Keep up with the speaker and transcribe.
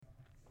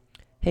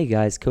Hey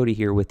guys, Cody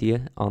here with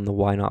you on the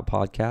Why Not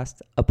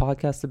podcast, a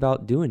podcast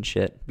about doing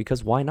shit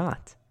because why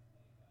not?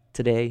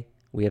 Today,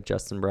 we have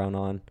Justin Brown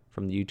on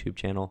from the YouTube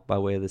channel By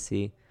Way of the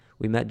Sea.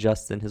 We met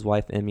Justin, his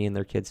wife Emmy, and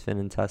their kids Finn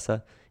and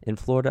Tessa in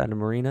Florida at a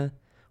marina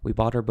we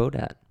bought our boat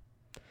at.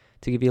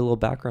 To give you a little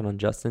background on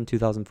Justin,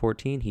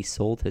 2014, he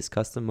sold his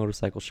custom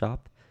motorcycle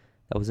shop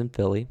that was in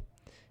Philly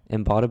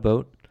and bought a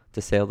boat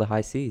to sail the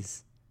high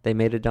seas. They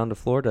made it down to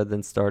Florida,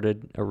 then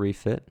started a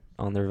refit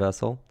on their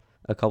vessel.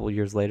 A couple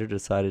years later,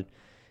 decided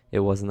it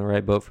wasn't the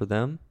right boat for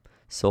them,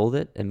 sold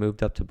it, and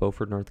moved up to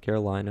Beaufort, North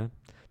Carolina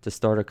to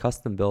start a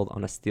custom build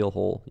on a steel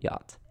hull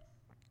yacht.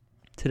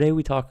 Today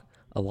we talk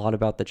a lot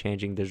about the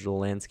changing digital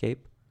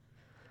landscape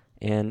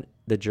and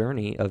the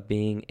journey of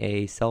being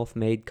a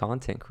self-made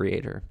content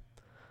creator.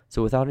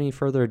 So without any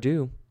further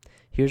ado,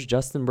 here's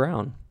Justin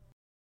Brown.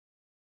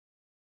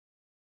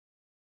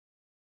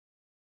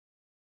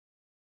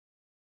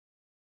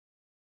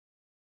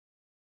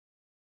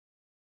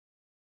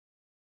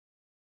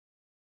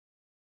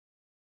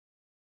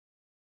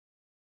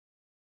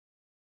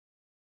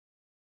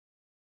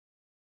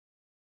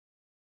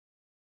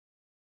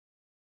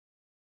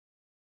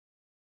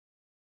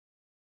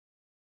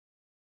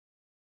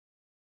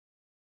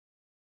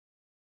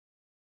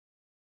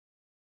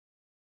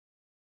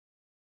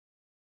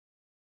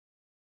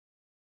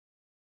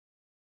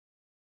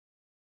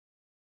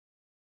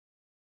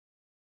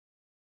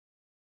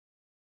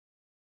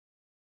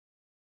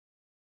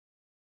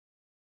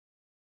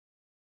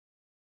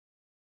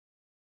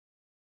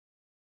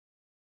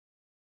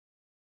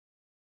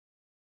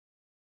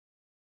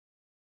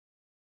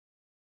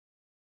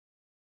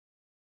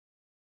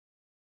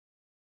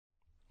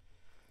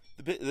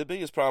 The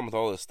biggest problem with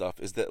all this stuff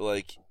is that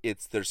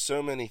there's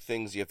so many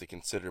things you have to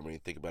consider when you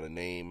think about a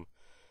name.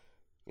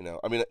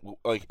 I mean,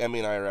 like Emmy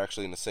and I are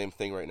actually in the same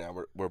thing right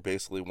now. We're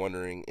basically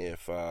wondering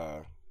if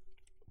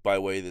By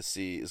Way of the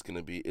Sea is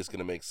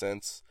gonna make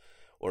sense,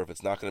 or if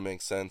it's not gonna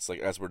make sense. Like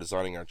as we're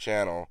designing our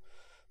channel,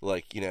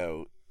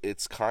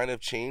 it's kind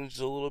of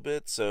changed a little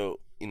bit. Is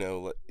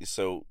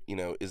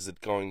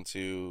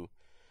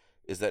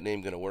that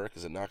name gonna work?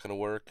 Is it not gonna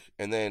work?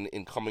 And then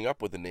in coming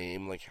up with a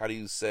name, like how do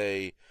you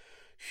say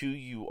who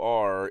you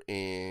are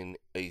in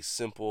a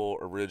simple,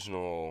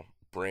 original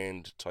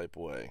brand type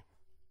way?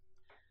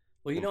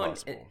 Well,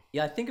 Impossible.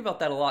 yeah, I think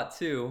about that a lot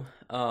too.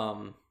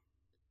 But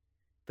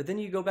then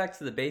you go back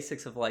to the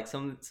basics of like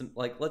some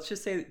like let's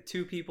just say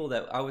two people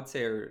that I would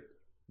say are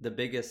the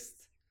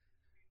biggest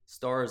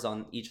stars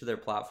on each of their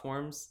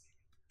platforms.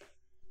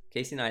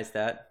 Casey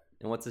Neistat,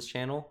 and what's his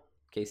channel?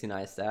 Casey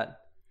Neistat.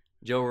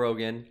 Joe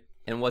Rogan,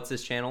 and what's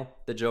his channel?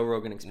 The Joe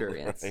Rogan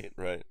Experience.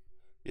 Right.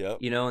 Yep.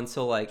 And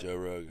so like, Joe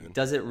Rogan.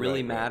 does it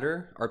really Right.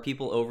 matter? Are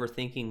people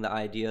overthinking the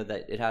idea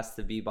that it has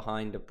to be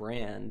behind a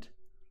brand,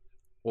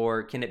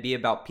 or can it be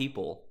about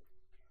people?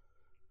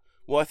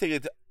 Well, I think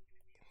it.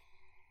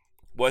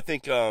 Well, I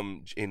think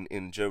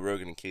in Joe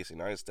Rogan and Casey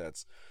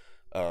Neistat's,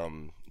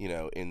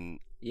 in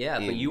Yeah,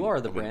 but you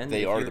are the I mean, brand.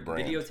 they If are you're the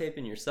brand,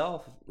 videotaping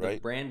yourself, the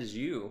right? brand is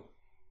you.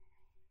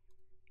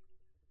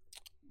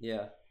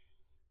 Yeah.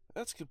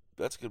 That's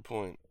a good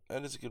point.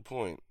 That is a good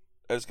point.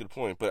 That is a good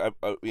point. But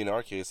in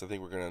our case, I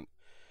think we're gonna.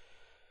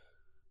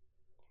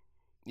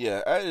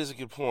 Yeah, that is a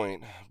good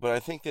point. But I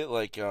think that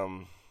I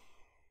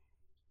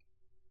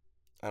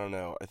don't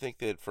know. I think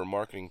that for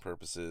marketing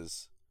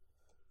purposes,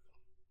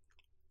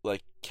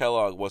 like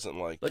Kellogg wasn't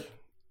like.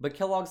 But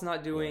Kellogg's not Well,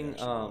 it doing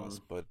actually was,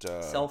 but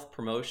self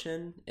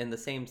promotion in the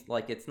same,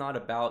 like, it's not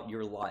about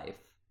your life.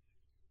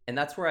 And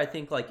that's where I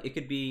think like it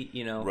could be,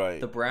 right,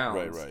 the right,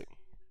 Browns, right,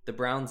 the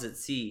Browns at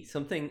sea,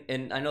 something.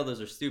 And I know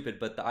those are stupid,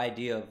 but the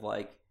idea of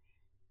like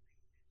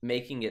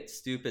making it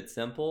stupid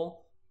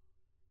simple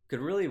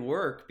could really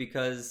work,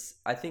 because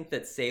I think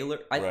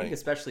right,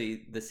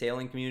 especially the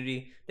sailing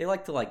community, they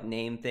like to like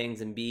name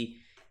things and be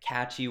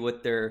catchy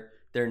with their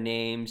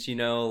names,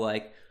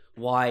 like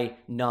why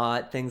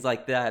not, things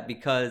like that,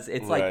 because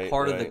it's like right,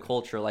 part of the right,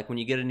 culture. Like when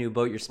you get a new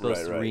boat, you're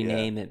supposed right, to right. Yeah,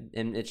 rename it,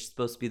 and it's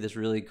supposed to be this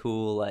really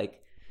cool,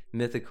 like,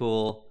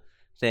 mythical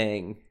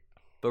thing.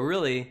 But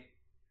really,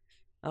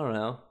 I don't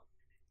know.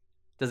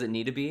 Does it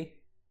need to be?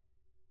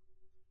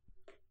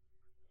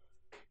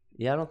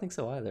 Yeah, I don't think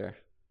so either.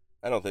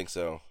 I don't think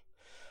so.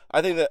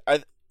 I think that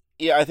I,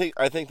 yeah, I think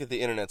that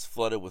the internet's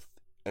flooded with.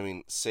 I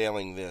mean,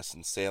 sailing this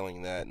and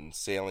sailing that and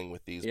sailing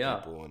with these Yeah.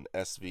 people and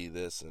SV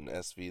this and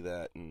SV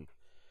that, and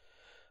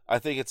I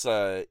think it's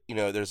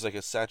there's like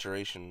a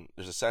saturation.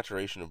 There's a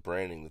saturation of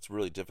branding that's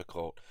really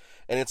difficult,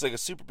 and it's like a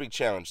super big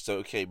challenge. So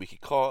okay, we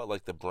could call it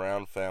like the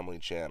Brown Family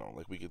Channel.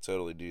 Like we could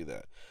totally do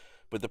that.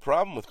 But the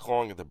problem with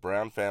calling it the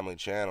Brown Family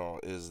Channel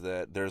is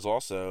that there's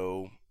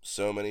also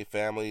so many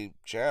family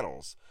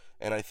channels,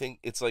 and I think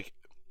it's like,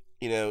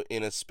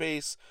 in a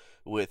space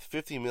with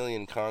 50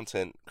 million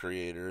content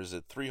creators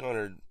at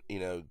 300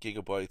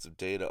 gigabytes of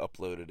data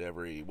uploaded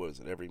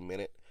every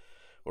minute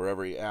or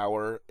every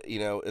hour.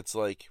 It's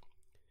like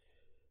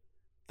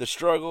the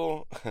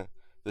struggle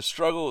the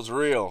struggle is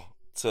real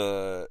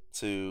to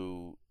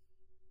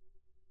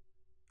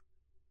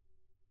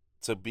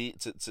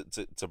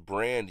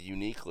brand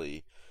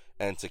uniquely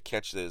and to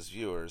catch those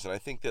viewers. And I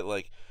think that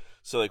like,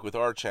 so like with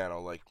our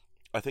channel, like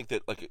I think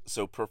that like,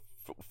 so per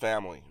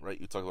family,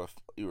 right?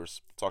 You were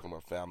talking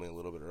about family a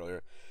little bit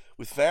earlier.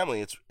 With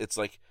family, it's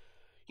like,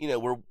 you know,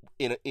 we're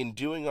in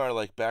doing our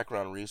like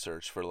background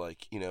research for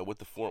like, you know,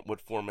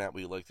 what format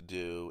we like to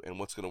do and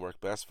what's going to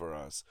work best for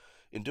us.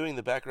 In doing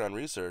the background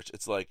research,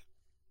 it's like,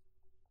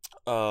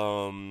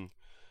 um,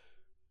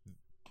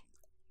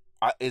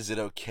 is it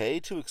okay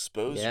to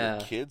expose your Yeah,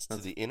 kids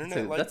to the that's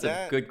internet like that's a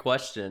that? good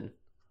question.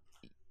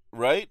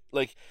 Right?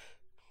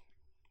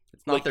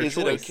 It's not Like, their is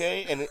it choice.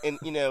 okay? And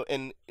you know,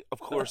 and of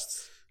course,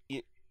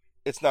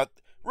 it's not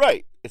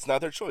right. It's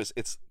not their choice.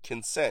 It's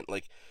consent.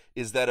 Like,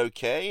 is that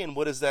okay? And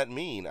what does that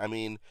mean? I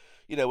mean,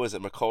 you know, was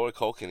it Macaulay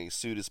Culkin? He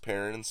sued his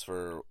parents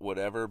for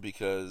whatever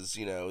because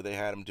you know they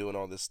had him doing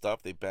all this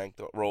stuff. They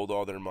rolled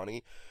all their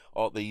money.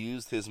 They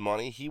used his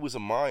money. He was a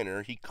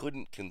minor. He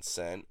couldn't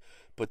consent.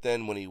 But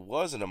then when he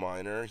wasn't a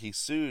minor, he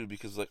sued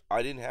because like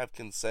I didn't have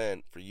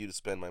consent for you to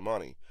spend my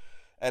money.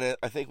 And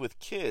I think with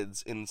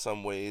kids, in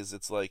some ways,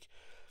 it's like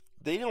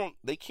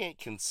they can't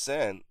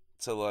consent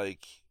to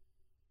like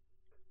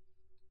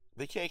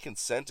they can't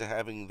consent to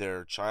having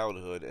their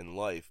childhood and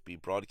life be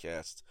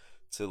broadcast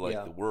to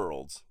like Yeah. the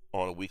world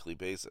on a weekly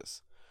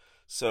basis.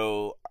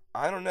 So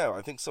I don't know.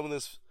 I think some of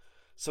this.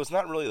 So it's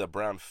not really the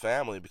Brown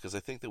family because I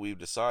think that we've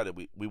decided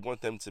we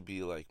want them to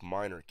be like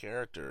minor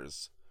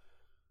characters.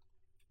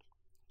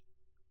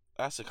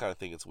 I also kind of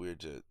think it's weird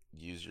to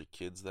use your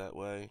kids that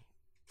way.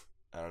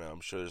 I don't know.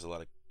 I'm sure there's a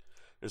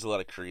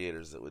lot of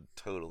creators that would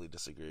totally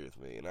disagree with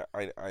me, and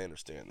I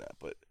understand that,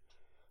 but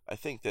I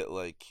think that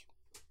like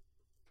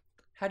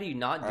How do you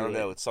not I do don't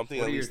know. it? It's something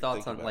What at are your least to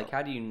thoughts think on, like, about.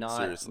 how do you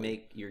not Seriously.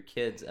 make your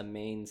kids a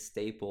main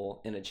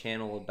staple in a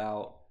channel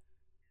about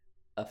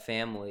a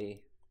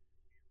family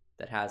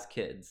that has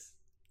kids?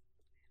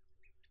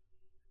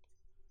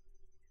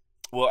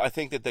 Well, I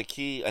think that the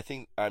key. I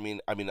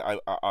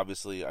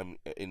obviously I'm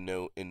in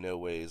no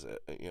ways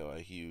a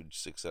huge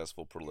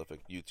successful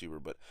prolific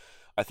YouTuber, but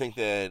I think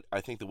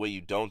the way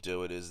you don't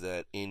do it is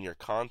that in your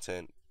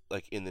content,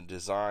 like in the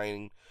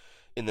design,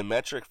 in the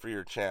metric for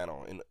your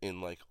channel,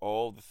 in like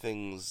all the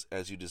things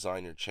as you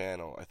design your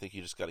channel, I think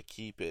you just got to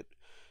keep it.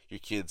 Your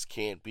kids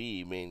can't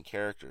be main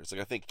characters.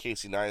 Like I think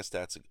Casey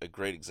Neistat's a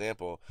great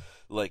example.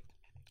 Like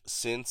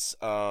since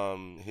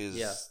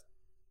Yeah. his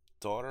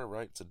daughter,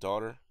 right? It's a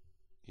daughter.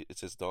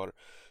 It's his daughter.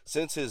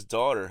 Since his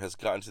daughter has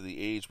gotten to the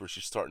age where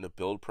she's starting to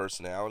build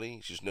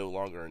personality, she's no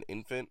longer an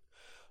infant.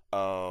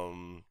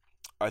 Um,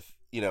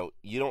 you know,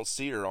 you don't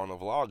see her on the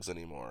vlogs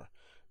anymore,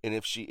 and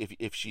if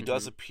she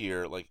does Mm-hmm.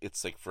 appear, like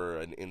it's like for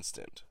an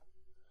instant.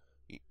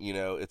 You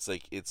know, it's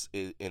like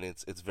and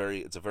it's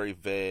a very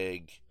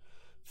vague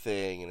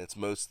thing, and it's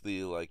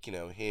mostly like you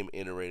know him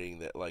iterating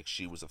that like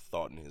she was a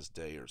thought in his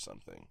day or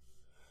something.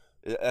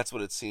 That's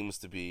what it seems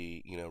to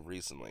be, you know,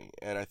 recently,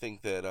 and I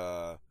think that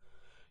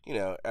you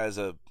know, as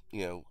a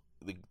you know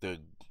the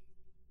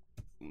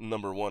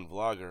number one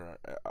vlogger,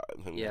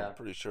 I'm Yeah.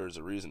 pretty sure there's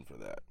a reason for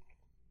that.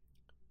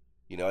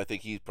 You know, I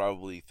think he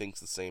probably thinks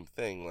the same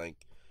thing.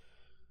 Like,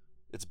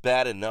 it's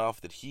bad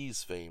enough that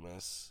he's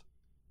famous.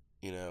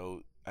 You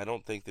know, I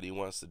don't think that he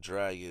wants to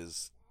drag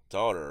his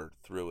daughter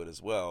through it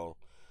as well.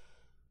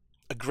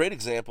 A great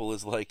No.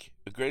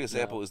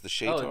 example is the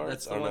Oh,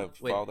 that's Shaytards. I the don't know one. if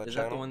you Wait, follow that is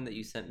that the channel. one that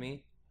you sent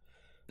me?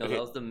 No, that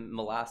Okay, was the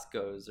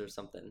Molascos or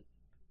something.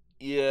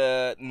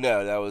 yeah,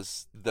 no, that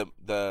was the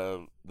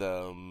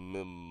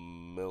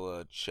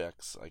Mila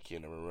checks. I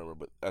can't even remember,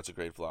 but that's a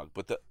great vlog.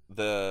 But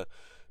the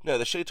no,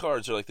 the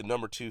Shaytards are like the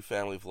number two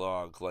family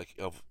vlog like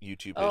of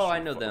YouTube Oh, I history.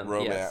 know them. Rome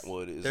Yes.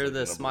 Atwood is They're like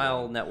the the number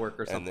Smile one, Network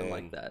or and something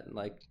like then that.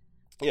 Like,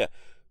 yeah,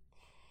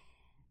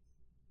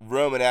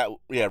 Roman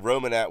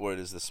Atwood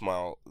is the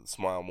Smile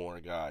More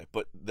guy.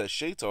 But the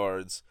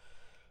Shaytards,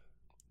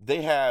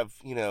 they have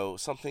you know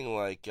something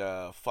like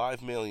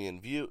 5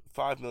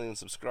 million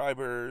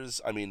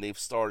subscribers. I mean they've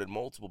started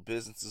multiple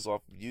businesses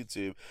off of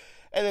YouTube,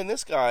 and then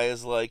this guy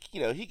is like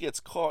you know he gets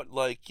caught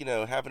like you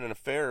know having an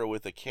affair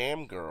with a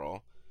cam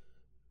girl,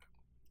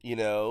 you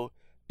know,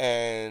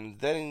 and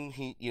then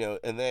he you know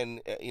and then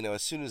you know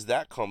as soon as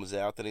that comes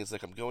out, then he's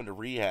like I'm going to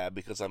rehab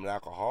because I'm an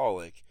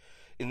alcoholic.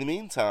 In the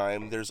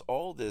meantime, there's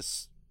all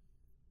this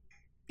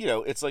you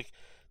know it's like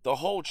the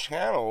whole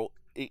channel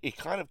it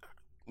kind of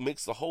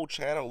makes the whole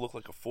channel look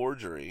like a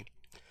forgery.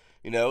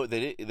 You know,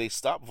 they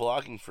stopped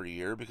vlogging for a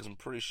year because I'm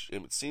pretty sure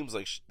it seems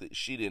like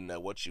she didn't know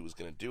what she was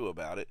going to do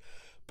about it.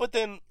 But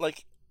then,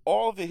 like,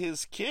 all of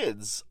his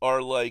kids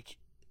are like,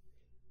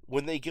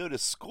 when they go to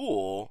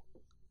school,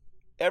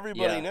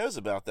 everybody yeah. knows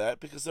about that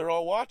because they're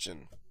all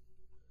watching.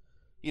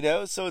 You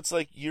know, so it's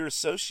like you're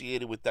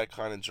associated with that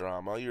kind of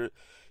drama.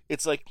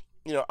 It's like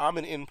you know, I'm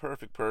an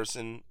imperfect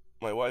person.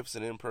 My wife's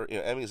you know,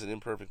 Emmy's an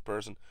imperfect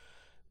person.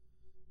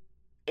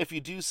 If you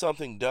do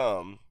something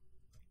dumb,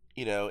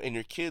 you know, and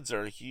your kids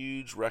are a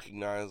huge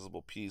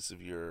recognizable piece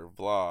of your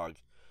vlog,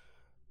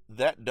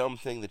 that dumb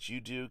thing that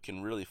you do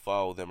can really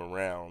follow them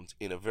around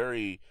in a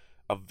very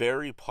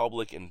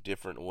public and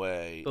different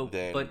way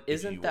But than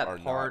if isn't you that are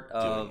not part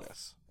doing of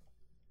this.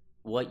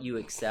 what you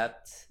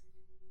accept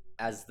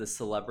as the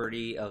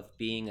celebrity of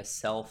being a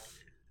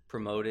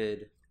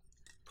self-promoted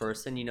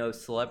person. You know,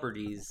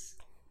 celebrities,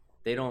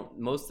 they don't,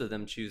 most of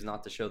them choose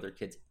not to show their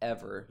kids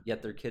ever,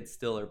 yet their kids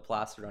still are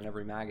plastered on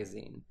every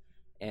magazine.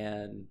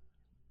 And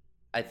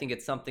I think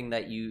it's something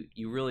that you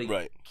really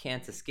Right.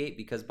 can't escape,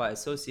 because by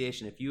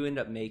association, if you end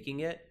up making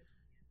it,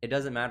 it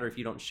doesn't matter if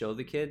you don't show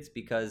the kids,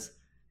 because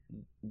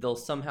they'll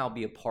somehow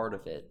be a part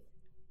of it.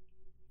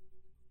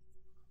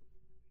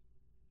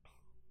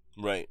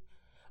 Right.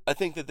 I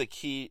think that the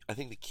key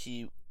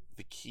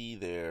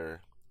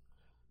there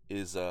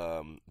is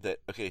that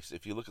okay, so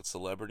if you look at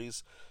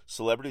celebrities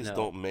No,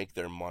 don't make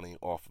their money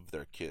off of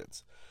their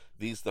kids.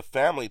 The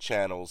family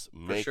channels for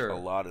make a sure.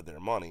 lot of their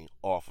money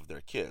off of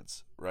their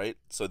kids, right?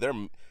 So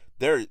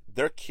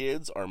their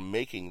kids are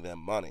making them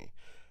money.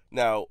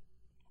 Now,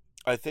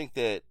 I think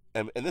that,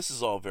 and this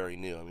is all very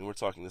new. I mean, we're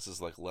talking, this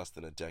is like less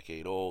than a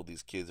decade old.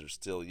 These kids are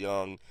still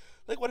young.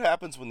 Like, what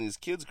happens when these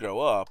kids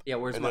grow up Yeah,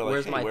 and they're like,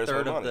 where's hey, my where's my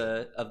third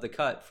money? of the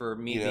cut for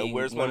me being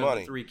Where's my one of the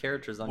money? three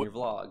characters on What? your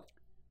vlog?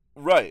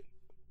 Right.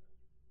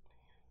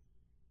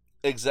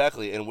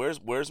 Exactly. And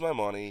where's my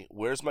money?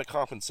 Where's my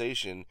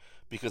compensation?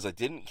 Because I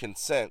didn't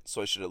consent,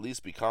 so I should at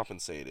least be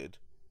compensated,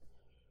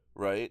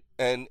 right?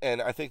 And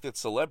I think that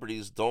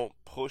celebrities don't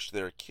push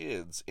their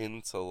kids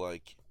into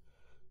like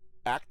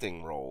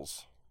acting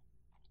roles.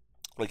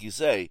 Like you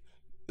say,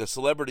 the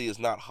celebrity is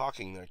not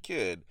hawking their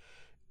kid.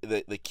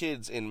 The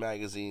kid's in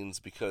magazines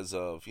because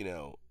of,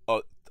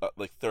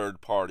 like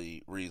third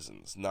party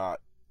reasons, not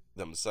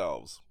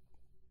themselves.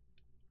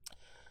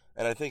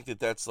 And I think that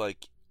that's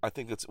like, I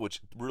think that's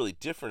what's really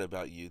different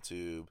about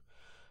YouTube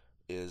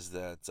is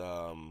that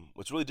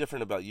what's really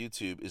different about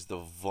YouTube is the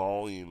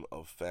volume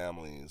of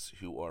families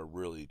who are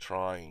really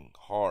trying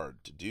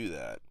hard to do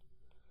that.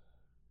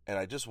 And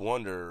I just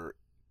wonder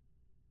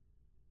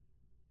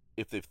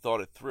if they've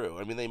thought it through.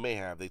 I mean, they may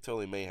have. They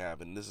totally may have.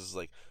 And this is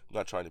like, I'm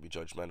not trying to be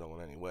judgmental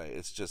in any way.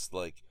 It's just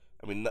like,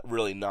 I mean,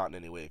 really not in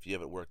any way. If you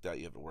have it worked out,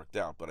 you have it worked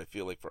out. But I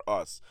feel like for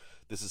us,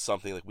 this is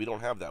something like we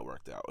don't have that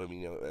worked out. I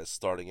mean, as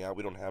starting out,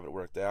 we don't have it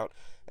worked out.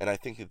 And I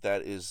think that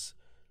that is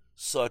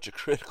such a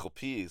critical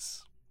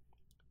piece.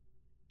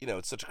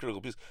 It's such a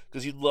critical piece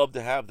because you'd love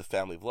to have the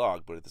family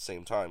vlog, but at the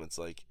same time, it's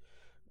like,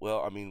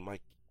 well, I mean,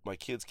 my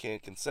kids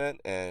can't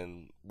consent,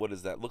 and what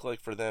does that look like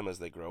for them as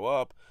they grow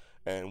up,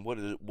 and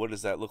what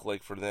does that look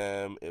like for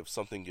them if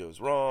something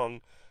goes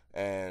wrong,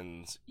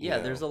 and Yeah,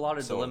 there's a lot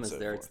of so on and dilemmas so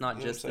there. forth. It's not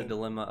You know what I'm just the saying?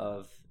 dilemma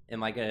of,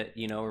 am I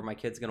gonna, or my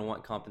kid's gonna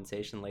want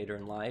compensation later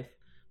in life,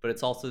 but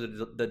it's also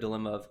the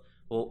dilemma of,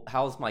 well,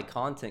 how's my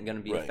content gonna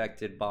be Right,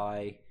 affected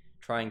by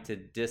trying to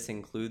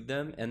disinclude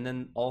them, and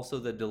then also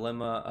the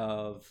dilemma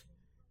of,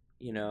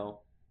 you know,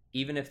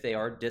 even if they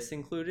are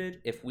disincluded,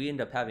 if we end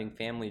up having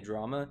family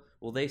drama,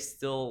 will they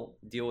still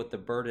deal with the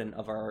burden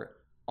of our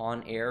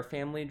on-air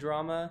family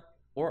drama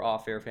or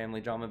off-air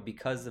family drama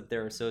because of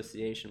their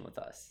association with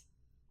us?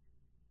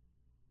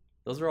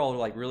 Those are all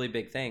like really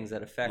big things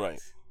that right,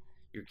 affect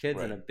your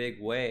kids in a right,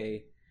 big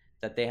way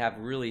that they have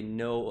really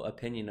no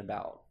opinion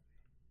about.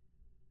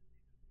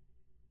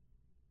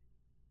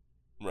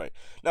 right.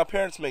 Now,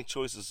 parents make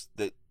choices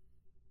that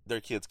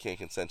their kids can't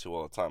consent to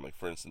all the time. Like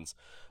for instance,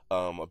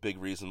 a big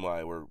reason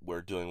why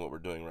we're doing what we're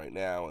doing right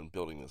now and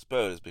building this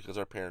boat is because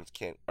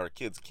our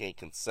kids can't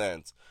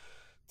consent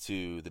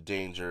to the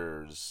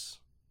dangers,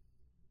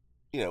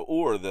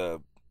 or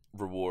the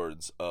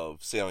rewards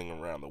of sailing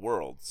around the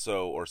world.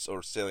 So,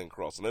 or sailing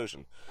across an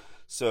ocean.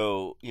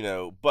 So,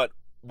 but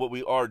what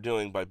we are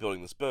doing by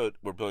building this boat,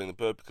 we're building the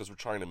boat because we're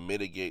trying to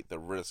mitigate the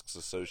risks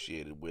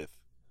associated with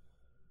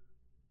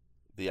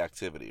the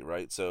activity,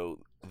 right? So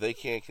they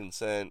can't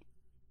consent.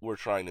 We're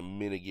trying to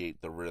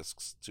mitigate the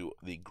risks to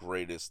the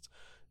greatest,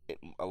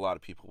 a lot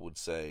of people would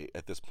say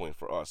at this point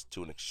for us,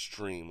 to an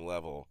extreme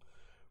level.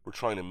 We're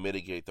trying to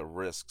mitigate the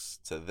risks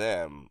to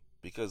them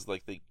because,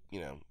 like,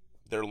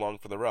 they're along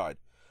for the ride.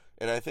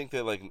 And I think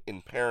that, like,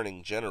 in parenting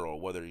in general,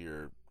 whatever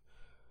you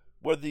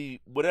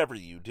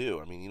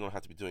do, I mean, you don't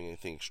have to be doing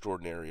anything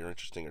extraordinary or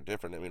interesting or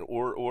different. I mean,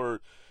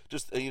 or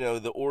just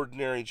the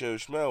ordinary Joe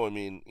Schmo. I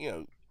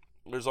mean,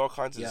 there's all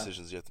kinds of Yeah,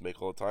 decisions you have to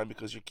make all the time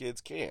because your kids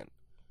can.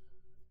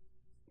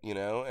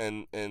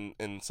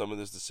 And some of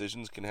those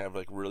decisions can have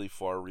like really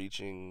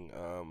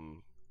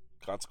far-reaching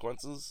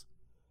consequences.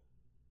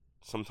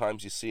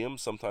 Sometimes you see them,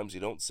 sometimes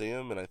you don't see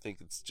them, and I think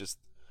it's just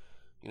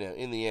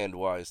in the end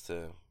wise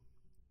to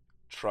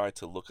try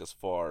to look as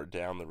far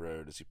down the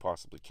road as you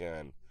possibly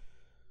can.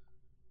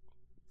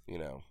 You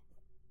know,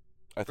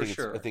 I think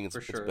for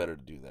it's sure. better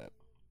to do that.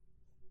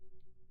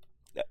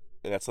 Yeah,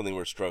 and that's something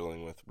we're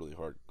struggling with really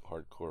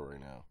hardcore right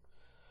now.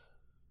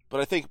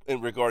 But I think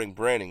regarding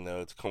branding,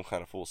 though, it's come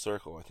kind of full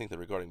circle. I think that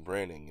regarding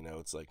branding,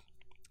 it's like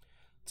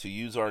to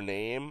use our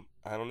name.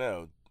 I don't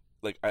know.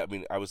 Like I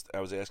mean, I was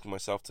asking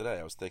myself today.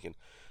 I was thinking,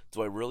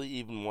 do I really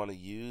even want to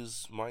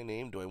use my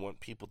name? Do I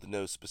want people to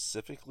know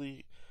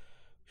specifically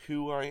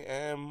who I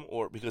am,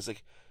 or because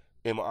like,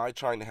 am I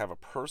trying to have a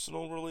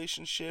personal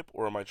relationship,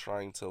 or am I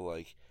trying to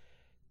like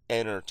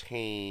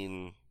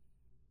entertain?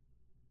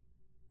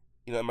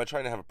 Am I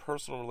trying to have a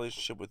personal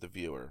relationship with the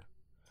viewer?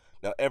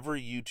 Now,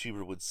 every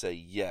YouTuber would say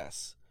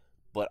yes,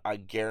 but I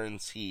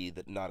guarantee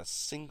that not a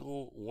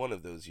single one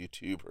of those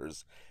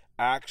YouTubers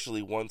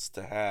actually wants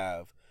to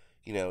have,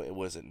 it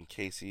wasn't in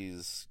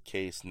Casey's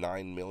case,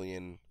 9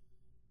 million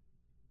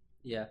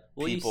Yeah.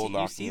 Well, people you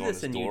knocking see on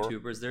this his in door.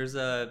 YouTubers. There's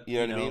a,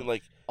 You know what I mean?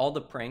 Like, all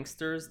the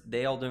pranksters,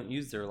 they all don't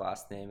use their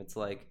last name. It's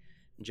like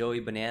Joey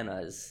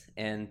Bananas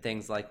and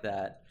things like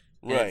that.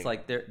 And right. it's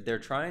like they're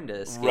trying to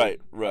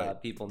escape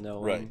people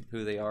knowing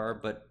who they are,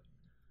 but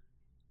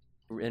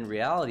in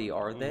reality,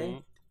 are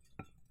they?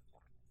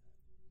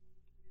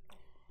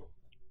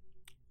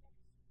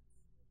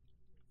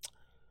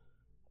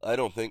 I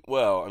don't think.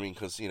 Well, I mean,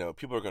 because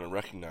people are going to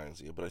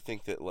recognize you, but I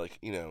think that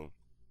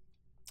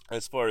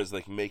as far as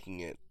like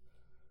making it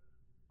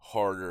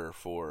harder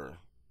for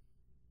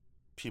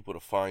people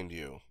to find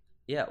you.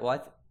 Yeah.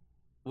 Well,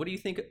 what do you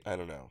think? I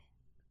don't know.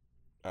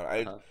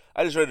 I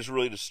just read this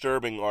really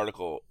disturbing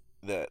article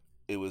that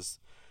it was,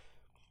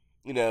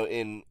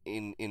 in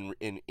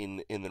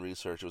the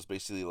research, it was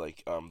basically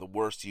like the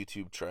worst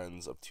YouTube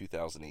trends of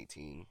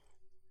 2018.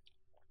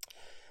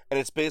 And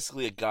it's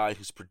basically a guy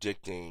who's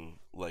predicting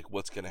like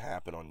what's going to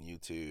happen on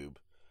YouTube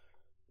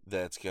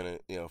that's going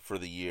to, for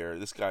the year.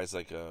 This guy's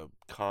like a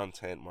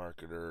content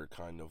marketer,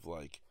 kind of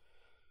like,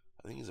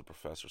 I think he's a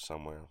professor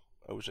somewhere.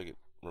 I wish I could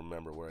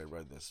remember where I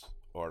read this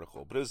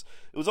article, but it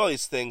was all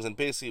these things, and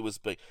basically it was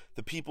like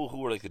the people who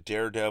were like the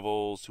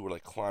daredevils who were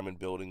like climbing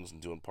buildings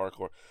and doing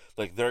parkour,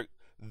 like they're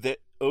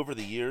over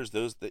the years,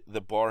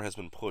 the bar has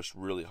been pushed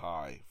really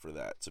high for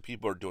that. So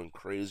people are doing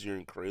crazier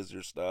and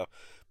crazier stuff.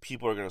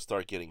 People are going to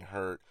start getting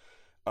hurt.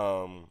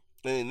 And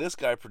this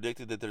guy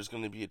predicted that there's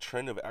going to be a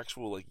trend of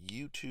actual like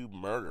YouTube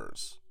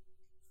murders,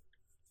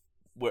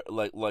 where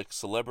like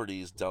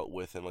celebrities dealt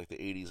with in like the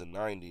 80s and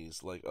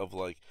 90s, like of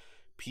like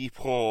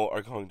people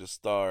are going to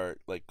start,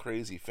 like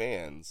crazy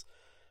fans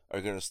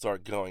are going to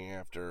start going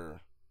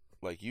after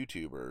like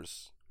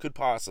YouTubers, could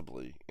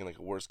possibly in like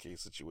a worst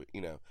case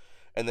situation,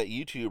 and that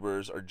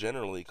YouTubers are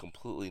generally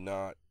completely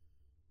not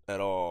at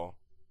all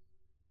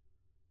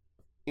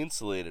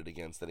insulated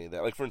against any of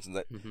that. Like, for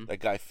instance, that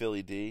guy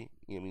Philly D,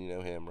 you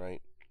know him,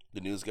 right?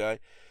 The news guy,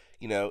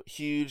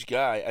 huge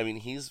guy. I mean,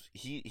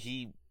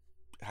 he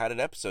had an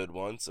episode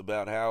once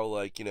about how,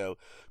 like,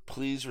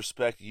 please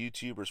respect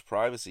YouTubers'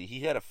 privacy.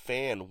 He had a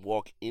fan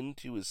walk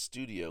into his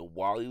studio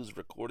while he was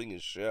recording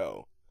his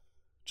show.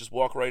 Just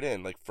walk right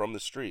in, like, from the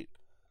street.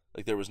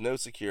 Like, there was no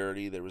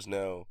security, there was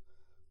no...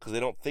 Because they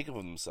don't think of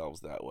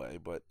themselves that way,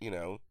 but,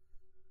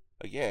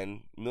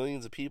 again,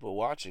 millions of people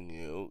watching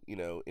you,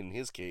 in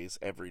his case,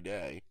 every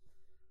day.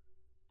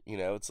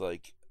 It's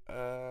like,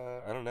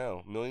 I don't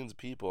know, millions of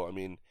people. I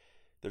mean,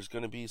 there's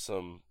going to be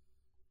some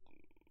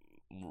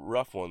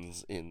rough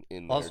ones in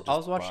there. I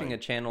was watching a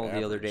channel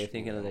the other day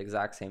thinking of the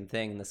exact same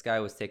thing, and this guy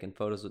was taking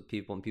photos with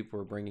people, and people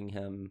were bringing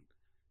him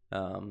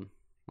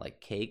like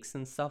cakes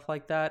and stuff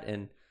like that.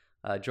 And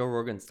Joe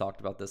Rogan's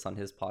talked about this on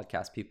his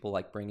podcast, people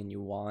like bringing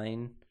you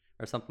wine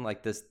or something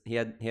like this. He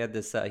had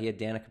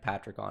Danica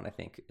Patrick on, I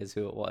think is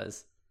who it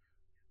was.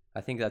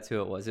 I think that's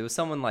who it was. It was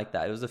someone like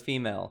that. It was a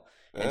female,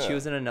 and she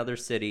was in another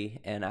city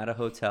and at a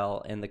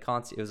hotel, and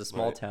it was a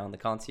small town. The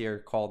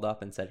concierge called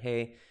up and said,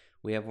 "Hey,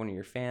 we have one of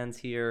your fans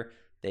here.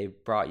 They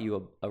brought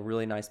you a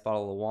really nice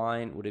bottle of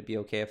wine. Would it be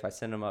okay if I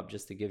send them up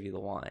just to give you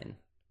the wine?"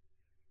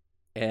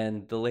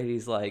 And the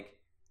lady's like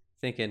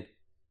thinking,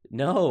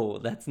 "No,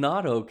 that's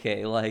not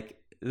okay. Like,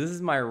 this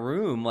is my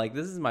room. Like,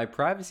 this is my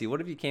privacy.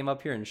 What if you came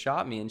up here and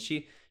shot me?" And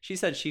she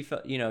said she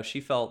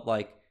felt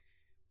like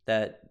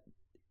that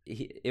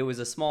it was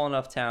a small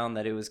enough town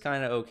that it was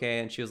kind of okay.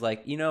 And she was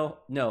like,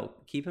 no,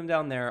 keep him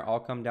down there. I'll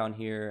come down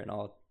here and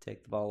I'll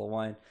take the bottle of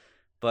wine.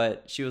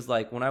 But she was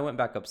like, when I went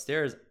back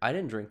upstairs, I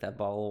didn't drink that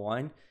bottle of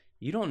wine.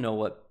 You don't know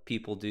what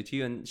people do to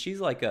you. And she's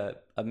like a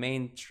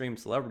mainstream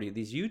celebrity.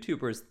 These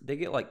YouTubers, they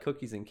get like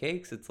cookies and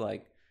cakes. It's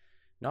like,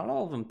 not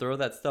all of them throw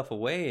that stuff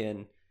away.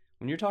 And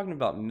when you're talking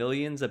about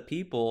millions of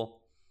people,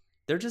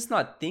 they're just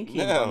not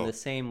thinking on the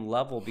same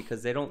level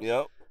because they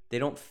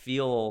don't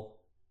feel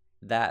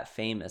that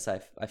famous.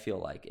 I feel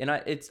like, and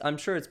I'm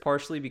sure it's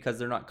partially because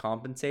they're not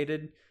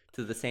compensated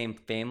to the same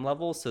fame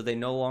level, so they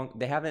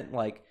haven't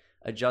like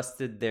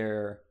adjusted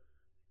their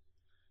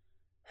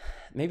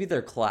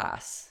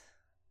class,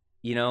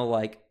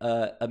 like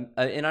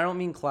and I don't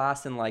mean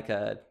class in like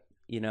a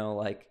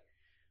like,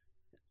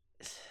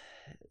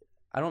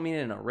 I don't mean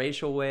it in a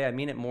racial way. I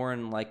mean it more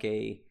in like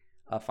a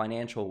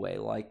financial way.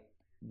 Like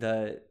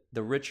the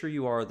richer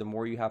you are, the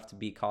more you have to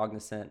be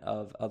cognizant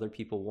of other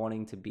people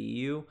wanting to be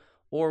you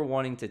or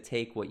wanting to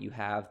take what you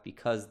have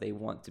because they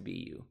want to be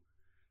you.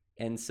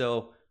 And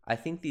so I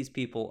think these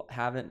people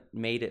haven't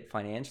made it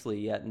financially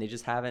yet, and they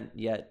just haven't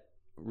yet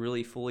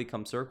really fully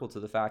come circle to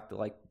the fact that,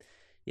 like,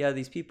 yeah,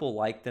 these people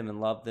like them and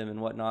love them and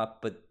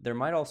whatnot, but there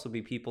might also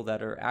be people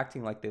that are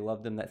acting like they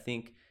love them that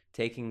think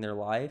taking their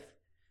life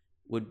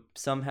would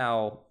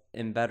somehow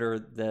embetter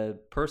the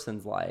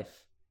person's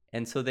life.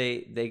 And so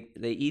they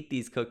eat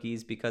these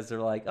cookies because they're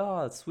like,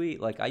 oh, it's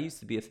sweet. Like, I used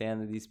to be a fan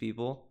of these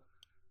people,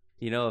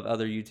 of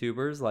other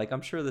YouTubers. Like,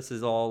 I'm sure this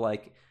is all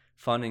like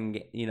fun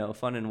and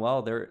fun and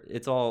well.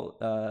 It's all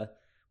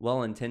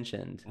well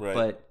intentioned, Right.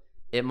 but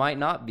it might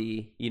not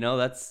be.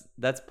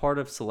 That's part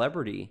of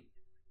celebrity.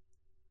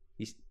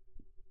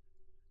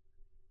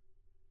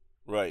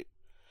 Right.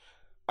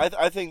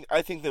 I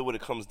think that what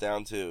it comes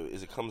down to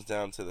is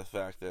the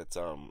fact that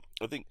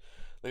I think,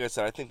 like I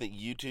said, I think that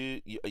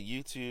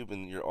YouTube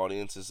and your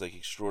audience is like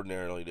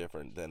extraordinarily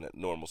different than a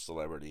normal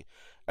celebrity.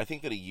 I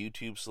think that a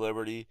YouTube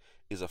celebrity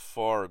is a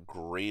far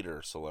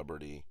greater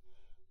celebrity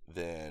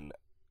than,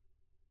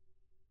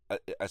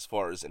 as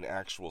far as an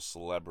actual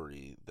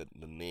celebrity,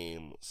 the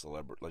name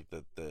celebrity, like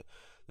the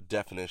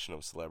definition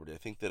of celebrity. I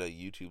think that a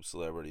YouTube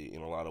celebrity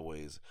in a lot of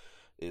ways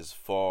is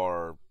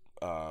far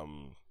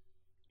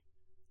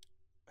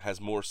has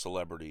more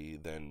celebrity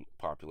than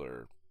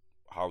popular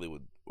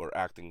Hollywood or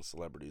acting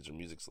celebrities or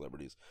music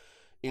celebrities,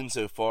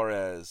 insofar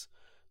as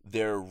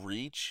their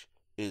reach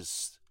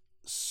is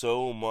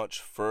so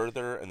much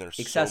further and they're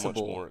so much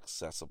more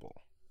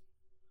accessible.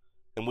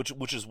 And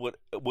which is what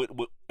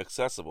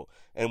accessible,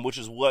 and which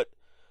is what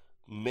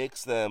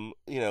makes them,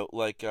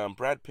 like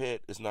Brad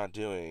Pitt is not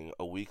doing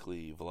a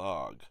weekly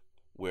vlog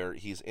where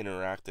he's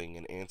interacting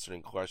and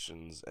answering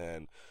questions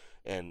and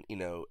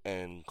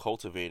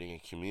cultivating a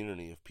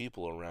community of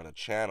people around a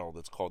channel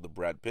that's called the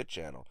Brad Pitt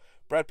channel.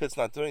 Brad Pitt's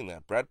not doing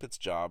that. Brad Pitt's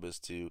job is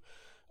to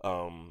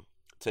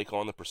take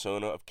on the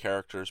persona of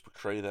characters,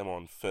 portray them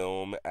on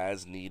film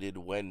as needed,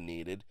 when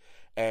needed,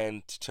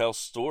 and to tell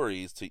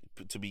stories,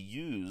 to be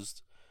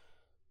used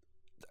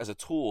as a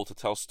tool to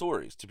tell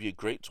stories, to be a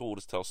great tool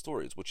to tell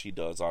stories, which he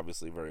does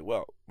obviously very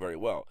well, very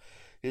well.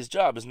 His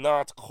job is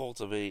not to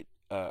cultivate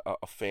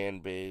a fan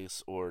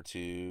base or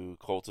to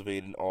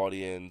cultivate an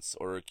audience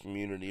or a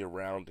community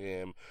around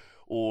him,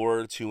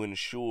 or to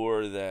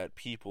ensure that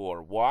people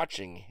are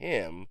watching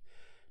him,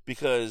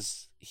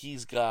 because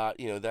he's got,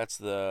 that's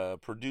the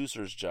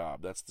producer's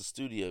job, that's the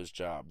studio's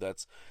job,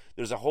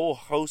 there's a whole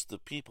host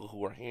of people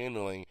who are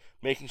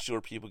making sure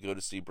people go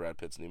to see Brad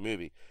Pitt's new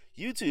movie.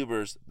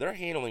 YouTubers, they're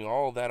handling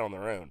all of that on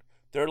their own.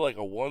 They're like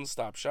a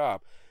one-stop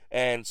shop,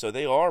 and so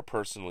they are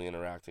personally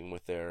interacting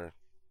with their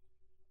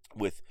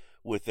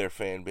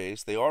fan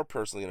base. They are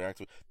personally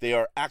interacting. They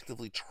are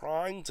actively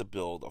trying to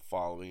build a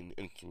following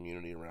and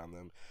community around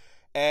them,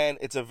 and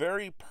it's a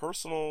very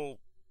personal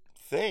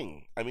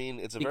thing. I mean,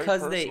 it's a very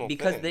personal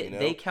thing.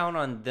 They count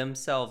on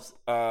themselves.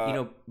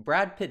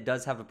 Brad Pitt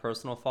does have a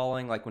personal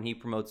following. Like when he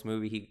promotes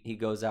movie, he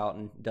goes out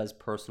and does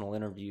personal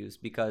interviews,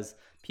 because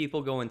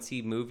people go and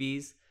see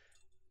movies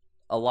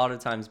a lot of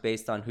times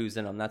based on who's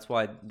in them. That's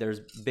why there's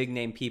big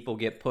name people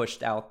get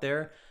pushed out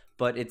there,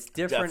 but it's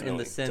different in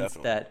the sense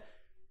that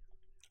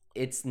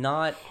it's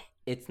not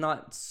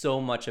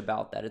so much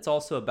about that. It's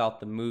also about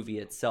the movie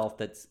itself.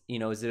 That's,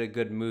 is it a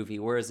good movie?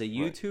 Whereas a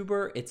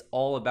YouTuber, right, it's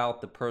all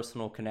about the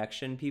personal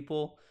connection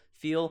people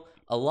feel,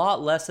 a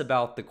lot less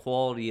about the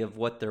quality of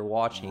what they're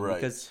watching. Right.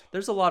 Because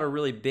there's a lot of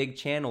really big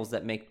channels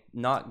that make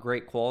not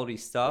great quality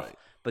stuff, right,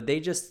 but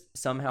they just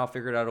somehow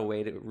figured out a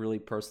way to really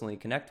personally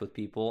connect with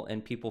people,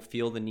 and people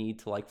feel the need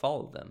to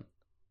follow them.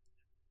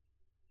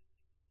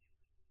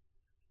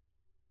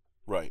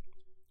 Right.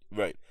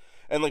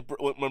 And like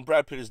when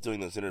Brad Pitt is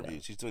doing those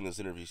interviews,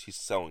 he's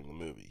selling the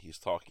movie. He's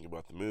talking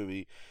about the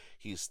movie.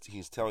 He's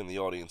telling the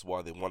audience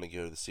why they want to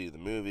go to see the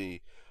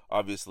movie.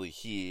 Obviously,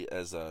 he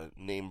as a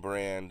name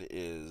brand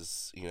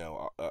is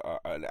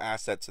an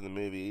asset to the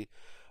movie.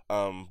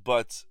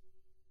 But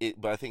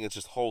I think it's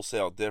just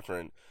wholesale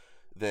different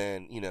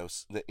than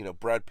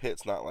Brad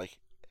Pitt's not like,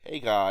 hey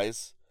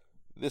guys,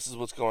 this is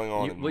what's going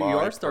on in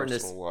my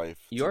personal life.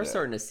 You are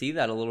starting to see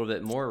that a little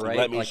bit more, right?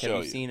 Let me show you.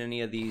 Have you seen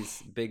any of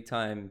these big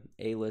time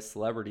A-list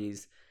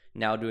celebrities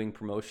now doing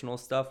promotional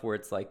stuff where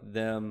it's like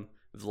them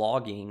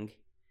vlogging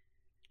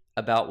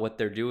about what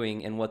they're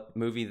doing and what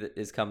movie that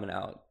is coming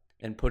out,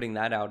 and putting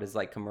that out as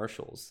like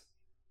commercials?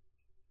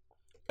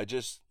 I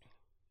just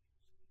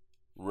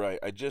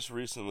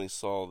recently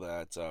saw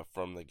that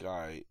from the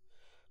guy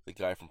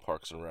from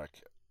Parks and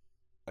Rec.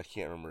 I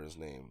can't remember his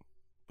name,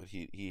 but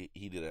he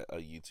did a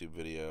YouTube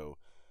video.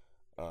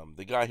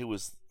 The guy who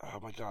was, oh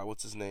my God,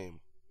 what's his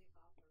name?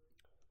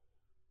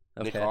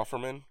 Okay. Nick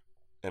Offerman.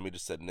 And we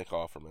just said Nick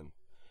Offerman.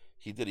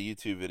 He did a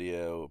YouTube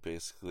video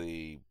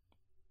basically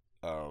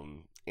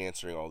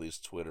answering all these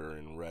Twitter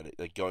and Reddit,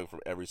 like going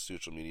from every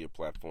social media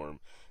platform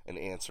and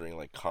answering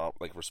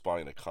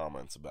responding to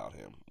comments about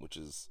him,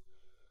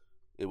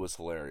 it was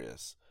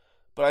hilarious.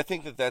 But I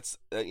think that's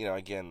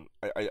again,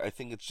 I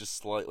think it's just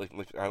slightly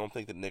like I don't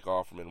think that Nick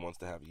Offerman wants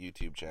to have a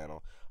YouTube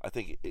channel. I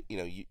think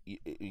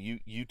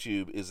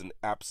YouTube is an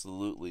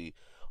absolutely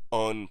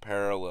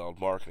unparalleled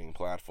marketing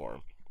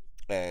platform,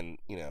 and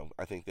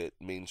I think that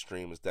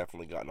mainstream has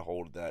definitely gotten a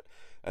hold of that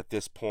at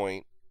this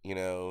point.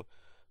 And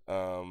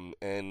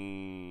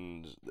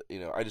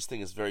I just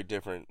think it's very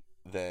different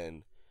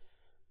than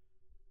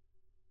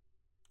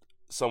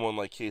someone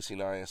like Casey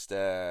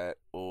Neistat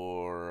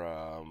or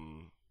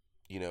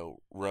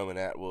Roman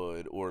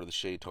Atwood or the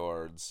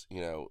Shaytards,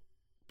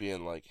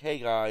 being like, hey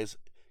guys,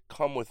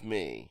 come with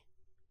me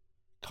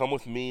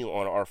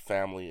on our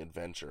family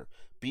adventure.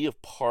 be a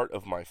part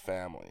of my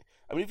family.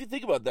 I mean, if you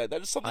think about that,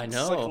 that is I something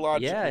know.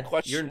 psychologically Yeah,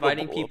 questionable you're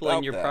inviting people in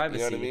about your that,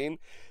 privacy. You know what I mean?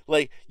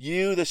 Like,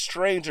 you, the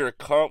stranger,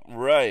 come...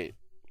 Right.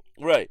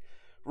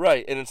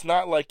 And it's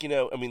not like,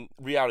 I mean,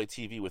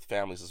 reality TV with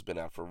families has been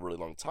out for a really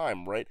long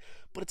time, right?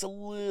 But it's a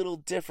little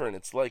different.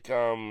 It's like,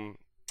 more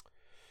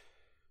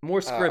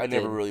scripted. I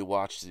never really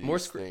watched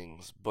these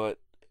things, but...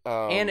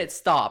 and it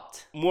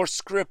stopped. More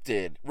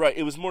scripted. Right,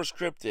 it was more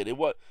scripted. It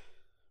was...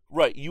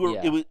 Right, you were...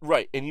 Yeah. It was...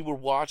 Right, and you were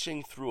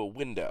watching through a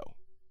window.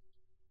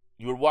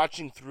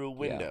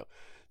 Yeah.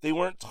 They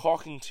weren't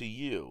talking to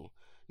you.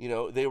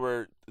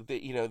 Their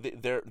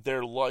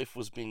life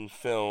was being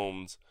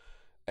filmed,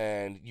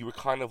 and you were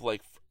kind of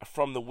like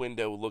from the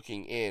window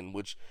looking in,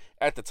 which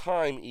at the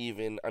time,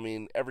 even,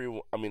 even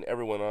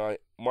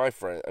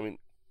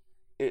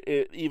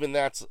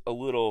that's a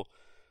little,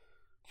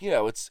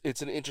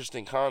 it's an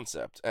interesting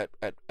concept at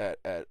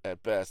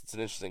best. It's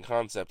an interesting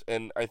concept,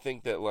 and I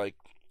think that, like,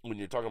 when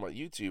you're talking about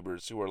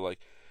YouTubers who are like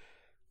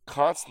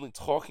constantly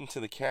talking to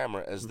the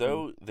camera as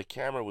though the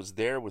camera was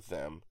there with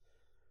them,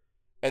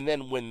 and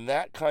then when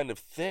that kind of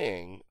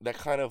thing, that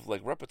kind of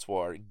like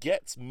repertoire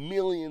gets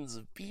millions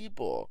of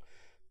people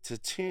to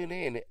tune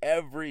in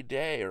every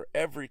day or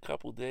every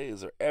couple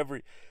days or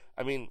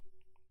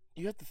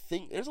you have to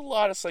think there's a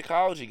lot of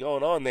psychology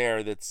going on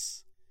there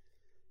that's,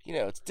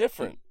 it's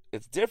different.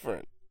 It's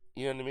different.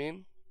 You know what I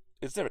mean?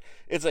 It's different.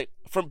 It's like,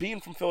 from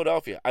being from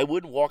Philadelphia, I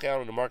wouldn't walk out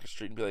onto Market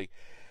Street and be like,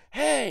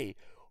 hey,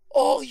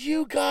 all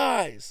you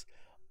guys,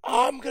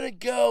 I'm going to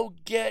go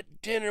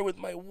get dinner with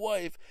my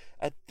wife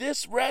at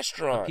this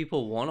restaurant. But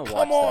people want to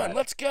watch Come on, that.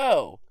 let's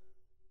go.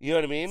 You know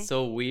what I mean?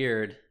 So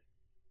weird.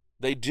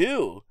 They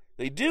do.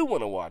 They do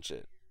want to watch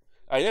it.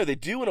 I know, they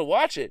do want to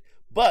watch it,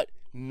 but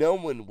no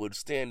one would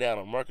stand out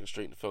on Market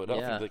Street in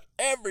Philadelphia and be like,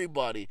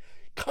 everybody,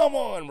 come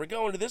on, we're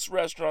going to this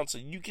restaurant so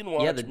you can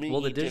watch me the eat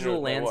dinner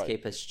digital with my wife.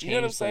 landscape has You know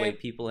what I'm changed the way saying?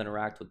 people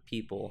interact with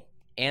people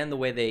and the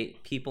way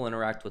people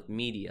interact with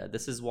media.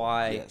 This is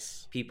why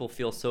people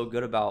feel so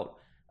good about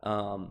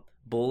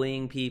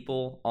bullying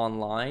people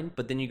online,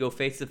 but then you go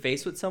face to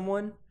face with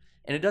someone,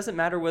 and it doesn't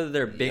matter whether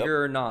they're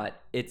bigger or not.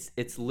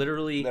 It's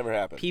literally never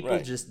happened. People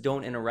just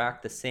don't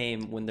interact the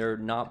same when they're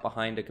not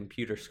behind a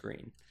computer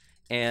screen,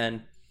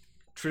 and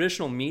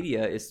traditional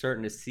media is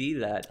starting to see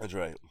that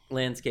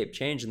landscape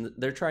change, and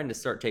they're trying to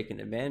start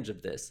taking advantage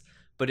of this.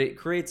 But it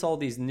creates all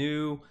these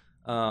new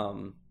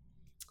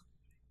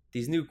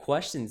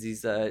questions,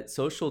 these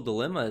social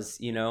dilemmas.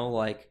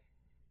 Like,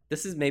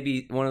 this is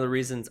maybe one of the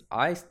reasons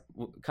I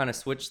kind of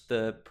switched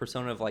the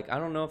persona of, like, I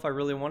don't know if I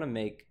really want to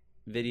make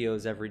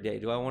videos every day.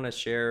 Do I want to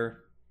share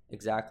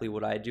exactly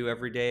what I do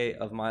every day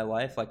of my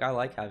life? Like, I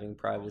like having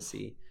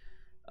privacy.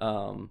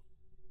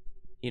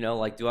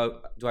 Like, do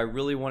I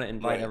really want to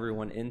invite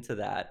everyone into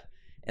that?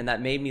 And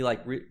that made me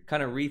like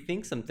kind of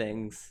rethink some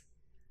things.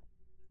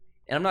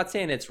 And I'm not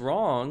saying it's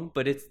wrong,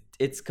 but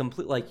it's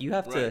complete. Like, you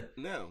have to,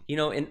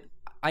 and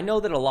I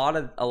know that a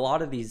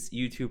lot of these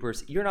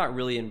YouTubers, you're not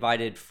really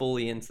invited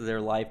fully into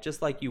their life,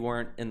 just like you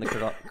weren't in the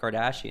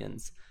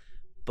Kardashians.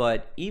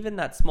 But even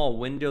that small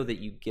window that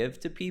you give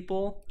to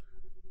people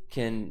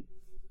can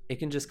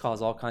just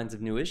cause all kinds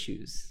of new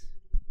issues.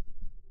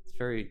 It's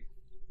very,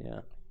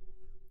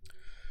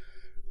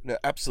 No,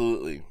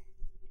 absolutely.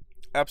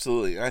 I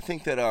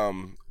think that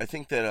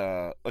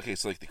okay,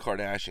 so like the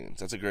Kardashians,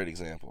 that's a great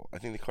example. I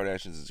think the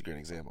Kardashians is a great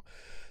example.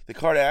 The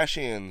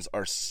Kardashians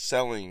are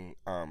selling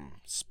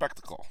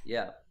spectacle.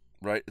 Yeah.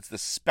 Right? It's the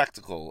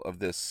spectacle of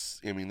this.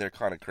 I mean, they're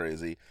kind of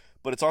crazy,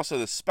 but it's also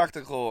the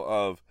spectacle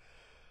of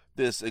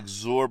this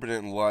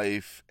exorbitant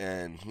life,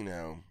 and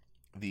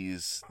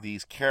these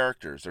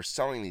characters. They're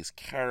selling these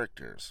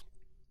characters,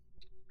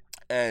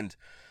 and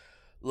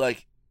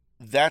like,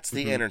 that's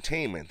the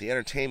entertainment. The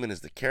entertainment is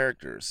the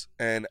characters,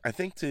 and I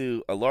think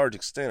to a large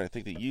extent, I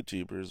think that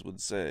YouTubers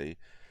would say,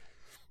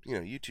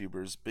 big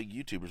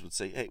YouTubers would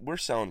say, hey, we're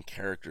selling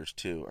characters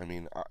too. I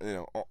mean,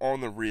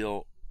 on the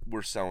real,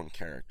 we're selling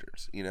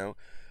characters,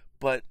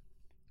 but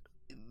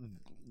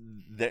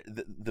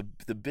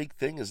the big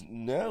thing is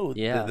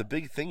the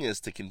big thing is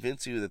to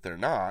convince you that they're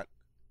not,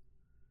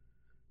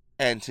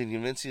 and to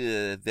convince you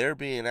that they're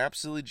being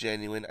absolutely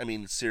genuine. I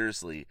mean,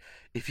 seriously,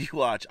 if you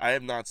watch, I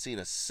have not seen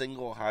a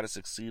single How to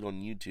Succeed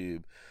on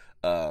YouTube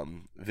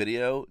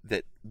video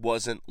that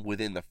wasn't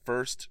within the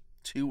first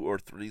 2 or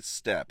 3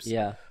 steps.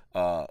 Yeah.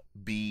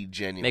 Be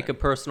genuine. Make a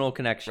personal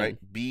connection. Right?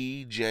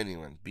 Be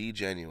genuine.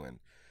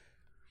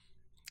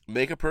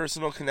 Make a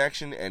personal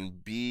connection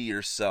and be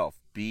yourself.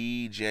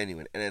 Be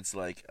genuine. And it's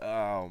like,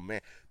 oh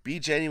man, be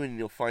genuine and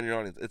you'll find your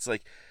audience. It's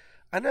like,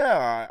 I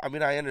know, I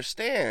mean, I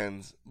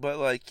understand, but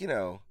like,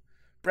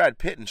 Brad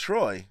Pitt and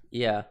Troy.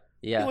 Yeah.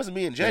 He wasn't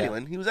being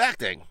genuine. He was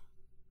acting.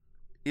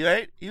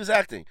 Right? He was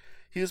acting.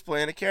 He was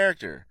playing a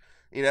character.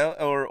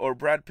 Or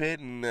Brad Pitt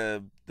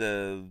and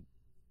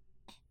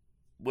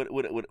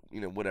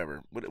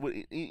whatever.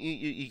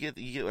 You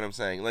get what I'm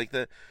saying? Like,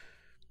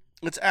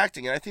 it's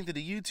acting, and I think that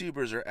the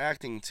YouTubers are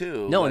acting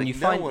too. No, like, and you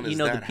find,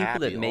 the people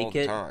that make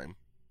it, time.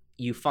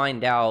 You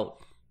find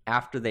out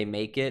after they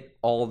make it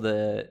all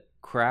the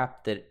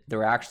crap that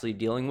they're actually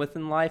dealing with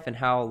in life, and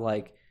how,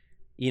 like,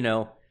 you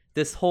know,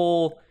 this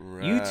whole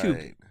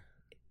YouTube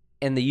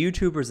and the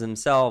YouTubers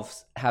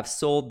themselves have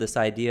sold this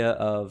idea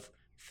of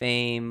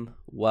fame,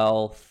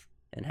 wealth,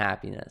 and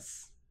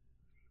happiness,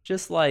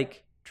 just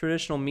like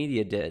traditional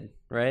media did,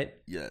 right?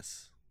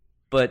 Yes.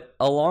 But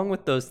along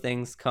with those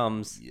things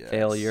comes Yes.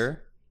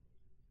 failure,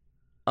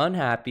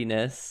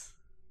 unhappiness,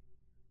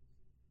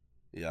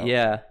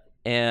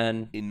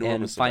 and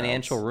enormous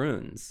financial amounts.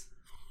 ruins.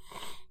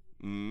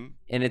 Mm-hmm.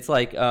 And it's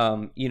like,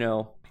 you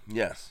know,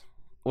 yes.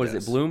 What is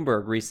it?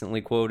 Bloomberg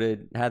recently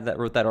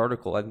wrote that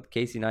article. I think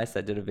Casey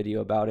Neistat did a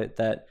video about it,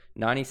 that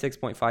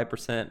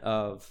 96.5%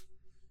 of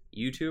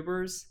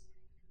YouTubers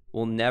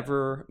will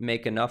never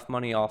make enough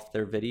money off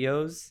their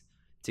videos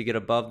to get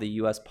above the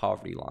U.S.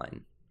 poverty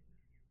line.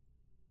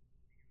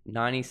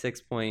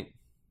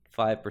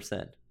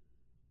 96.5%.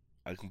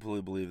 I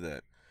completely believe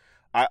that.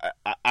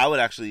 I would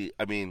actually,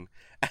 I mean,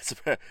 that's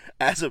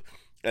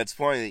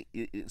funny.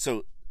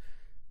 So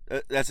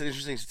that's an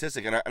interesting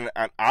statistic, and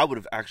I would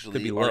have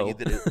actually argued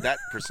that that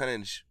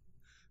percentage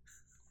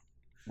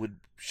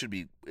should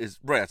be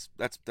right.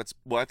 That's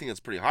well, I think that's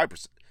pretty high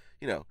percent.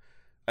 You know,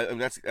 I mean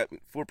that's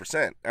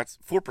 4%. That's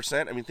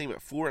 4%. I mean, think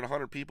about it, 4 in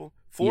 100 people.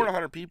 4 in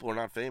 100 people are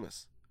not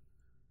famous.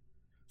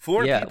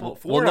 4 people.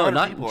 4 in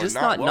 100 people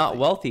are not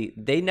wealthy.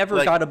 They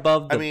never got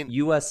above the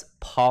U.S.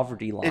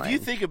 poverty line. If you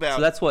think about,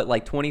 so that's what,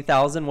 like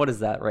 20,000. What is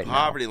that right now?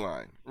 Poverty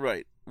line,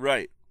 right.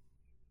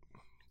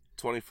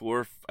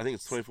 24. I think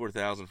it's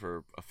 24,000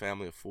 for a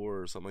family of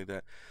 4 or something like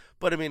that.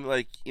 But I mean,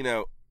 like, you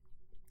know,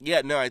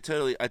 yeah, no, I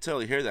totally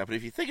hear that. But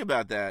if you think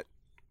about that,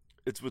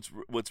 it's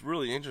what's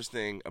really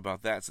interesting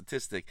about that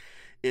statistic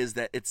is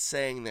that it's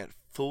saying that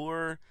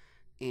 4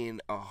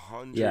 in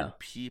 100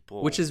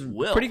 people, which is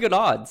pretty good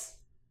odds,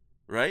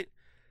 right?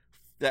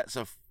 That's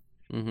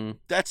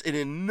that's an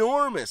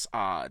enormous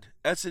odd.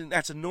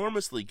 That's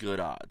enormously good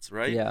odds,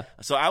 right? Yeah.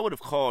 So I would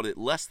have called it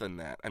less than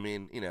that. I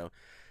mean, you know,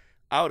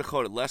 I would have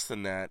called it less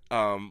than that.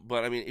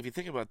 But I mean, if you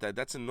think about that,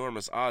 that's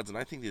enormous odds, and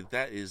I think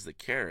that is the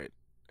carrot.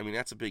 I mean,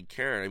 that's a big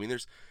carrot. I mean,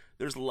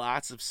 there's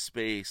lots of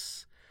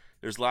space.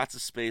 There's lots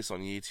of space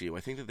on YouTube.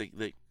 I think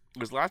that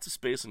there's lots of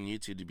space on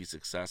YouTube to be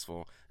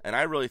successful, and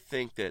I really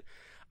think that.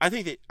 I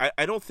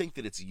don't think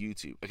that it's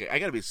YouTube. Okay, I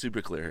got to be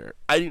super clear here.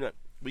 I do not.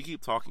 We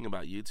keep talking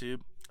about YouTube.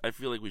 I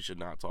feel like we should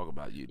not talk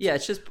about YouTube. Yeah,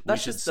 it's just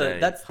that's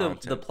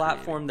the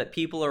platform that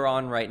people are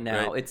on right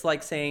now. Right. It's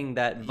like saying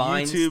that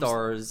Vine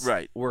stars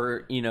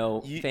were, you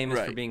know,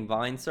 famous for being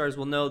Vine stars.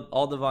 Well, no,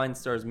 all the Vine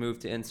stars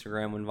moved to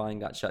Instagram when Vine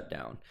got shut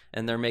down,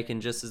 and they're making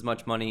just as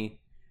much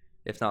money,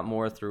 if not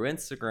more, through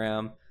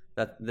Instagram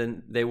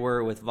than they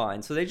were with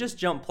Vine. So they just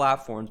jump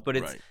platforms. But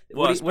it's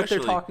what they're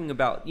talking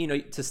about. You know,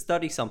 to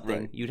study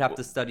something, you'd have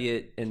to study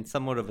it in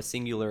somewhat of a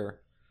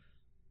singular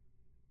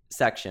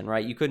section,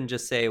 right? You couldn't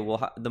just say,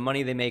 well, the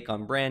money they make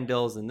on brand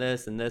deals and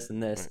this and this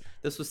and this. Right.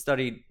 This was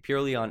studied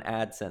purely on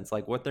AdSense,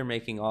 like what they're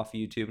making off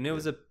YouTube, and it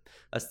was a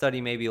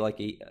study maybe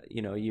like a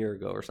year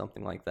ago or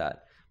something like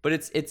that. But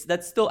it's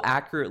that still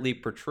accurately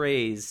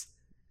portrays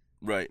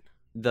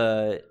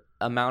the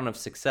amount of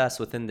success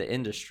within the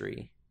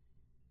industry.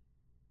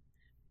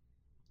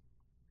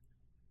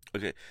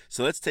 Okay,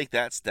 so let's take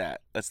that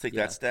stat. Let's take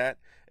that stat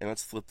and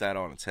let's flip that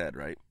on its head,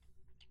 right?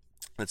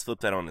 Let's flip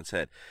that on its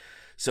head.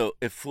 So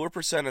if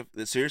 4%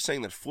 so you're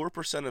saying that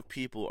 4% of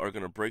people are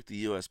going to break the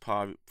U.S.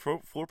 poverty,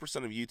 4%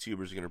 of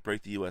YouTubers are going to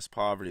break the U.S.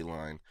 poverty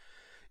line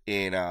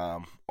in,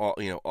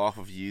 off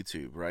of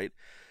YouTube, right?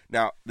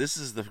 Now, this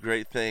is the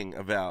great thing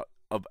about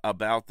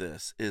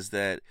this is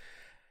that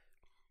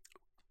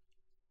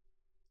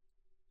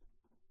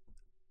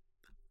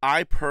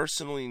I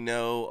personally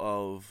know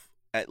of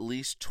at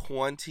least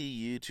 20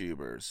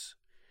 YouTubers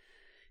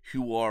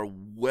who are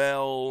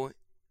well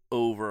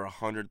over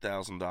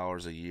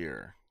 $100,000 a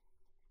year,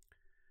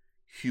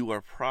 who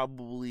are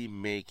probably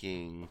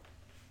making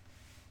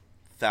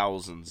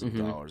thousands of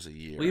dollars a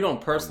year. Well, you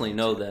don't personally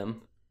know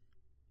them,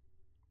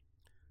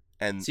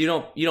 and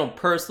so you don't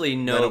personally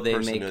know they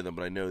make know them,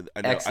 but I know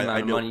X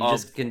amount of money. You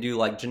just can do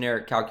like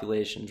generic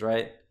calculations,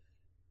 right?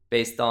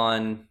 Based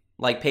on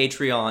like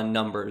Patreon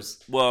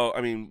numbers. Well,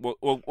 I mean,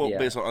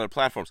 based on other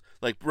platforms,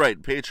 like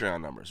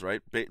Patreon numbers,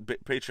 right?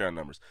 Patreon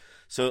numbers.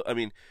 So I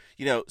mean,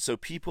 so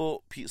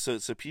people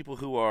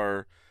who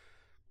are.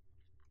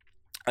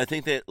 I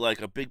think that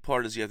like a big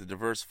part is you have to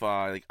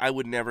diversify. Like I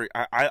would never.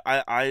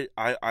 I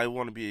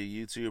want to be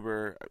a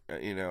YouTuber.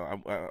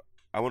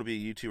 I want to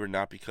be a YouTuber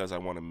not because I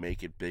want to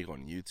make it big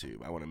on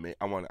YouTube. I want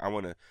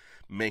to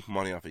make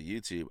money off of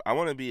YouTube. I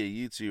want to be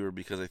a YouTuber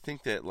because I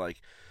think that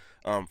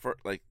for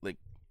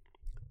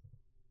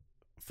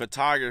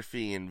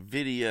photography and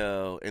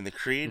video and the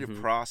creative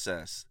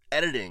process,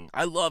 editing.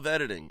 I love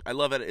editing.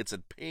 It's a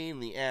pain in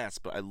the ass,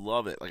 but I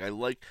love it.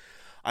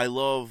 I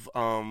love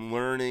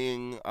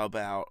learning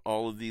about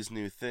all of these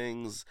new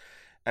things.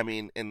 I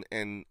mean,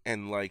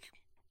 and like,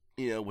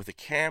 with a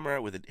camera,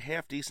 with a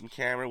half decent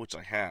camera, which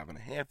I have, and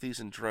a half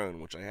decent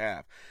drone, which I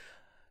have,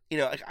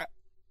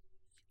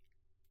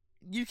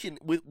 you can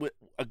with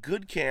a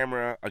good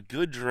camera, a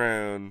good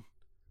drone.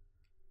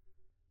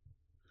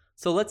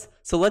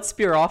 let's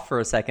spear off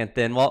for a second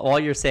then while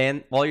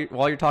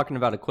you're talking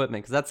about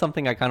equipment, because that's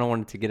something I kind of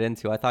wanted to get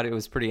into. I thought it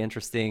was pretty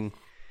interesting.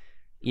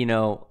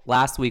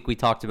 Last week we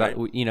talked about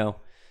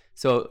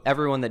so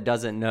everyone that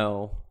doesn't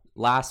know,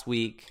 last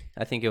week,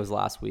 I think it was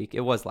last week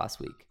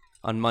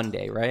on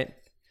Monday, right?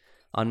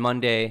 On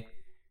Monday,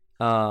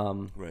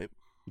 right.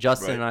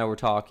 Justin and I were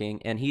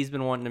talking, and he's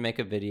been wanting to make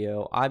a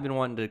video. I've been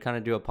wanting to kind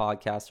of do a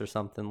podcast or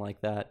something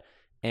like that,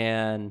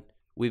 and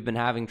we've been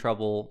having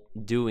trouble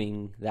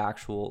doing the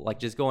actual, like,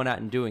 just going out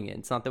and doing it.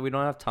 It's not that we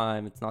don't have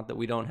time. It's not that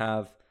we don't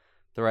have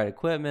the right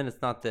equipment.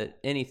 It's not that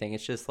anything.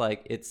 It's just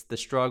like, it's the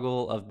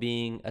struggle of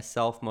being a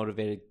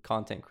self-motivated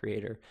content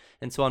creator.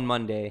 And so on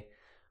Monday,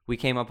 we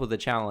came up with a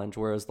challenge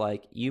where it was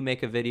like, you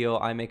make a video,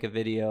 I make a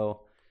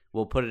video.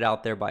 We'll put it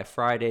out there by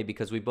Friday,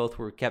 because we both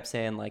kept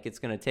saying, like, it's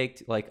going to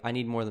take, like, I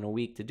need more than a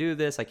week to do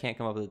this. I can't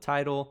come up with a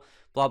title,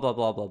 blah, blah,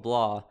 blah, blah,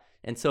 blah.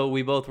 And so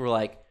we both were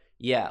like,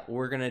 yeah,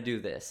 we're going to do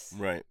this.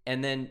 Right.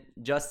 And then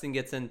Justin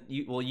gets in,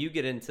 you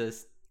get into,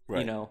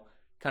 right.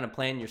 Kind of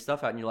planning your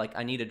stuff out, and you're like,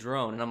 I need a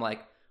drone. And I'm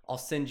like, I'll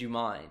send you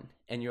mine.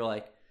 And you're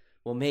like,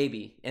 well,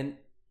 maybe. And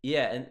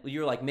yeah, and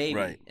you're like, maybe.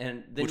 Right.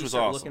 And then Which you was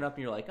start awesome. looking up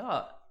and you're like,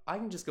 oh, I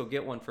can just go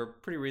get one for a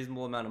pretty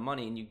reasonable amount of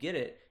money. And you get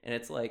it. And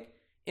it's like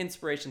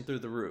inspiration through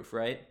the roof,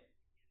 right?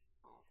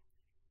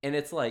 And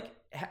it's like,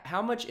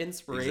 how much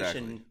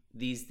inspiration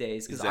these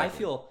days? Because I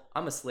feel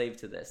I'm a slave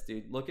to this,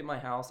 dude. Look at my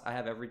house. I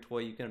have every toy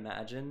you can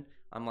imagine.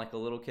 I'm like a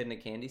little kid in a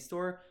candy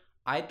store.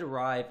 I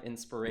derive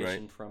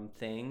inspiration from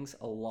things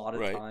a lot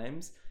of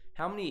times.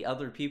 How many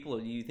other people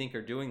do you think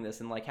are doing this?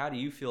 And like, how do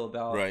you feel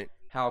about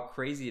how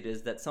crazy it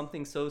is that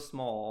something so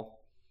small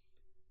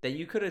that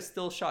you could have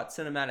still shot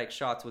cinematic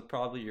shots with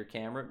probably your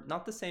camera,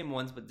 not the same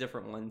ones, but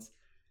different ones.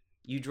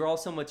 You draw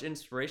so much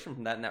inspiration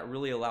from that, and that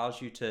really allows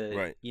you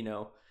to,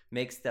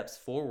 make steps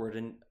forward.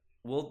 And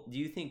do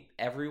you think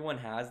everyone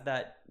has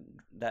that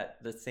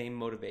the same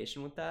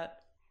motivation with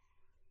that?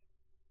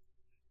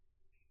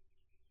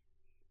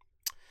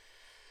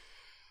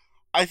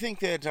 I think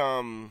that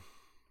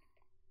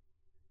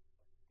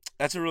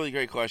that's a really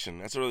great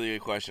question.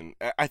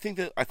 I think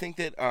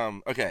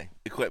that okay,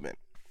 equipment.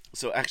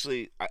 So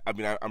actually, I'm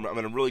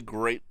in a really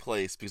great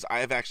place because I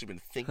have actually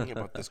been thinking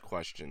about this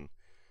question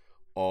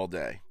all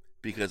day,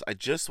 because I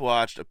just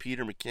watched a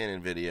Peter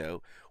McKinnon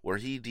video where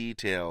he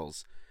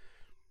details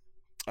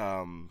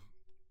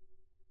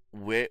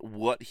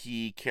what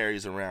he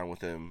carries around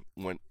with him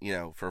when,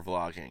 for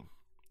vlogging.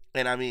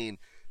 And I mean,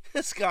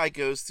 this guy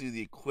goes through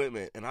the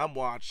equipment, and I'm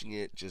watching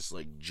it just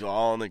like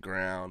jaw on the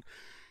ground,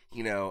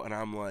 and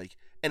I'm like,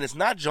 and it's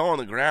not jaw on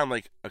the ground.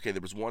 Like, okay,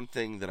 there was one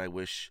thing that I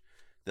wish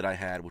that I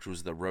had, which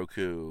was the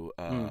Roku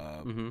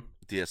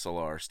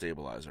DSLR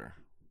stabilizer,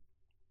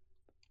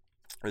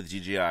 or the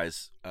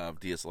DJI's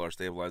DSLR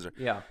stabilizer.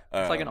 Yeah,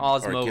 it's like an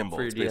Osmo gimbal.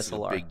 for your DSLR.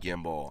 DSLR. A big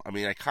gimbal. I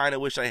mean, I kind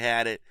of wish I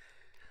had it.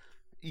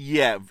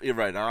 Yeah, you're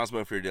right, an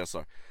Osmo for your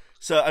DSLR.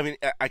 So I mean,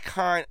 I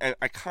kind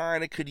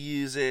of could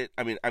use it.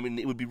 I mean,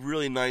 it would be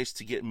really nice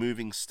to get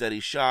moving, steady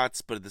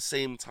shots, but at the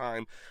same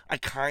time, I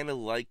kind of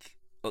like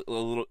a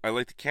little. I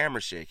like the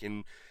camera shake,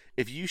 and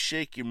if you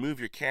move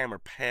your camera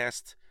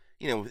past,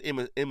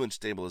 with image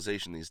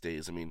stabilization these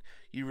days, I mean,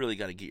 you really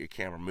got to get your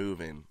camera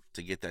moving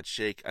to get that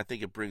shake. I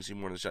think it brings you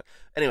more to the shot.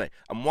 Anyway,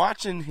 I'm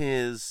watching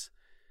his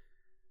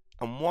this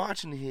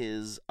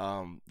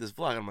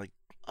vlog. I'm like,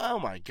 oh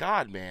my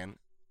god, man!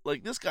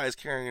 Like, this guy's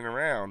carrying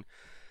around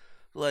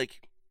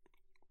like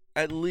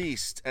at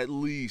least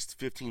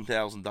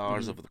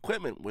 $15,000 of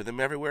equipment with him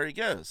everywhere he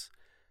goes.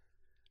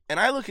 And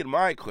I look at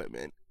my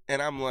equipment,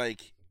 and I'm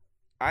like,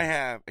 I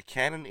have a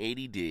Canon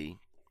 80D,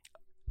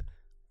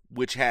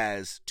 which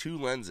has two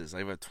lenses. I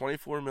have a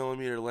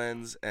 24mm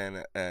lens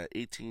and a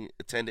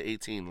 10 to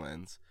 18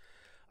 lens.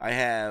 I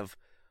have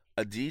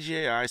a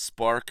DJI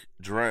Spark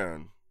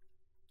drone.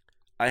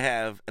 I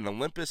have an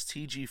Olympus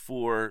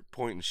TG4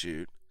 point and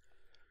shoot.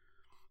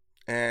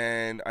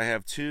 And I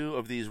have two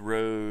of these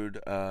Rode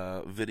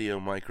video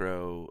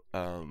microphones.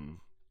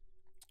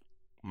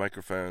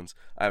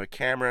 I have a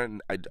camera,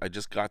 and I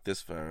just got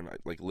this phone.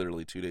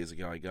 Literally 2 days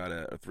ago, 3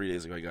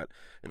 days ago, I got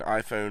an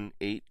iPhone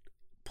 8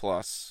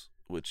 Plus,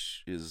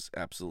 which is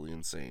absolutely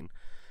insane.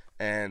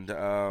 And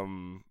I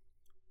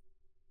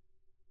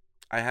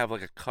have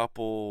like a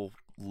couple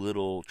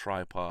little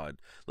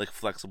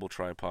flexible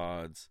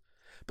tripods.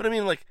 But I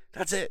mean, like,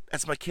 that's it.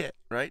 That's my kit,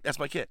 right? That's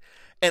my kit.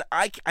 And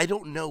I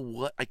don't know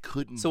what I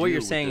couldn't do. So what you're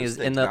saying is,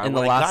 in the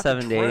last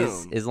 7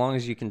 days, as long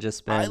as you can just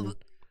spend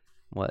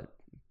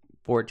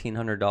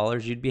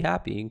 $1,400, you'd be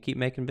happy. You can keep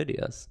making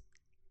videos.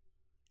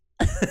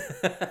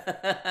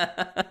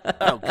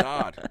 Oh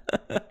God.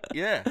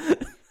 Yeah.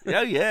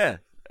 Oh yeah.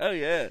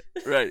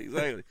 Right.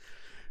 Exactly.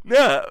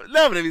 No,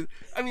 but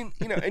I mean,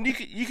 and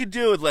you could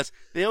do it with less.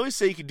 They always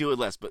say you could do it with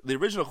less, but the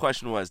original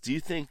question was, do you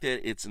think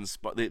that it's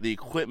the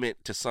equipment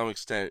to some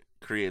extent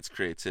creates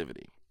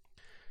creativity?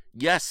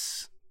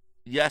 Yes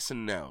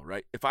and no,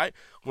 right?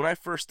 When I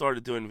first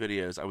started doing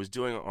videos, I was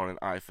doing it on an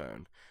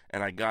iPhone,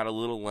 and I got a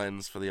little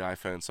lens for the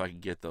iPhone so I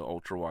could get the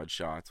ultra wide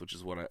shots, which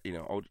is what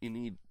you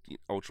need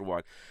ultra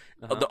wide.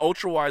 The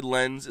ultra wide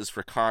lens is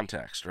for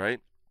context, right?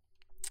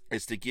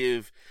 It's to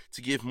give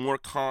more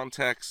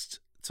context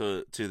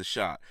to the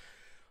shot.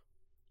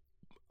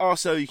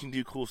 Also, you can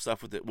do cool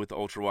stuff with it with the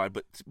ultra wide,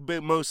 but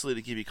mostly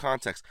to give you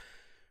context.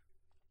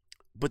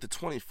 But the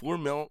 24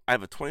 I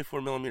have a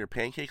 24 millimeter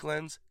pancake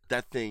lens.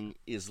 That thing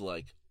is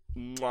like,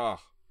 mwah.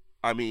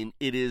 I mean,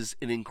 it is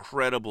an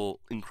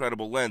incredible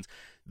lens.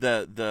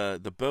 The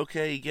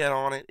bokeh you get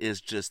on it is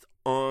just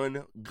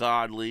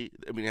ungodly.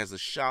 I mean, it has the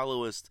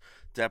shallowest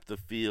depth of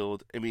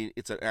field. I mean,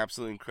 it's an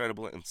absolutely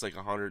incredible. It's like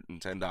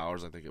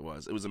 $110, I think it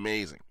was. It was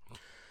amazing.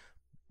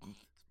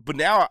 But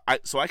now I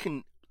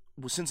can,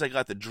 since I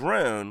got the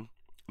drone,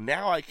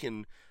 now I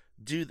can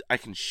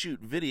shoot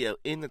video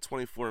in the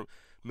 24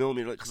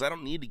 millimeter, because I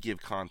don't need to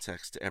give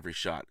context to every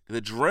shot.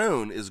 The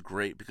drone is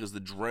great because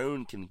the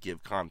drone can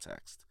give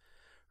context,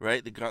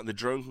 right? The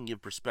drone can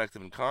give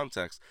perspective and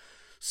context.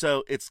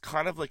 So it's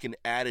kind of like an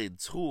added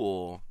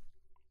tool.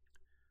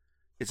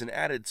 It's an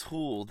added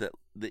tool that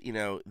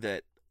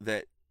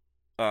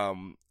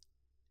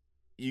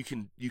you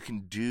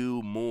can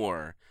do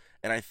more.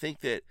 And I think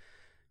that,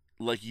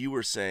 like you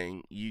were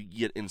saying, you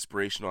get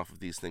inspiration off of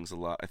these things a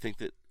lot. I think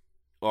that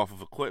off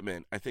of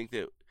equipment, I think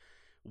that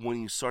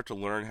when you start to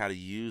learn how to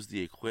use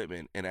the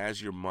equipment, and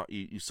as you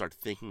start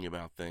thinking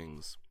about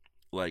things,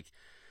 like,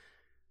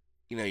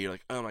 you're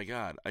like, oh my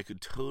God, I can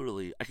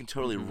totally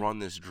run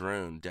this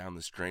drone down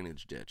this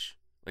drainage ditch.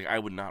 Like, I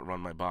would not run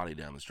my body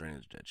down this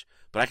drainage ditch,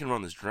 but I can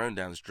run this drone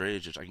down this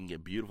drainage ditch. I can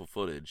get beautiful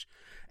footage,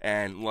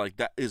 and like,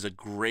 that is a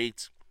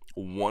great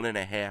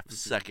 1.5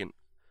 second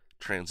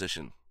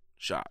transition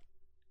shot.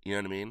 You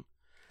know what I mean?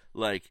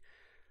 Like,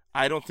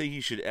 I don't think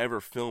you should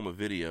ever film a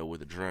video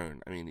with a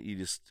drone. I mean,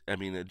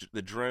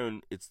 the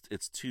drone, it's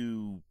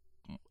too,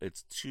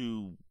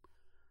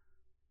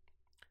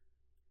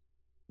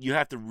 you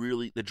have to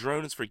really, the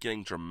drone is for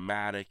getting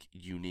dramatic,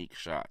 unique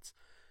shots.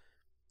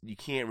 You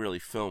can't really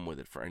film with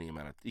it for any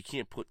amount of, you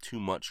can't put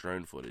too much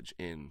drone footage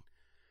in,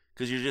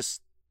 because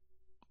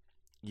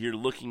you're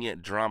looking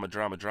at drama.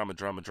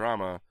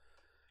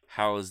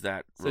 How is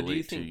that relate to your, so do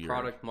you think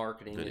product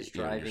marketing is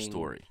driving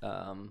story?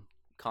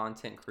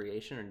 Content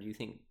creation, or do you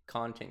think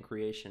content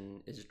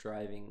creation is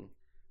driving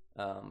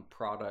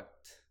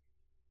products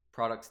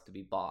to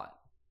be bought?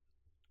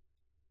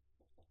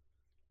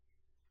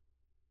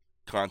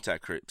 Without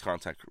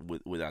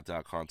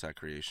doubt, content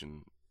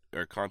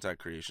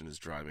creation is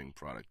driving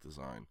product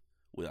design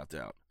without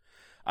doubt.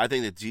 I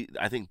think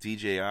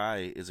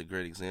DJI is a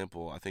great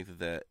example. I think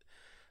that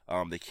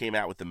they came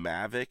out with the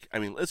Mavic. I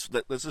mean, let's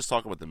just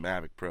talk about the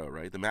Mavic Pro,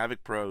 right? The Mavic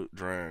Pro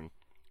drone,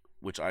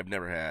 which I've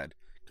never had,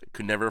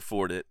 could never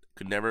afford it,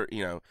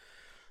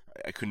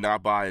 I could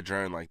not buy a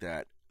drone like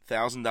that.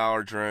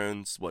 $1,000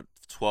 drones, what,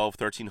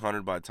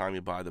 $1,200-$1,300 by the time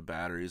you buy the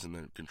batteries and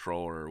the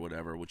controller or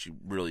whatever, which you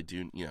really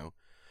do,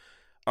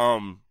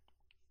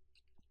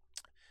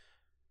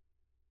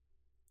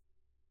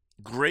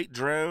 great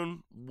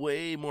drone,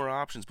 way more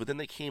options. But then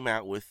they came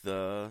out with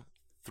the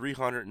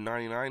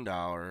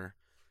 $399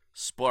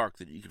 Spark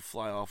that you could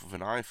fly off of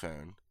an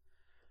iPhone.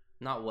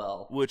 Not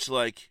well. Which,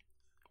 like,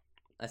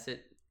 I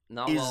said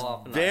not well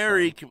off an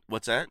iPhone.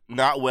 What's that?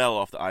 Not well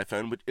off the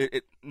iPhone, but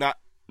it not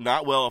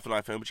well off an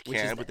iPhone, but you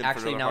can. But then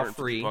actually for now $150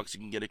 free. You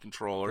can get a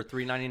controller For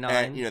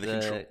 $399.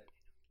 The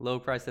low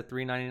price at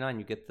 $399,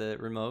 you get the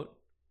remote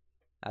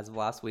as of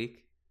last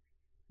week.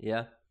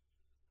 Yeah.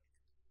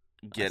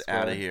 Get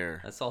out of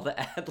here. I saw the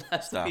ad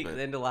last week,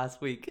 the end of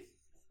last week.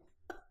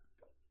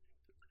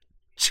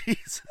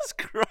 Jesus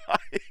Christ.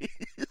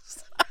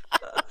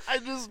 I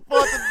just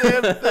bought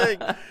the damn thing.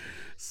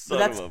 So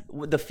that's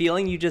the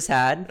feeling you just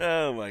had.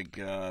 Oh my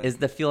God. Is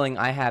the feeling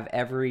I have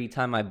every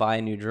time I buy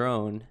a new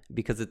drone,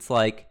 because it's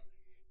like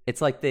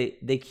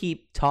they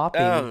keep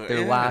topping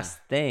their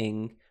last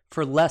thing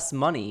for less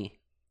money.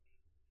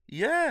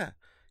 Yeah.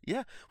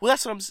 Yeah. Well,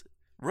 that's what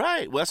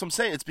right. Well, that's what I'm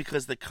saying. It's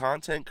because the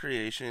content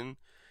creation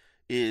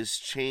is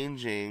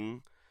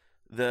changing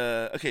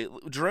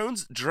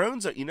drones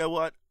are, you know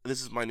what?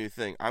 This is my new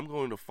thing. I'm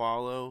going to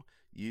follow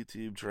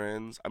YouTube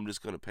trends. I'm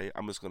going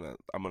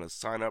to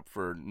sign up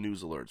for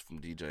news alerts from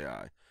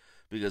DJI,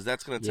 because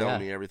that's going to tell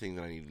me everything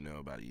that I need to know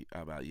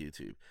about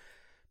YouTube,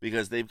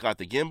 because they've got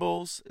the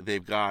gimbals,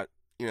 they've got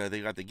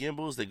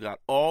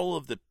all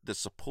of the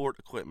support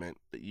equipment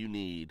that you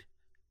need,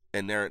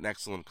 and they're an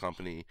excellent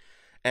company.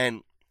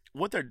 And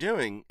what they're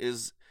doing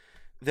is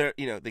they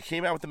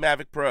came out with the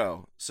Mavic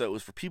Pro, so it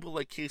was for people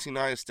like Casey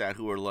Neistat,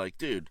 who are like,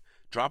 dude,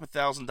 drop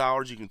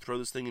 $1,000, you can throw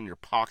this thing in your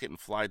pocket and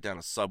fly it down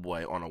a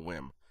subway on a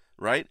whim,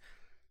 right?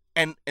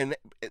 And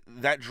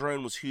that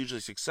drone was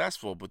hugely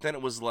successful, but then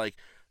it was like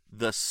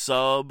the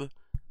sub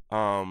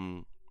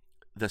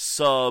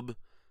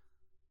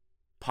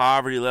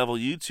poverty level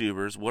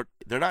YouTubers,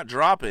 they're not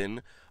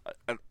dropping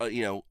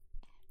 20%,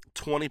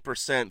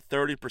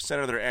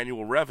 30% of their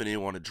annual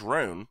revenue on a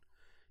drone,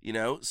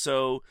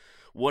 so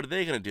what are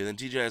they going to do? Then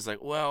DJI is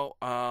like, well,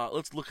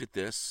 let's look at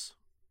this.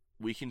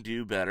 We can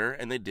do better.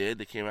 And they did.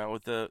 They came out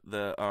with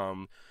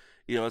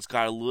You know, it's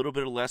got a little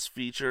bit of less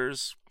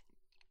features,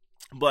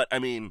 but I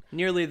mean,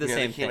 nearly the you know,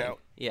 same thing.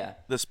 Yeah.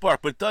 The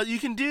Spark, but you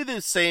can do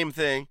the same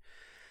thing.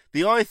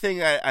 The only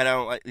thing I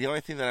don't like, the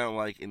only thing that I don't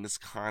like, and this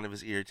kind of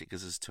is irritating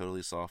because it's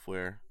totally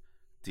software.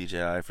 DJI,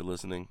 if you're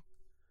listening,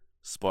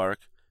 Spark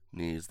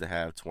needs to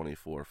have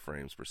 24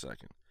 frames per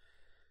second.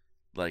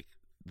 Like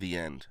the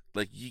end.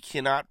 Like you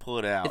cannot pull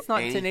it out. It's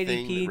not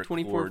anything 1080p,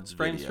 24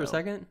 frames per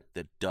second.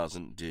 That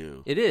doesn't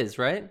do. It is,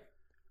 right?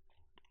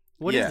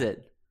 What is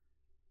it?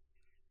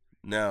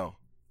 No.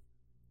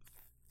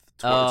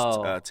 It's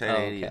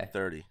 1080 okay. and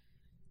 30.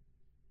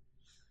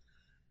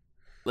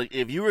 Like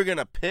if you were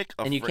gonna pick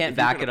a, and you can't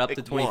back it up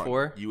to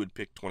 24, you would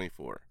pick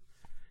 24.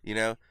 You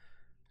know,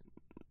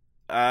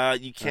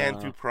 you can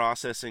through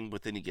processing,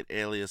 but then you get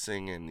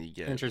aliasing and you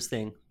get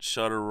interesting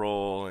shutter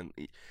roll, and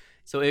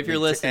so if you're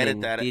listening,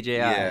 edit that, DJI,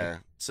 yeah.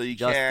 So you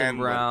Justin can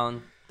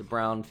Brown, the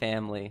Brown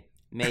family,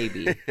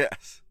 maybe,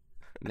 yes,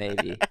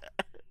 maybe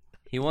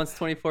he wants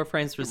 24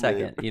 frames per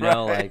second. You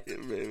know, right,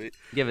 like maybe.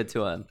 Give it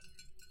to him.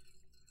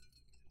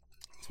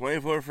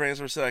 24 frames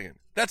per second.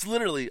 That's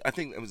literally, I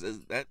think it was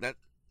that.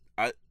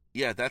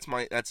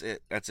 That's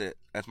it.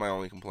 That's my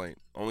only complaint.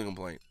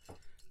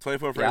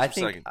 24 frames per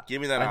second.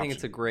 Give me that option. I think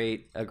it's a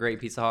great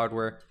piece of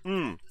hardware.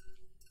 One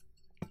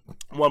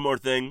more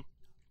thing.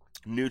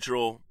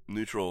 Neutral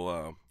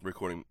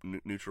recording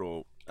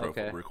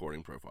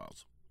recording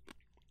profiles.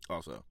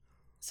 Also.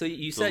 So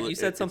you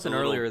said something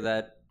earlier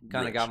that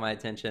kind of got my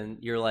attention.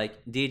 You're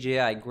like,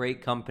 DJI,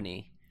 great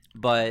company,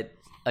 but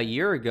a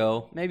year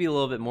ago, maybe a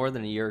little bit more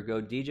than a year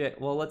ago,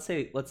 let's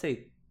say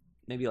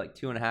maybe like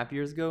 2.5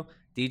 years ago,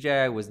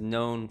 DJI was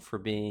known for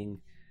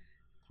being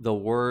the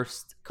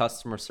worst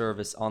customer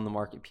service on the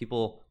market.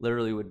 People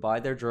literally would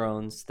buy their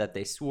drones that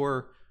they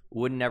swore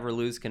would never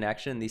lose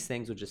connection. These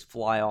things would just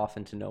fly off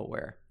into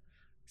nowhere.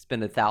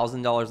 Spend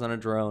 $1,000 on a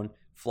drone,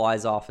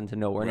 flies off into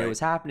nowhere. And it was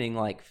happening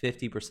like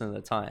 50% of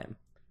the time.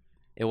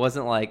 It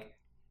wasn't like,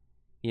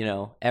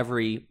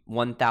 every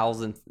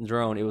 1,000th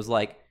drone. It was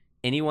like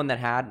anyone that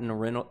had an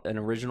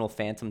original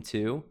Phantom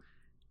 2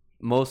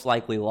 most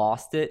likely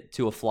lost it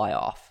to a fly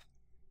off.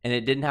 And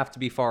it didn't have to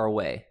be far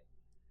away.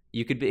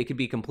 It could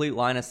be complete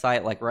line of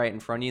sight, like right in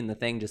front of you, and the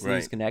thing just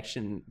lose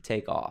connection and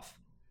take off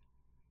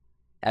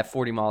at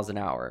 40 miles an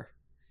hour.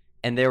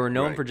 And they were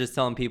known for just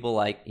telling people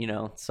like,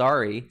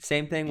 sorry.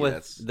 Same thing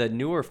with the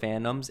newer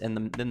Phantoms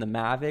and then the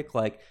Mavic,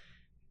 like,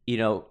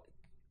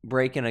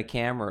 breaking a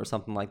camera or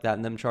something like that,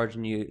 and them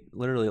charging you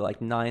literally like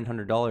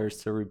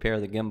 $900 to repair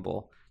the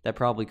gimbal. That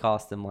probably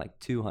cost them like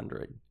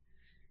 $200.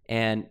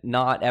 And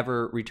not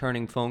ever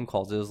returning phone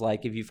calls. It was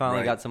like if you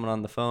finally got someone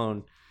on the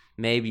phone,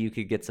 maybe you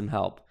could get some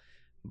help.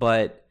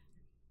 But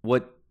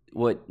what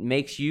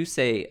makes you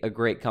say a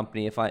great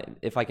company, if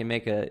I can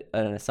make an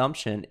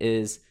assumption,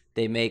 is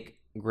they make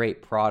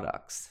great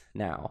products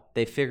now.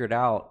 They figured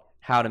out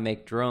how to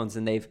make drones,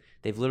 and they've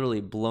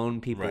literally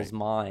blown people's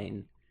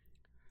mind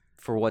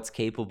for what's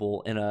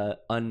capable in a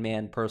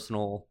unmanned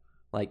personal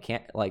like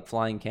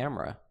flying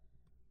camera.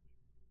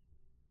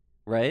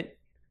 Right?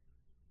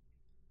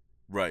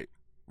 Right.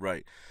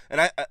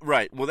 And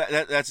well,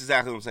 that's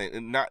exactly what I'm saying.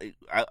 And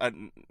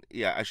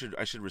I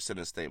should rescind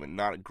a statement.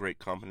 Not a great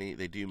company.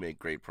 They do make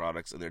great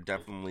products, and they're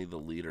definitely the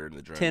leader in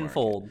the drone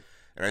tenfold market.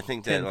 And I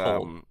think that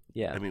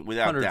I mean,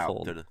 without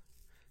doubt,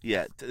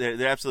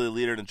 they're absolutely the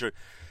leader in the drone.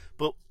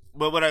 But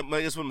what I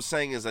guess what I'm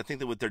saying is, I think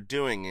that what they're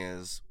doing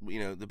is,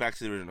 the back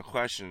to the original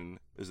question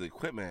is the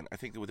equipment. I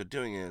think that what they're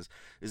doing is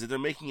that they're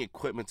making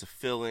equipment to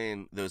fill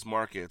in those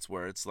markets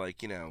where it's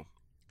like,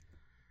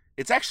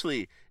 it's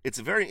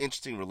a very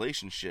interesting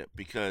relationship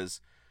because,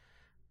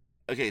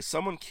 okay,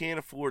 someone can't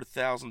afford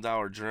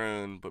 $1,000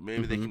 drone, but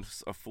maybe they can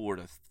afford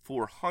a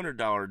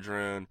 $400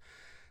 drone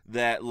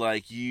that,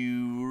 like,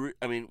 when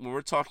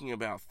we're talking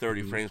about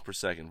 30 frames per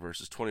second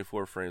versus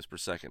 24 frames per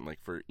second, like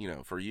for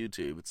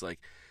YouTube, it's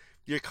like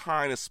you're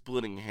kind of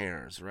splitting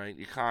hairs, right?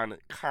 You're kind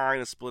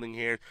of splitting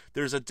hairs.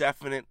 There's a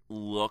definite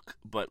look,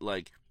 but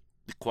like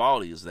the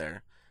quality is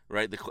there,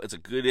 right? It's a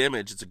good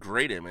image. It's a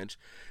great image.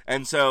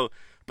 And so,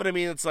 but I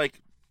mean, it's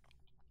like,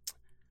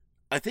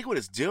 I think what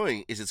it's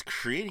doing is it's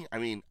creating,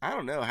 I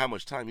don't know how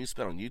much time you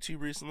spent on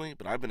YouTube recently,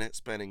 but I've been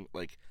spending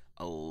like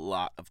a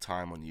lot of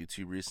time on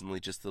YouTube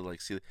recently just to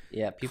like see.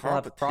 Yeah, people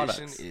have products.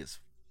 Competition is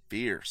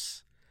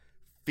fierce.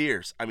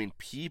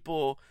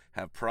 People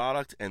have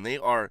product, and they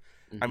are,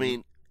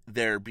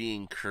 they're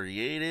being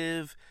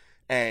creative,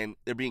 and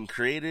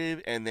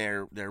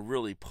they're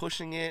really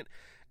pushing it,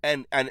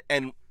 and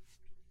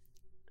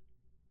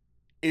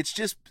it's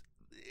just,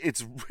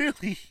 it's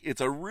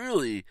a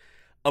really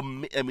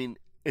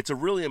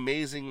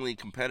amazingly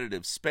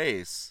competitive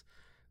space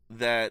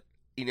that,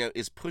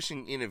 is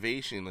pushing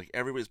innovation. Like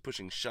everybody's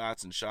pushing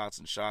shots and shots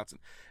and shots,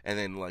 and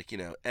then like,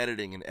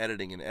 editing and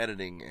editing and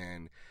editing,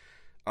 and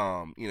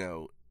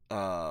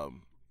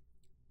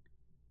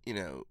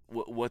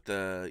what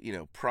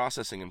the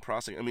processing and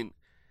processing.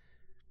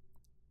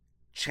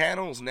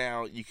 Channels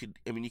now, you could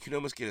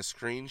almost get a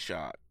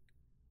screenshot,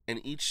 and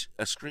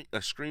a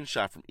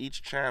screenshot from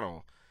each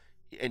channel,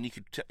 and you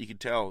could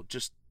tell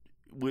just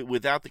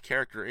without the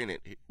character in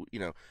it,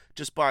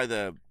 just by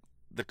the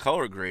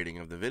color grading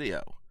of the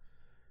video,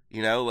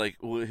 like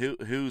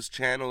whose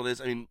channel it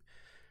is. I mean,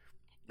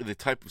 the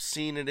type of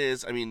scene it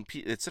is. I mean,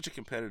 it's such a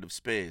competitive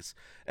space,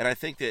 and I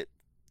think that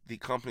the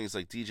companies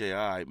like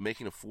DJI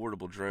making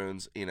affordable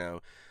drones,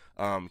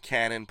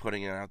 Canon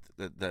putting out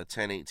the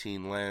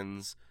 1018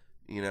 lens,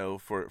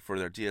 for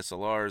their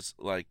DSLRs,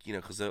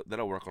 because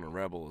that'll work on a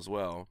Rebel as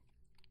well.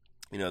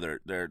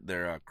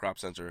 Their crop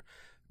sensor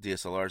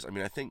DSLRs. I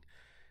mean, I think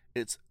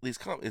it's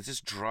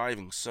just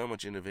driving so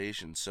much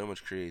innovation, so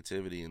much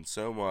creativity, and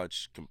so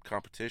much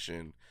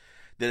competition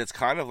that it's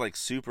kind of like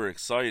super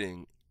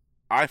exciting.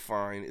 I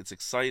find it's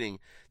exciting.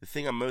 The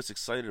thing I'm most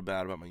excited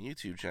about my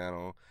YouTube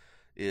channel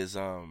is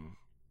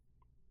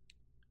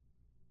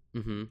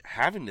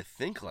having to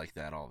think like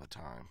that all the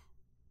time.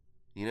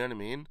 You know what I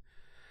mean?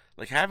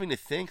 Like having to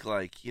think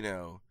like,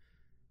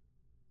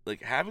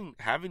 like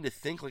having to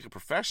think like a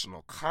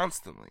professional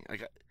constantly.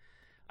 Like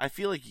I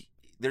feel like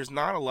there's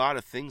not a lot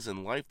of things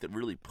in life that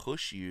really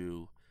push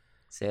you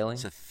Sailing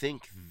to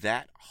think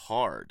that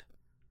hard.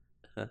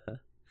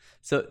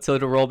 So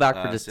to roll back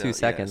for just 2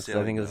 seconds,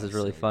 because I think this is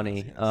really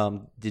funny. Yes.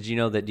 Did you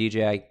know that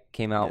DJI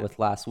came out with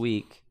last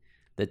week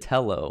the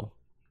Tello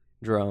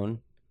drone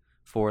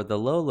for the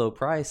low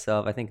price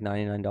of, I think,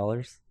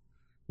 $99.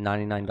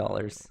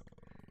 $99.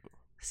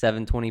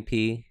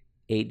 720p,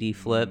 8D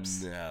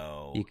flips.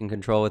 No. You can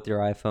control with your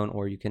iPhone,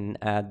 or you can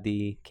add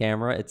the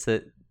camera.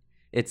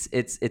 It's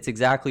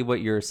exactly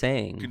what you're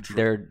saying.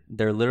 They're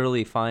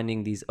literally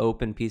finding these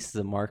open pieces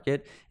of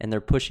market, and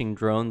they're pushing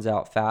drones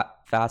out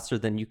faster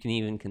than you can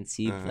even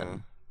conceive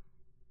them.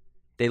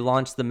 They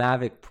launched the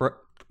Mavic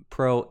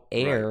Pro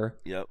Air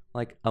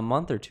like a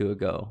month or two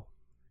ago,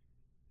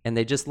 and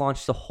they just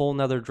launched a whole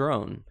nother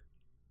drone.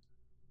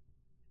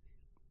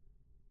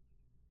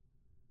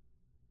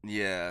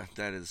 Yeah,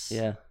 that is.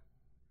 Yeah,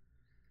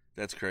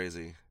 that's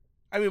crazy.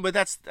 I mean, but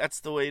that's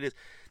the way it is.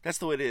 That's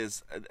the way it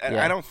is.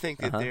 I don't think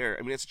that they're.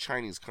 I mean, it's a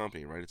Chinese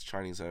company, right? It's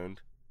Chinese owned.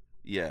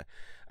 Yeah,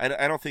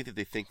 I don't think that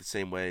they think the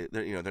same way.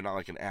 They're they're not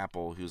like an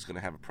Apple who's going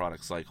to have a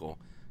product cycle.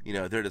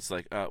 They're just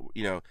like I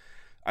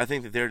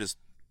think that they're just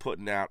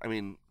putting out. I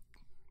mean,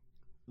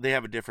 they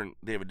have a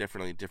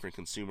definitely different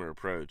consumer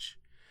approach.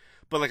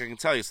 But like I can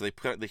tell you, so they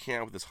came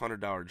out with this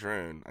 $100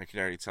 drone. I can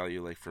already tell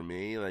you, like for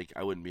me, like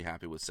I wouldn't be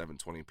happy with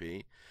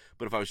 720p.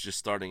 But if I was just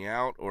starting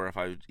out, or if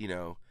I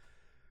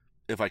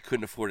if I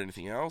couldn't afford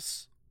anything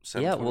else,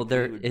 yeah. Well,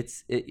 they're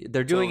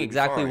doing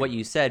exactly what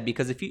you said,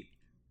 because if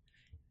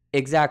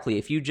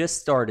you just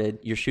started,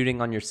 you're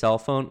shooting on your cell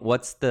phone.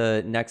 What's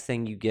the next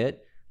thing you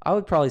get? I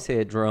would probably say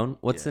a drone.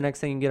 What's the next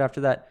thing you get after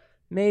that?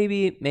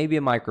 Maybe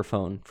a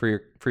microphone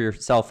for your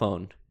cell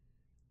phone.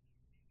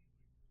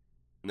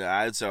 No,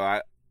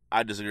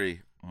 I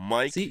disagree.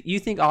 Mike, see, you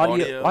think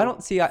audio? I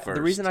don't see.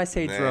 The reason I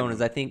say drone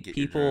is I think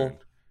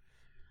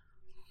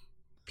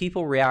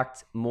people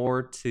react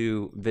more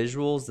to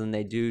visuals than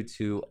they do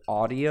to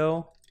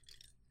audio.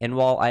 And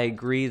while I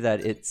agree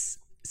that it's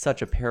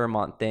such a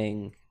paramount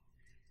thing,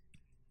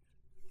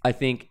 I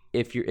think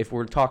if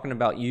we're talking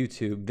about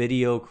YouTube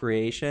video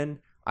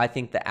creation, I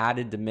think the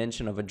added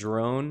dimension of a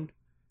drone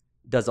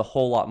does a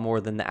whole lot more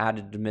than the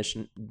added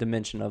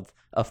dimension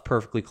of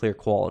perfectly clear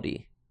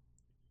quality.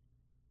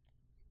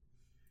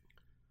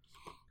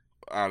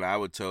 I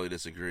would totally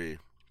disagree.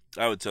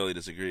 I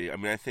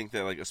mean, I think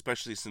that, like,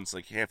 especially since,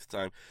 like, half the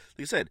time,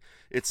 like I said,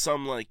 it's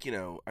some, like, I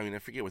mean, I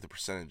forget what the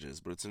percentage is,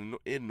 but it's an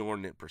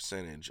inordinate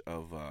percentage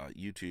of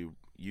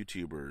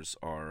YouTubers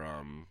are,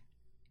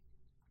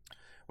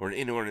 or an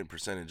inordinate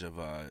percentage of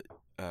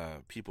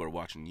people are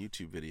watching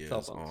YouTube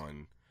videos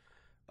on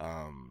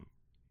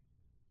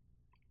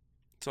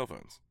cell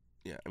phones.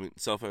 Yeah, I mean,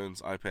 cell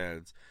phones,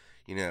 iPads.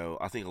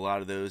 I think a lot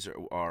of those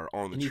are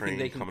on the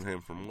train coming home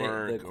from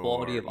work. The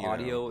quality of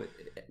audio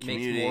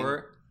makes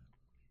more.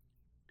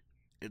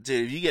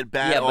 Dude, if you get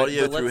bad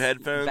audio through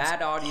headphones,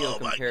 bad audio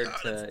compared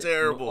to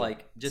terrible.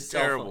 Like just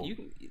terrible. Cell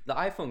phone. The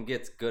iPhone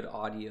gets good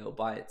audio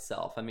by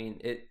itself. I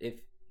mean, if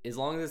as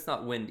long as it's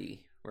not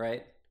windy,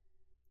 right?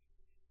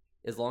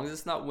 As long as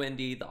it's not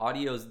windy, the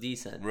audio is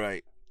decent.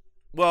 Right.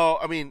 Well,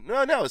 I mean,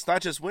 no, it's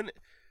not just windy.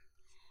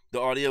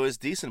 The audio is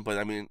decent, but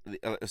I mean,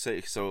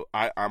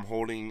 I'm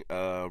holding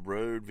a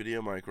Rode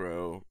Video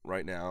Micro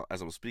right now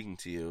as I'm speaking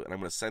to you, and I'm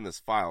going to send this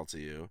file to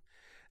you.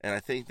 And I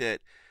think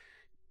that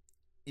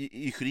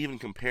you could even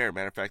compare.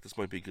 Matter of fact, this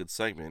might be a good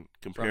segment.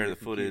 Compare the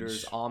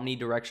footage.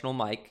 Omnidirectional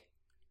mic.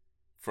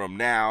 From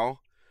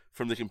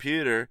the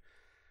computer,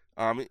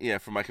 from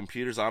my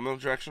computer's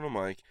omnidirectional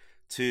mic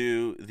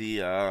to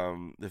the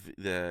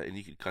and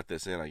you could cut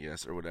this in, I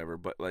guess, or whatever.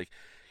 But like,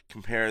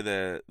 compare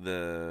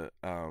the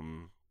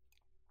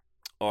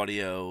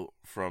audio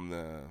from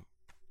the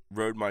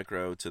Rode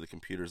Micro to the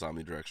computer's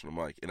omnidirectional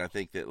mic, and I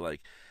think that like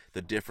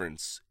the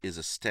difference is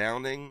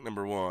astounding.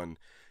 Number one.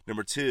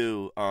 Number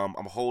two, I'm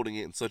holding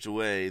it in such a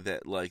way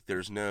that like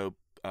there's no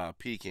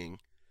peaking,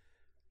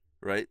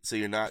 right? So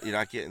you're not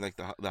getting like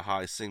the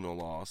high signal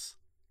loss.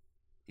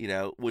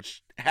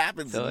 which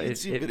happens So in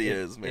YouTube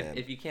videos, man.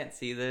 If you can't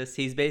see this,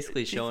 he's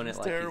basically showing it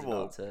like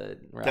terrible. he's about to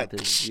wrap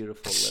his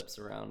beautiful lips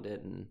around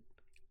it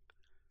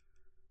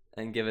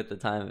and give it the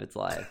time of its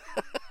life.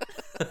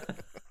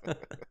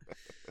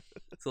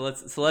 So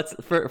let's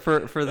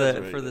for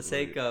the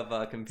sake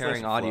of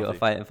comparing audio,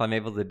 if I'm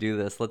able to do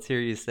this, let's hear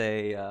you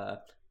say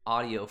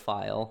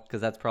audiophile, because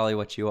that's probably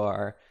what you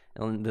are,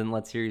 and then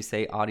let's hear you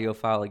say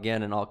audiophile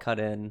again, and I'll cut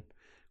in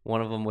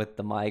one of them with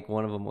the mic,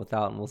 one of them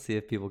without, and we'll see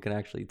if people can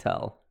actually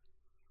tell.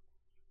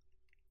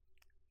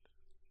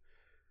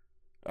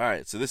 All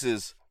right, so this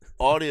is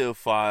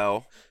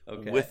audiophile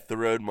with the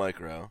Rode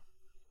Micro.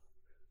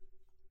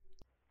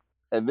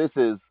 And this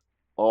is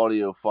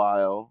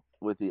audiophile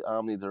with the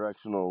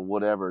omnidirectional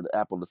whatever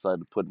Apple decided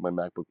to put in my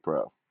MacBook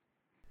Pro.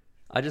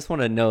 I just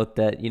want to note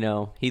that,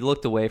 he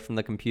looked away from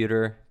the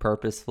computer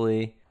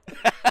purposefully.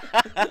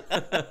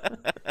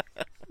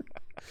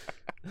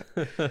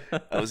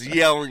 I was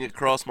yelling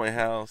across my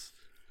house.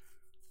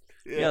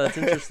 Yeah, that's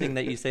interesting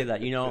that you say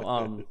that.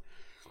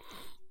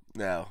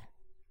 No.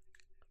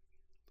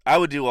 I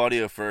would do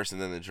audio first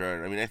and then the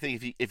drone. I mean, I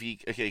think if you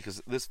okay,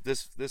 because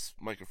this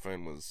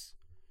microphone was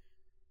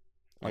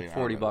like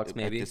 $40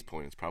 maybe. At this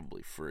point, it's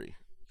probably free,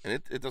 and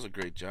it does a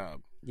great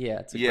job. Yeah,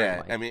 it's a great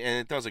mic. I mean, and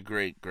it does a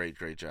great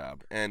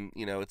job, and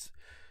it's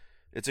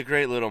a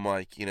great little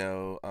mic,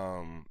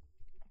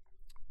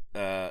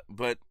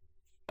 but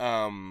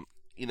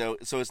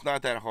so it's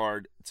not that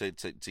hard to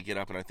get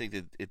up, and I think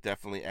that it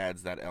definitely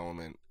adds that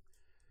element.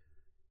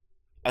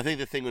 I think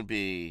the thing would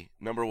be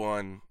number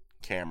one,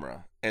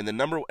 camera,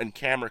 and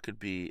camera could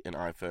be an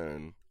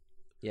iPhone.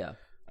 Yeah.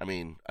 I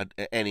mean,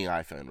 any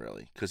iPhone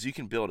really, because you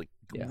can build a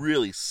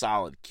really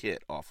solid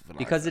kit off of an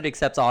because iPhone. It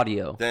accepts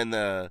audio. Then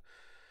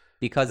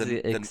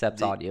it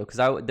accepts audio.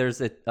 Because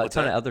there's a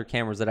ton of other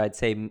cameras that I'd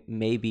say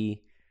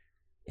maybe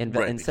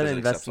instead of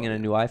investing in a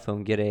new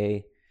iPhone, get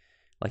a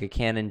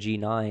Canon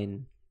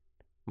G9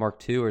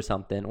 Mark II or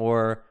something,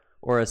 or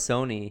a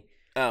Sony.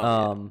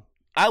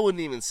 I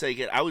wouldn't even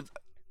say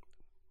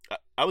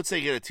I would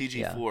say get a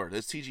TG4.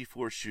 Those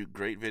TG4 shoot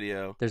great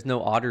video. There's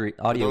no audio.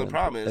 The only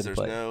problem is there's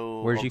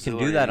no. Whereas you can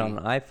do that on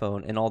an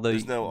iPhone, and although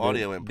there's no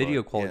audio input,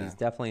 video quality is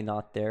definitely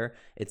not there,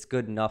 it's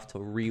good enough to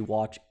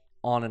rewatch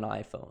on an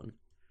iPhone.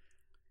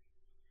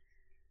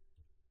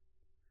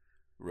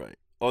 Right.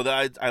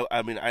 Although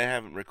I mean, I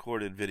haven't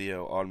recorded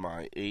video on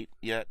my 8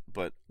 yet,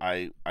 but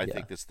I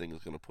think this thing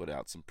is going to put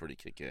out some pretty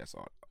kick-ass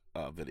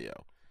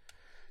video.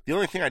 The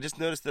only thing I just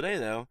noticed today,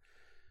 though,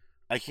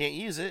 I can't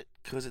use it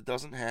because it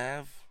doesn't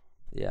have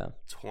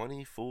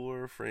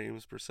 24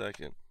 frames per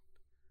second.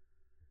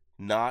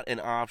 Not an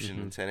option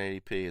in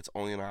 1080p. It's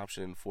only an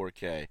option in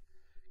 4K.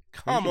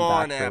 Come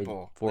on,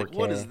 Apple. 4K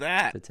what is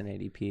that? To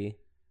 1080p.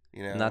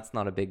 And that's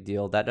not a big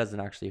deal. That doesn't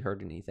actually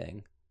hurt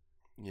anything.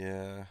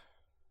 Yeah.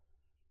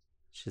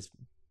 It's just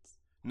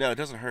no, it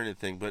doesn't hurt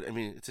anything. But I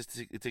mean,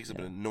 it takes up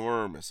an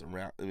enormous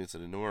amount. I mean, it's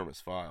an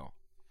enormous file.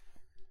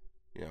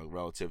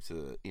 Relative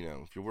to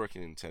if you're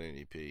working in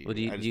 1080p. Well,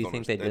 do you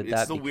think they did that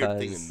because it's a weird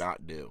thing to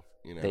not do?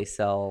 They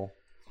sell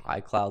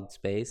iCloud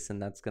space, and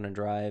that's going to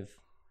drive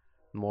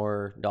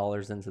more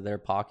dollars into their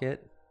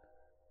pocket?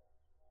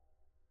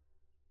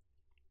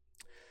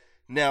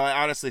 No,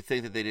 I honestly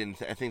think that they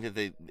didn't. I think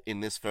that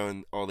in this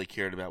phone, all they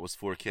cared about was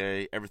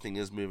 4K. Everything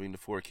is moving to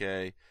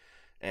 4K,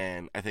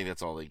 and I think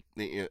that's all they.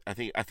 I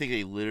think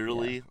they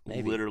literally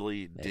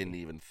didn't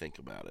even think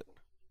about it.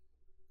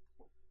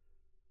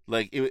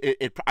 Like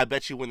I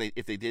bet you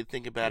if they did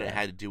think about it, it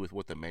had to do with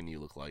what the menu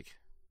looked like.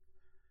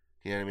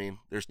 You know what I mean?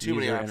 There's too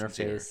many options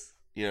here.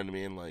 You know what I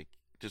mean? Like,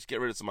 just get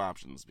rid of some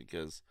options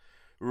because,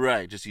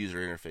 just user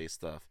interface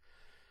stuff.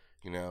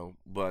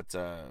 But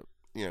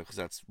because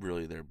that's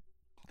really their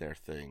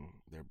thing,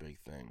 their big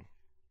thing.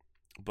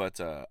 But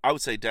I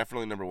would say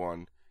definitely number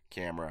one,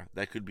 camera.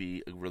 That could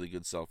be a really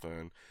good cell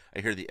phone.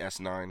 I hear the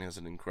S9 has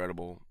an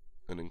incredible.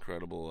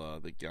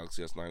 The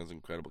Galaxy S9 has an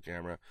incredible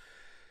camera.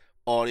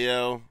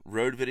 Audio,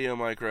 Rode Video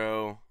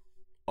Micro,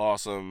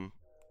 awesome.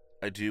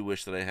 I do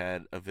wish that I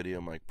had a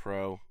Video Mic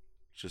Pro,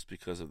 just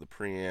because of the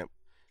preamp.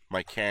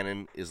 My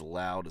Canon is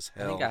loud as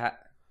hell. The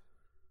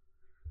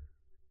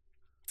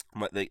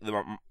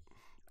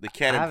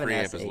Canon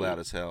preamp is loud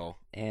as hell,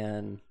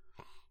 and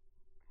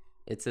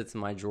it sits in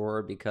my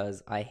drawer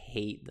because I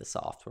hate the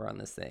software on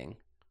this thing.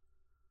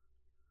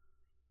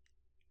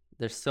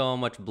 There's so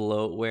much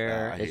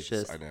bloatware. It's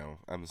just I know.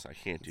 I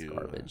can't do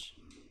garbage.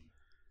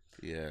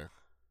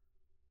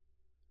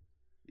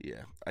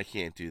 Yeah, I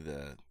can't do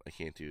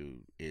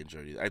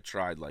Android either. I've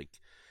tried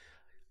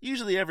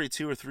usually every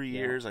 2 or 3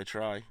 years I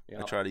try.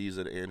 I try to use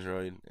an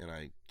Android and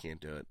I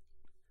can't do it.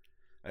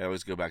 I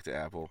always go back to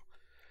Apple.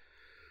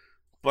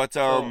 But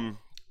I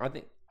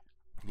think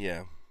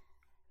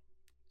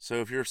So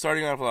if you're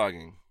starting out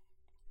vlogging,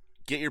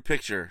 get your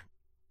picture.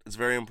 It's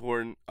very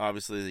important,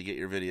 obviously, to get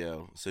your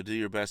video. So do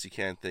your best you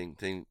can, thing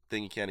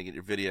you can to get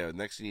your video.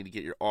 Next, you need to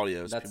get your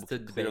audio so people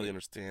can clearly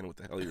understand what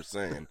the hell you're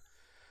saying.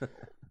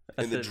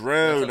 And the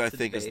drone, I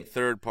think, is the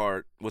third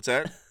part. What's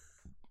that?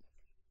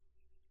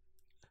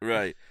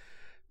 Right.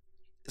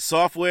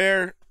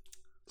 Software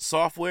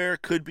software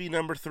could be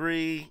number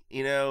 3.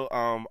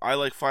 I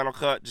like Final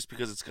Cut just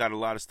because it's got a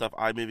lot of stuff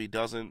iMovie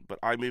doesn't, but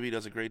iMovie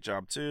does a great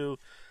job too.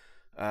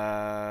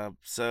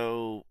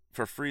 So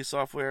for free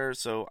software,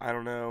 so I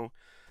don't know,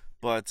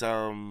 but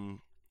and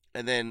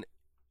then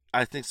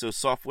I think so.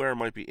 Software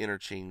might be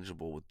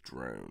interchangeable with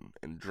drone,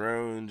 and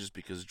drone just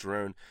because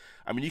drone.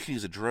 I mean, you can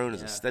use a drone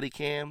as a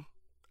Steadicam.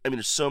 I mean,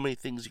 there's so many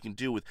things you can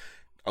do with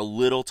a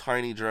little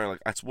tiny drone.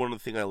 Like that's one of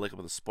the things I like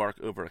about the Spark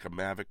over like a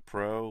Mavic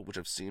Pro, which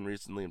I've seen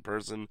recently in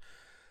person.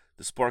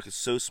 The Spark is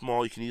so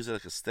small, you can use it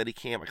like a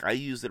Steadicam. Like I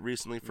used it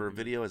recently for a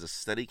video as a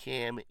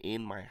Steadicam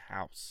in my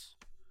house,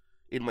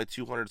 in my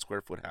 200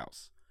 square foot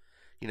house.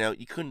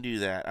 You couldn't do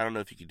that. I don't know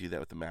if you could do that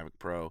with the Mavic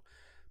Pro.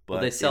 But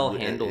well, they sell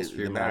handles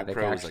for your Mavic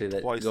Pro actually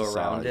like that go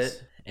around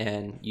it,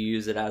 and you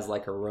use it as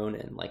like a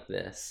Ronin, like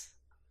this.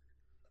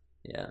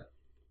 Yeah.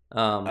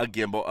 A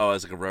gimbal. Oh,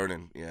 as like a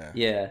Ronin. Yeah.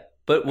 Yeah,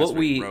 but That's what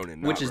we,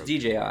 Ronin, which is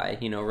Ronin.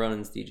 DJI,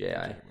 Ronin's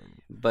DJI,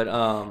 but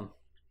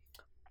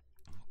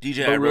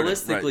DJI. But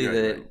realistically,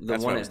 right. the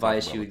one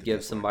advice you would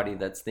give somebody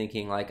that's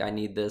thinking like, I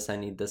need this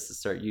to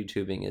start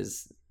YouTubing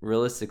is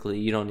realistically,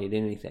 you don't need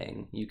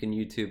anything. You can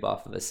YouTube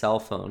off of a cell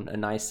phone, a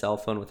nice cell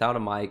phone without a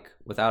mic,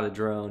 without a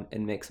drone,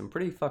 and make some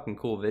pretty fucking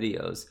cool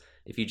videos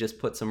if you just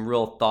put some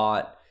real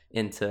thought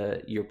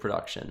into your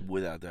production.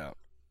 Without doubt.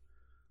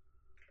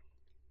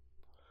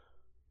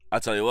 I'll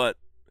tell you what,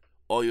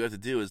 all you have to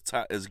do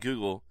is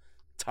Google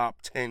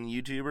top 10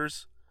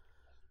 YouTubers.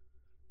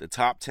 The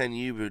top 10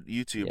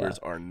 YouTubers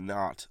are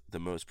not the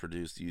most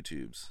produced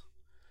YouTubes.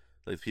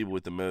 Like people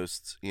with the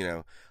most,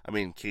 I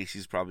mean,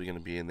 Casey's probably going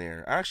to be in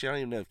there. Actually, I don't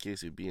even know if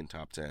Casey would be in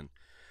top 10.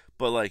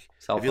 But like,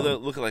 if you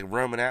look at like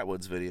Roman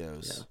Atwood's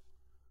videos,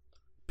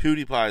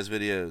 PewDiePie's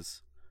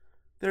videos,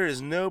 there is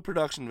no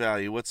production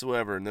value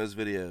whatsoever in those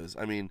videos.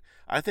 I mean,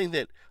 I think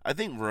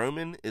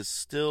Roman is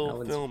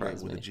still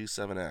filming with a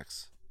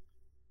G7X.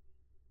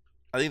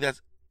 I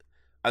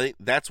think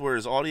that's where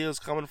his audio is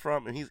coming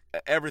from, and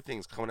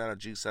everything's coming out of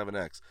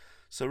G7X.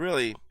 So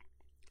really,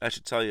 I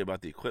should tell you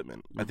about the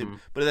equipment. I think,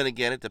 but then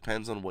again, it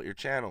depends on what your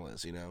channel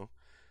is.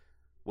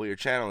 What your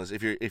channel is.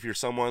 If you're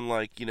someone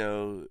like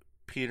Peter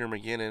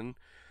McGinnon,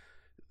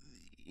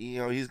 he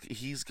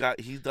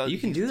does. You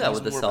can do that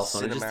with the cell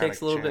phone. It just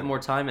takes a little bit more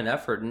time and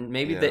effort, and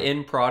maybe the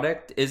end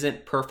product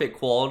isn't perfect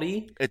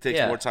quality. It takes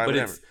more time and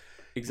effort.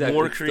 Exactly,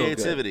 more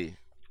creativity.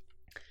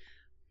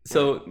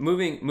 So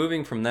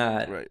moving from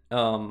that, right.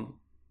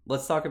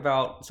 Let's talk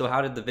about, so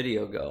how did the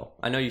video go?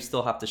 I know you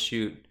still have to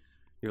shoot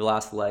your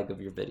last leg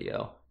of your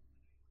video.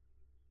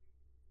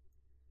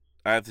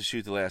 I have to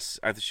shoot the last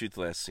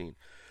scene.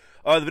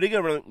 The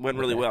video went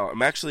really well.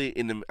 I'm actually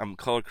I'm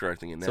color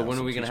correcting it now. So when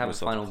are we going to have a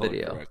final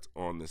video?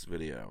 On this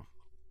video.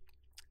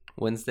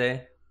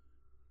 Wednesday?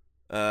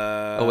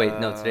 Oh wait,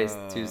 no, today's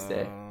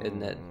Tuesday,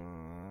 isn't it?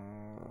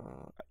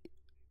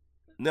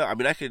 No, I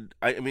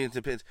mean it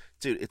depends.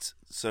 Dude,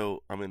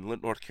 I'm in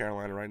North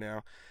Carolina right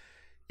now.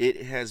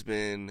 It has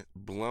been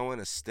blowing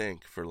a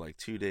stink for like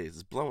 2 days.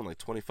 It's blowing like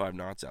 25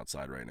 knots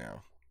outside right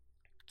now.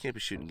 Can't be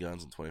shooting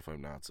guns in 25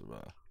 knots of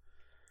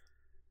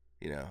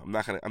I'm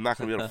not gonna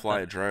be able to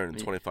fly a drone in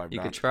 25 knots. You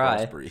could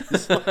try.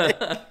 Breeze.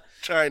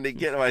 Trying to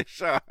get my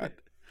shot.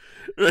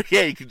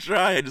 Yeah, you can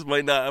try. I just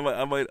might not.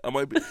 I might be. I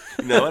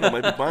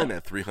might be buying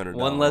that $300.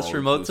 One less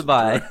remote to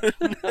buy.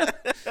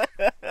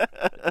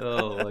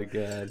 Oh my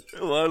god.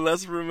 One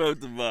less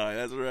remote to buy.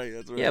 That's right.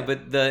 Yeah,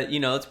 but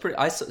it's pretty.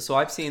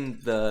 I've seen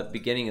the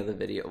beginning of the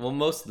video. Well,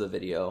 most of the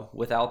video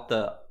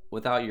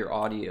without your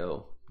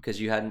audio,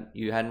 because you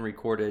hadn't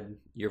recorded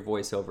your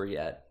voiceover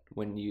yet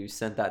when you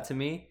sent that to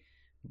me.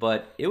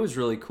 But it was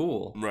really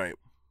cool. Right.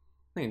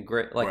 I think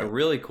a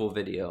really cool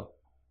video.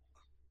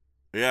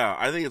 Yeah,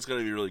 I think it's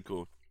gonna be really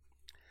cool.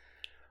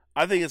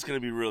 I think it's gonna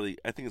be really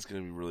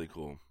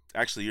cool.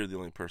 Actually, you're the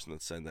only person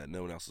that said that.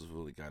 No one else has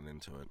really gotten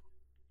into it.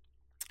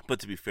 But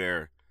to be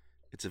fair,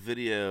 it's a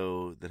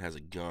video that has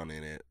a gun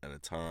in it at a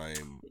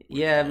time.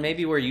 Yeah,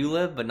 maybe where you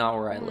live, but not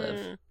where I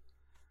live.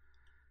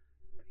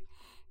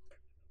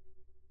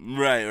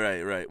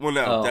 Right. Well,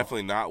 no,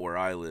 definitely not where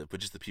I live, but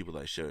just the people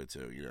that I showed it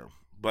to,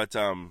 But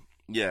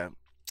yeah,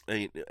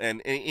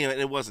 and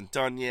it wasn't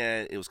done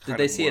yet. It was. Did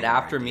they see it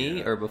after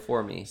me or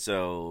before me?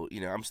 So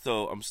I'm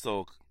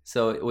still.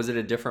 So was it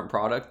a different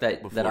product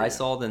that I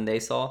saw than they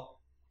saw?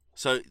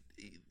 So.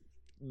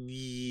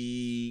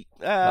 Yeah,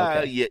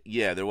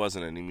 there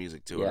wasn't any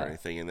music to it or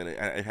anything, and then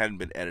it hadn't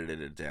been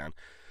edited down.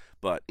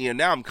 But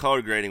now I'm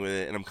color grading with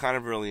it, and I'm kind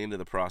of really into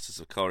the process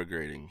of color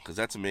grading because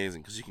that's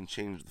amazing because you can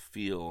change the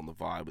feel and the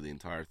vibe of the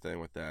entire thing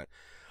with that.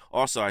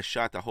 Also, I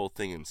shot the whole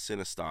thing in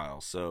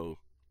CineStyle, so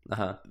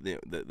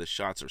the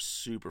shots are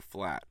super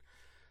flat,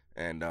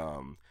 and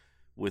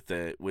which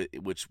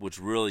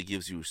really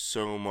gives you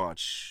so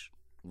much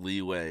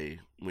leeway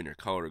when you're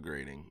color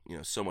grading,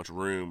 so much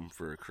room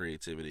for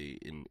creativity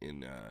in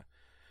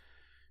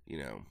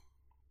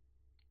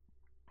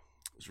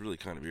it's really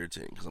kind of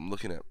irritating because I'm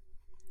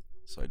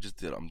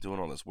doing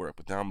all this work,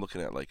 but now I'm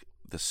looking at like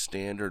the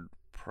standard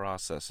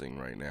processing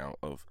right now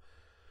of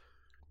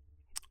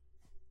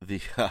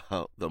the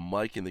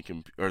mic and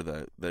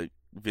the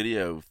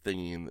video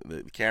thingy and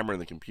the camera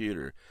and the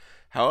computer.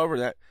 However,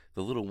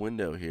 the little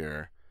window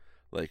here,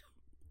 like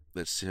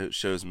that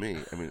shows me.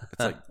 I mean, it's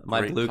like my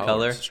great blue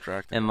color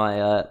distracting. and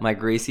my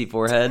greasy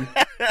forehead.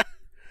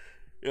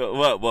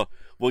 Yeah,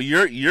 well,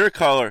 your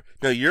color.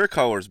 No, your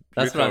color's.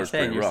 That's your what I'm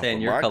saying. You're rough, saying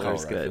but your my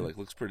color's color, I good. feel like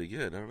looks pretty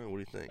good. I don't know.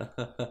 What do you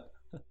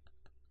think?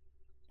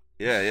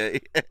 Yeah.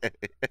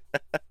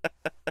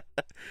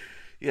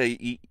 Yeah,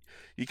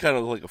 you kind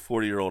of look like a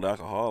 40-year-old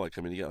alcoholic.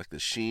 I mean, you got like the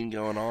sheen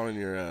going on in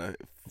your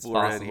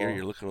forehead possible. here.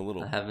 You're looking a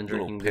little. I have been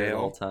little drinking beer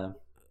all pale.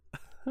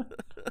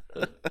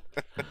 the time.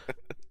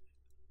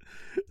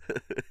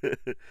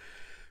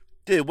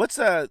 Dude, what's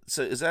that?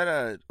 So is that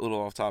a little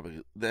off topic?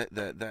 That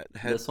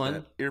This one?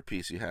 that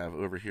earpiece you have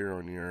over here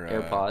on your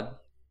AirPod.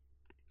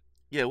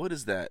 Yeah, what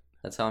is that?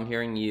 That's how I'm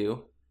hearing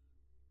you.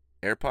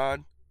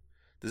 AirPod?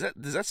 Does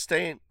that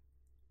stay in?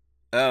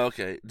 Oh,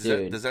 okay.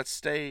 Dude. Does that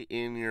stay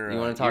in your? You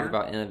want to talk ear?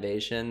 about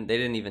innovation? They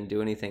didn't even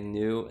do anything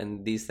new,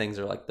 and these things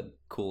are like the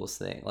coolest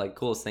thing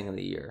of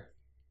the year.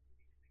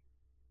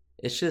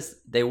 It's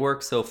just they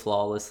work so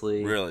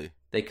flawlessly. Really?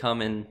 They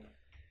come in.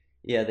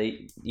 Yeah,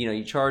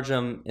 you charge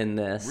them in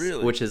this,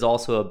 Really? which is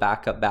also a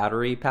backup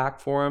battery pack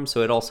for them,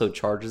 so it also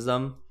charges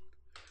them.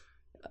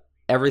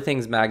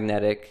 Everything's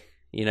magnetic,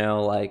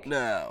 like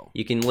No.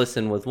 you can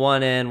listen with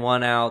one in,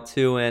 one out,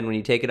 two in. When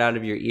you take it out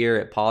of your ear,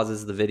 it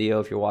pauses the video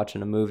if you're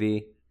watching a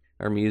movie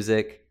or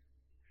music.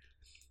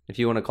 If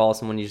you want to call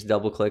someone, you just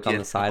double click on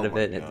the side of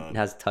it. God. It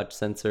has touch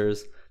sensors.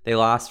 They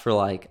last for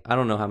like, I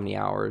don't know how many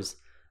hours.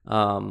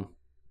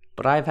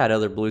 But I've had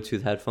other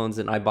Bluetooth headphones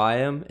and I buy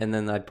them and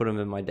then I put them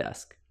in my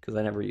desk because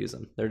I never use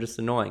them. They're just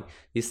annoying.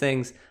 These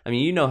things, I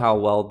mean, you know how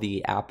well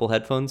the Apple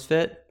headphones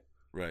fit.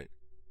 Right.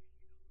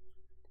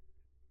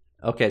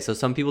 Okay, so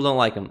some people don't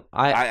like them.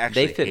 I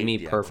actually they fit hate me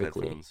the Apple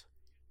perfectly. headphones.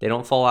 They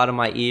don't fall out of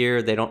my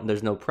ear.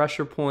 There's no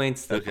pressure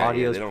points. The Okay, yeah,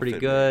 audio's they don't pretty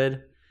fit me.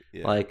 good.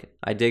 Yeah. Like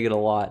I dig it a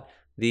lot.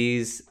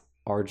 These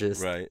are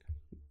just Right.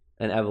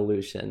 an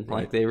evolution.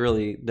 Right. Like they're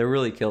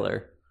really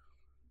killer.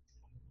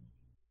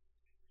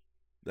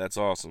 That's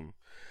awesome.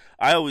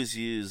 I always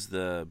use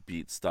the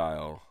Beat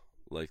style,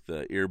 like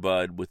the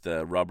earbud with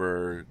the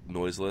rubber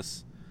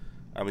noiseless.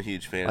 I'm a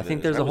huge fan I of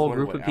think those. there's a was whole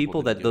wondering group what of people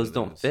Apple that didn't get those into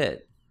don't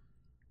fit.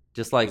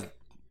 Just like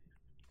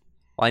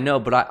I know,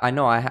 but I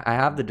know I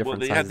have the different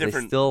they have sizes. They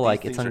different- still these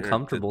like it's things are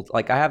uncomfortable.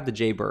 Like I have the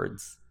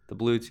Jaybirds, the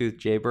Bluetooth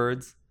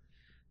Jaybirds,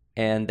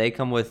 and they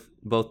come with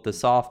both the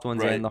soft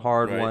ones Right, and the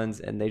hard right. ones,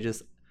 and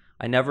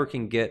I never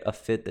can get a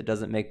fit that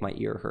doesn't make my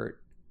ear hurt.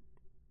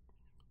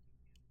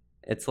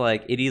 It's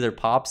like it either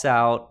pops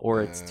out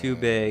or it's too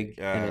big.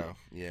 And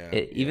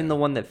even the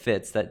one that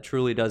fits, that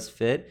truly does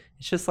fit,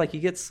 it's just like you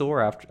get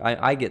sore after.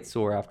 I get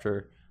sore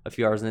after a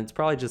few hours, and it's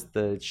probably just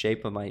the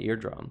shape of my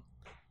eardrum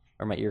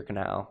or my ear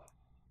canal.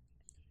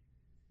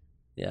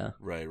 Yeah.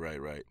 Right.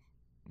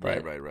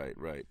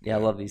 Yeah, I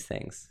love these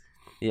things.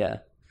 Yeah.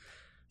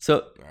 So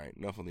All right,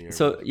 enough on the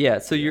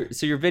earbud.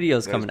 so your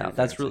video's That is coming pretty out.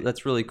 That's fancy.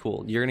 that's really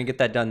cool. You're gonna get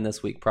that done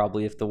this week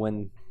probably if the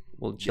wind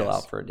will chill Yes.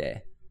 out for a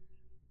day.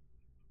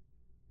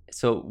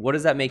 So what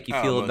does that make you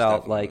Oh, feel most about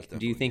definitely, like? most Do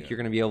you definitely, think yeah. you're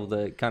gonna be able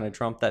to kind of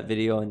trump that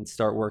video and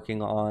start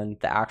working on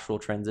the actual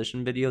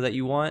transition video that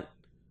you want,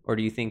 or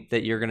do you think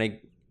that you're gonna?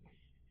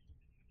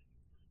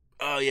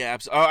 Oh yeah,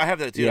 I have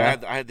that too. Yeah.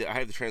 I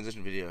have the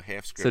transition video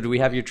half script. So do we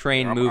have your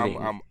train moving?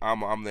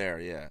 I'm there.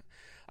 Yeah,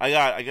 I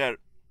got.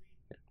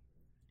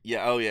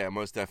 Yeah. Oh yeah.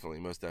 Most definitely.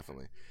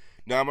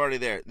 No, I'm already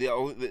there.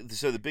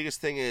 So the biggest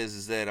thing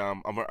is that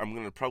I'm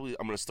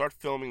gonna start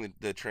filming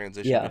the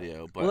transition Yeah.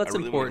 video, but Well, that's I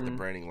really want to get important. the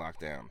branding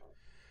locked down.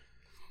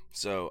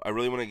 So I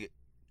really want to get.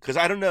 Because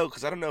I don't know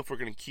if we're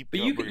gonna keep. But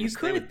going, you we're gonna you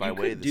stay with could by you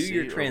way could of do the sea,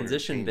 your or we're gonna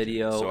transition change it.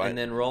 video So and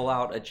then roll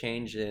out a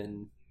change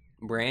in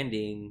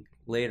branding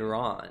later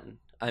on.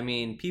 I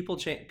mean, people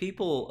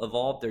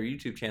evolve their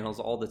YouTube channels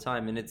all the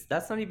time, and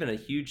that's not even a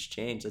huge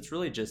change. That's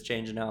really just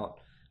changing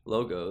out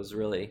logos,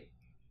 really.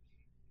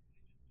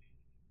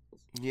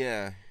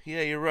 Yeah,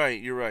 you're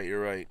right. Yeah, you're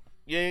right.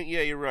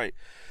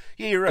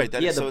 Yeah, you're right.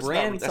 That yeah, is, the so it's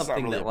brand's that's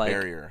something not really that, a like,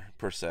 barrier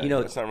per se. you know,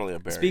 it's not really a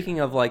barrier. Speaking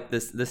of like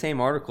the same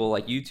article,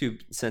 like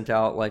YouTube sent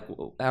out like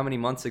how many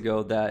months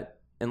ago that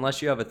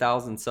unless you have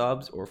 1,000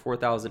 subs or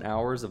 4,000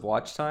 hours of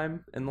watch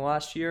time in the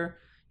last year,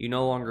 you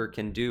no longer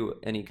can do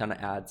any kind of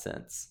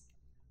AdSense.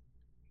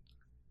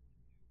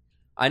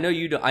 I know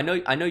you don't. I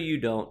know you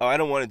don't. Oh, I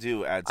don't want to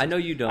do ads. I know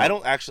you don't. I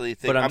don't actually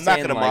think. But I'm not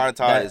saying, going to like,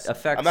 monetize. That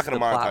affects I'm not going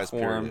the to monetize.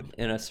 platform Period.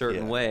 in a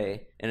certain Yeah.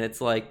 way, and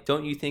it's like,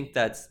 don't you think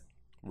that's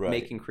Right.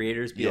 making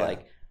creators be Yeah.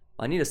 like,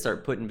 I need to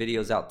start putting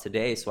videos out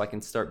today so I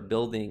can start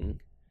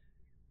building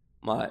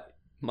my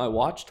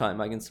watch time.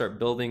 I can start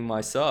building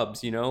my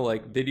subs.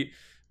 Like video.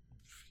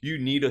 You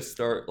need to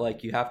start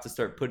you have to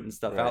start putting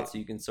stuff Right. out so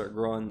you can start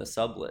growing the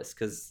sub list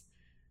because.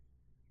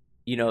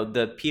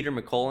 The Peter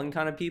McCullen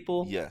kind of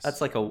people. Yes.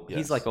 That's like Yes.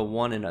 he's like a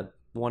one in a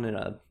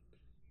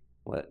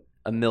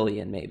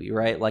million maybe,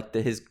 right? Like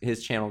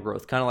his channel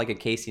growth, kind of like a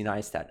Casey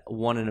Neistat,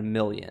 1 in a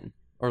million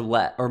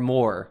or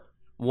more,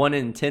 1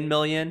 in 10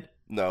 million.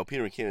 No,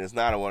 Peter McKinnon is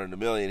not a 1 in a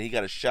million. He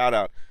got a shout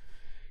out.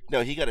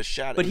 No, he got a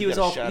shout. But he was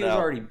got a shout out.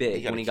 already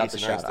big when he got the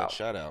Casey shout Neistat out.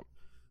 Shout out.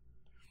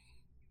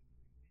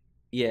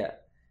 Yeah.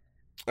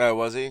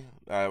 Was he?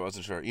 I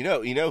wasn't sure. You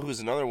know who's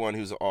another one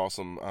who's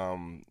awesome.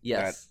 That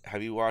Yes.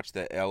 have you watched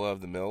the Ella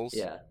of the Mills?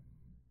 Yeah.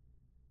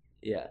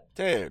 Yeah.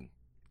 Dude,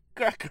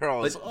 that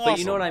girl is But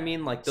you know what awesome. I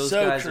mean? Like those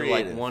So guys are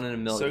like creative. one in a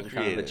So million kind of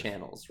a creative.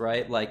 channels,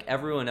 right? Like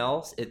everyone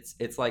else,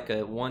 it's like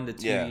a 1 to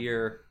 2 Yeah.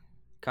 year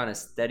kind of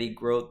steady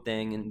growth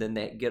thing, and then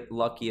they get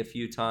lucky a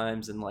few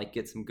times and like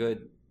get some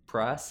good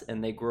press,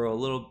 and they grow a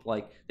little,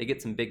 like they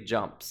get some big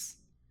jumps.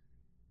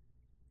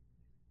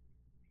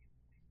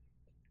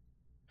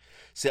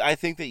 See, I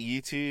think that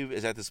YouTube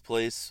is at this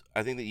place.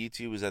 I think that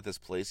YouTube is at this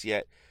place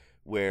yet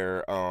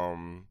where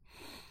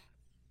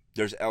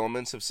there's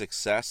elements of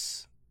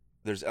success.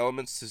 There's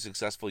elements to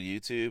successful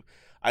YouTube.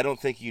 I don't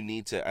think you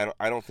need to.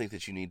 I don't think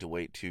that you need to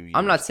wait 2 years,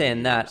 I'm not 3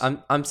 saying that. years.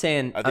 I'm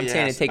saying I think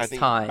it takes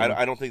time.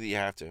 I don't think that you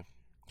have to.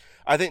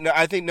 I think no.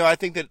 I think no. I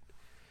think that.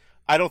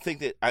 I don't think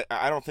that.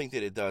 I don't think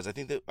that it does. I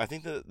think that. I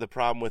think that the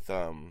problem with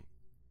I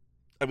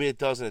mean, it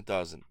does and it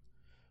doesn't.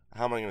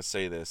 How am I going to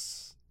say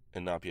this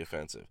and not be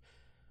offensive?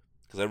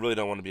 Because I really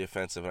don't want to be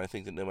offensive, and I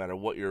think that no matter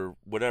what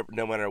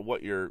no matter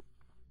what your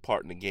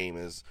part in the game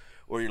is,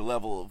 or your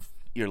level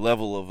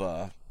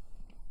of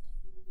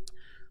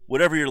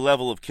whatever your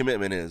level of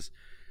commitment is,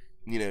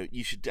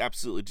 you should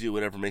absolutely do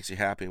whatever makes you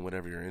happy and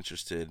whatever you're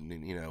interested in,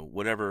 and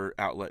whatever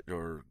outlet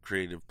or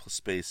creative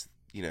space,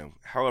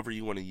 however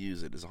you want to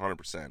use it is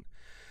 100%.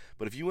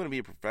 But if you want to be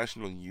a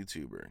professional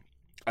YouTuber,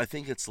 I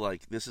think it's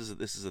like this is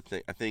a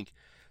thing. I think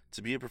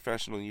to be a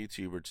professional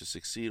YouTuber, to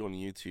succeed on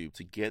YouTube,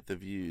 to get the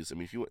views. I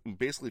mean, if you want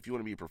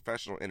to be a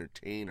professional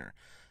entertainer,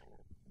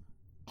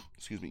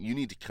 excuse me, you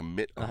need to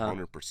commit Uh huh.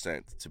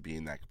 100% to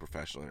being that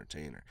professional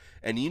entertainer,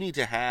 and you need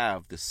to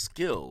have the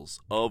skills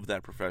of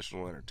that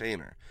professional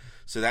entertainer.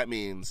 So that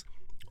means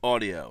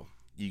audio.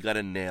 You got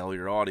to nail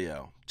your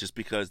audio, just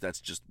because that's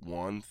just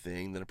one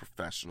thing that a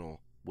professional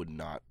would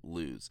not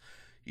lose.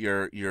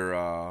 Your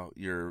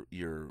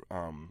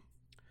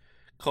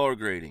color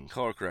grading,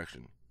 color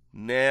correction.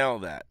 Nail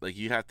that. Like,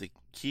 you have to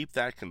keep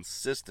that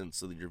consistent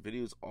so that your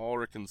videos all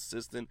are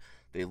consistent.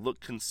 They look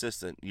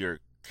consistent. Your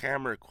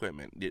camera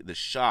equipment, the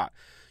shot.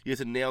 You have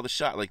to nail the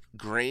shot. Like,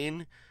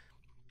 grain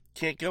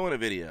can't go in a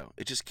video.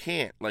 It just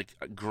can't. Like,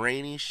 a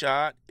grainy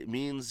shot, it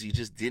means you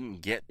just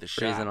didn't get the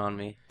Freezing shot. on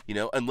me.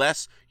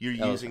 Unless you're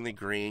Oh, using the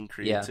grain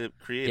yeah. Yeah.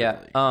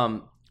 creatively.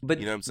 But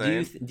You know what I'm do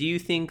you saying? do you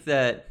think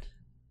that?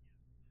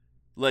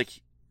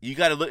 Like, you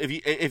got to look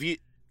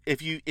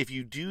if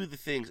you do the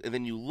things and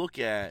then you look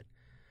at,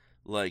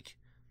 like,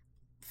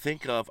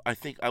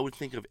 I would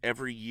think of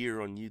every year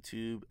on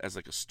YouTube as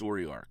like a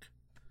story arc.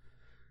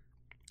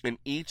 And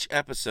each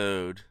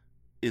episode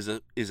is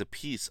a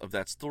piece of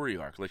that story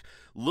arc. Like,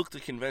 look to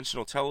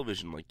conventional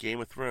television like Game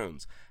of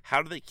Thrones.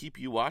 How do they keep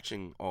you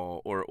watching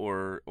all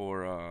or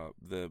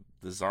the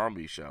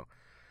zombie show?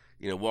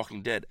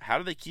 Walking Dead. How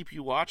do they keep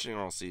you watching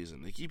all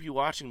season? They keep you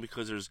watching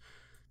because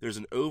there's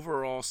an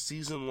overall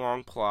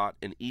season-long plot,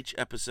 and each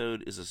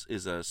episode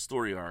is a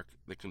story arc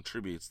that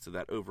contributes to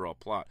that overall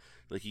plot.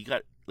 Like,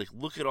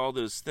 look at all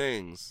those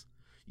things.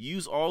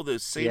 Use all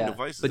those same Yeah.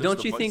 devices. But Those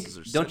don't you think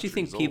devices are don't you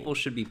think centuries people old.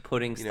 should be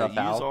putting Use stuff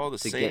all out the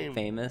to get same.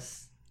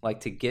 famous?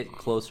 Like to get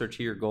closer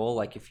to your goal?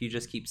 Like if you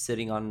just keep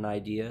sitting on an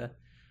idea,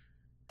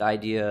 the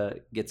idea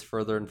gets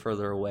further and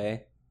further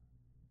away.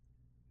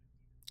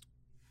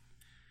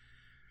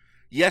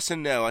 Yes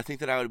and no. I think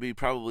that I would be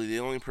probably the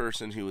only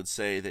person who would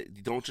say that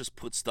you don't just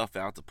put stuff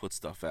out to put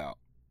stuff out.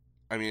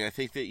 I mean, I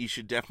think that you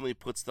should definitely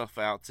put stuff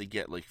out to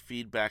get like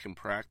feedback and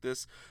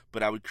practice,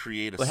 but I would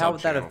create a But how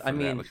would that sub-channel I for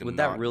that, mean, like a would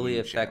that not really you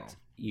affect channel.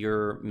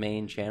 your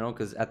main channel?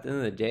 Because at the end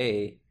of the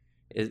day,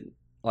 is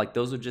like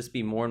those would just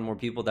be more and more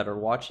people that are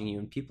watching you,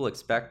 and people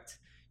expect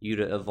you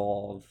to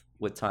evolve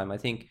with time. I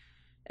think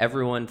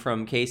everyone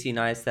from Casey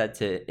Neistat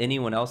to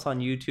anyone else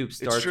on YouTube It's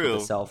starts with a true.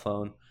 cell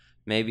phone,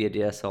 maybe a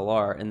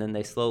DSLR, and then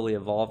they slowly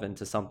evolve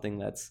into something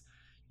that's,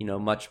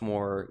 much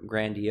more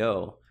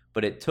grandiose.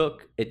 But it's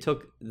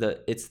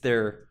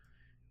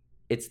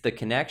the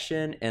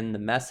connection and the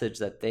message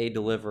that they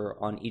deliver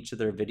on each of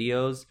their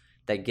videos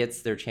that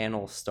gets their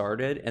channel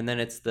started, and then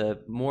it's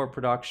the more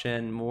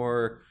production,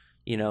 more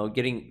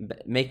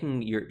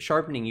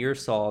sharpening your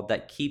saw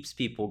that keeps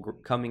people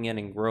coming in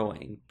and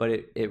growing. But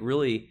it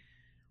really,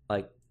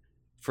 like,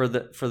 for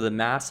the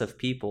mass of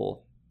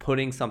people,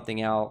 putting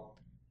something out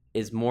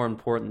is more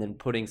important than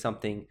putting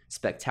something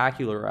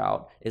spectacular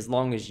out, as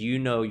long as you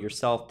know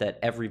yourself that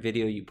every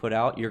video you put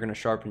out, you're going to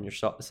sharpen your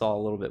saw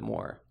a little bit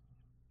more.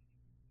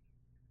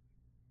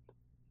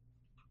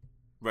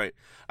 Right.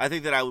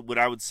 What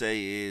I would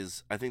say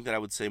is, I think that I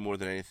would say more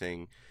than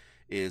anything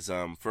is,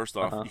 first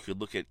off, Uh-huh. you could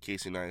look at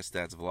Casey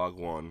Neistat's Vlog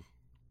 1,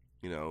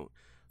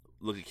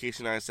 look at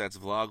Casey Neistat's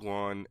Vlog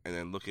 1, and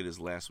then look at his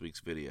last week's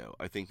video.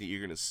 I think that you're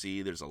going to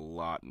see there's a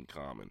lot in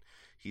common.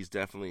 He's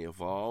definitely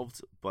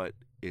evolved, but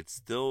it's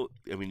still,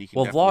 I mean, you can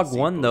Well, definitely vlog see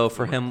one both though of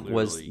for them are him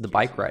was clearly the Casey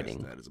bike riding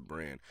Neistat as a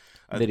brand.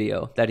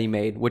 video that he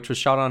made, which was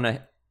shot on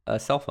a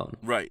cell phone.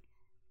 Right.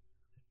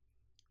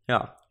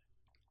 Yeah,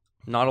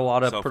 not a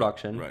lot of Cell phone,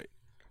 production. right.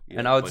 Yeah,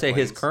 And I would bike say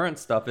his lanes. current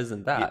stuff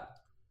isn't that.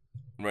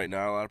 Right,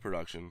 not a lot of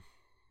production.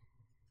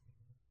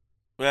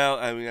 Well,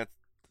 I mean,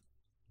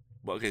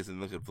 okay, so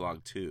then look at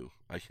Vlog 2,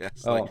 I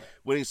guess. Oh. Like,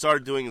 when he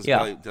started doing his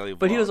Yeah, daily vlogs.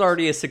 but he was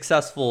already a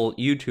successful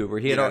YouTuber.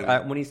 He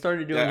had when he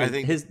started doing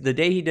the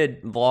day he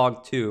did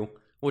Vlog 2,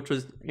 which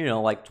was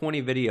like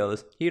 20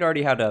 videos. He'd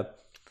already had a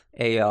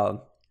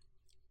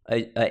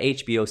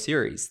HBO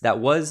series that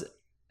was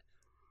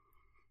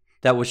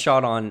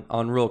shot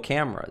on real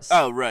cameras.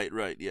 Oh,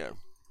 right, yeah.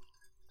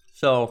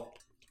 So,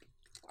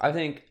 I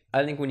think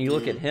when you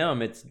look at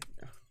him, it's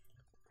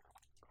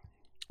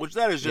which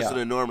that is just an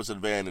enormous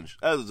advantage.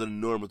 That is an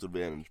enormous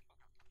advantage.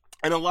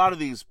 And a lot of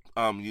these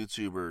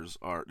YouTubers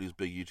are these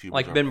big YouTubers,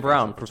 like Ben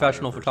Brown,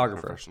 professional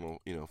photographer,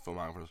 professional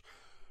filmographers.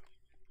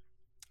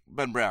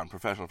 Ben Brown,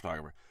 professional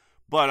photographer,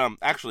 but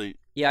actually,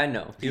 I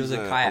know he was a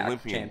kayak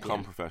Olympian,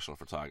 champion, professional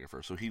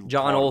photographer. So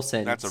John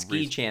Olsen, that's a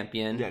ski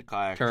champion,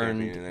 kayak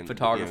turned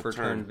photographer,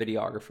 turned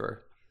videographer.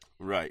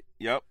 Right.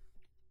 Yep.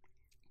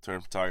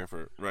 Turned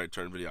photographer, right?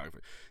 Turned videographer.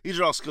 These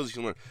are all skills you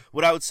can learn.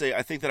 What I would say,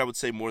 I think that I would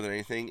say more than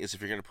anything is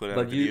if you're going to put out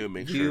a video,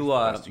 make sure.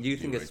 Do you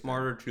think it's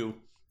smarter to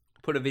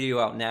put a video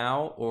out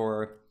now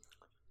or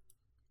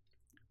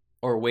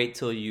wait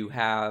till you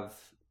have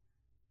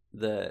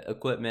the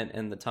equipment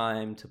and the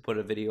time to put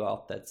a video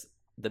out that's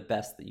the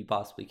best that you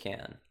possibly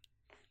can?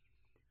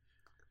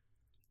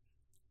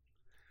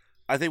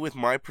 I think with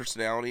my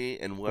personality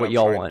and what I'm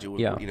y'all trying want,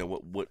 to do,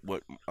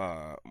 what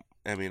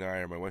Emmy and I,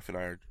 or my wife and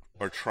I,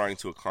 are trying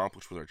to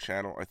accomplish with our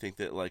channel. I think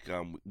that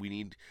we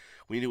need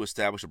to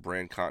establish a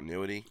brand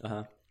continuity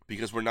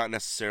because we're not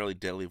necessarily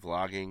daily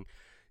vlogging.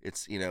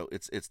 It's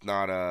it's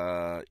not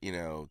a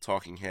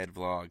talking head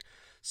vlog.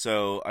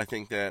 So I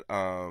think that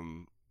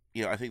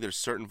I think there's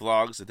certain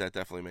vlogs that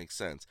definitely makes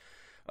sense.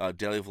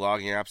 Daily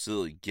vlogging,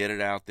 absolutely, get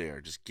it out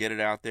there. Just get it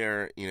out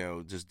there.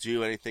 Just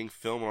do anything,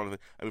 film on it.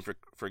 I mean,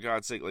 for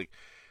God's sake,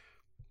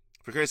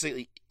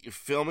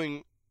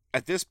 filming.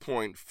 At this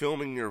point,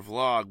 filming your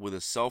vlog with a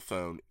cell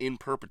phone in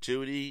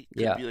perpetuity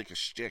could be like a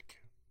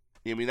shtick.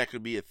 I mean, that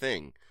could be a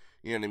thing.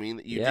 You know what I mean?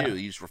 That you do.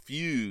 You just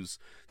refuse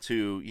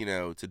to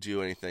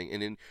do anything.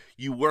 And then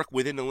you work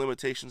within the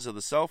limitations of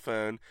the cell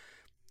phone.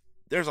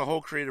 There's a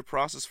whole creative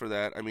process for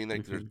that. I mean,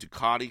 there's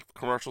Ducati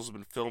commercials have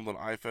been filmed on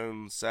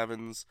iPhone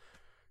 7s,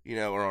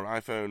 or on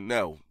iPhone.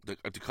 No,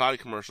 a Ducati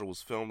commercial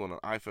was filmed on an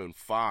iPhone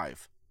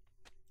 5.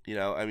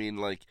 I mean,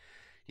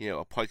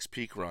 a Pikes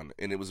Peak run,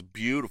 and it was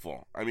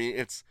beautiful. I mean,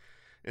 it's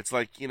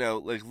like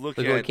look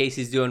at what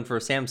Casey's doing for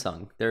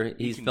Samsung.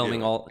 He's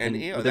filming all, and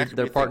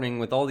they're partnering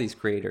with all these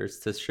creators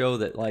to show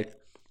that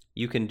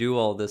you can do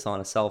all this on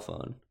a cell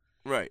phone.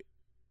 Right.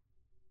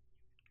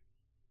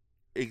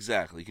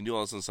 Exactly, you can do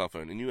all this on a cell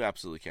phone, and you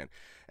absolutely can.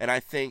 And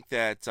I think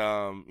that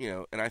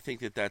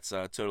that's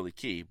totally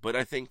key. But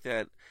I think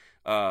that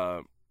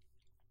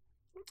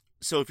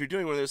so if you're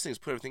doing one of those things,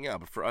 put everything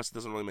out. But for us, it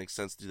doesn't really make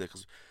sense to do that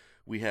because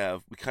we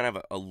kind of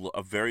have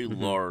a very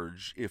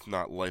large, if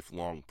not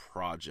lifelong,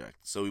 project.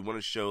 So we want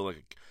to show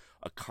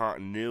a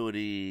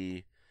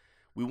continuity.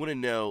 We want to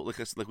know, like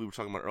we were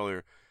talking about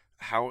earlier,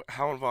 how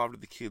involved are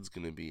the kids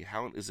going to be?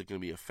 How is it going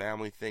to be a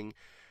family thing?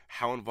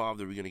 How involved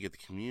are we going to get the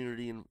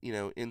community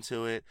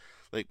into it?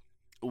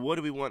 What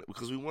do we want?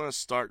 Because we want to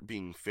start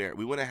being fair.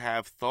 We want to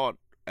have thought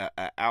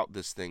out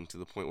this thing to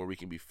the point where we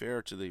can be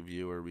fair to the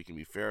viewer, we can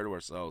be fair to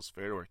ourselves,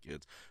 fair to our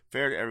kids,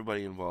 fair to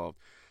everybody involved.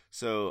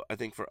 So I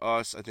think for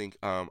us, like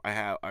I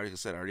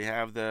said, I already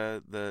have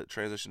the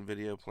transition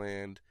video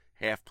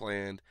half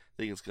planned. I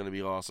think it's going to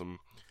be awesome.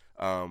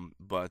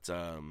 But it's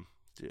a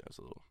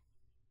little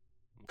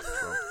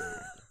Trump thing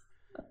right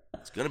there.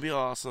 It's going to be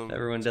awesome.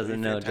 Everyone doesn't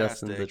know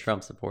Justin's a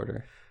Trump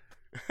supporter.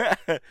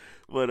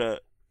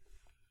 But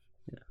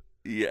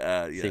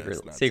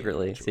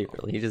secretly,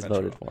 he just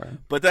voted for him.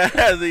 But that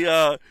has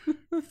the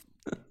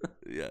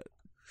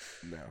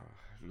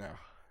no.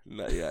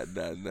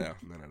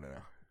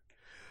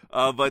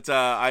 But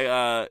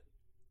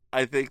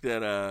I think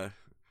that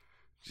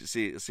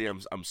see,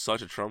 I'm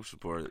such a Trump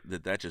supporter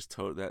that just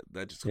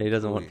that just he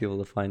doesn't want people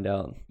to find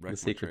out the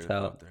secret's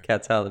out.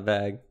 Cat's out of the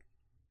bag.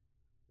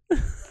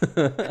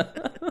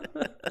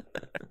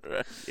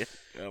 Right. Yeah.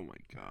 Oh my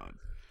god.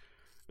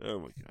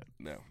 No,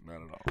 not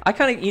at all. I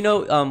kind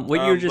of,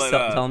 what you're just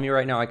telling me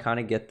right now, I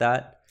kind of get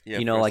that. Yeah,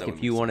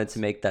 if you wanted to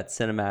make that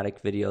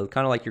cinematic video,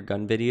 kind of like your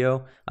gun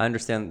video, I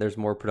understand that there's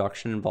more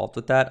production involved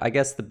with that. I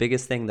guess the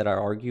biggest thing that I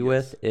argue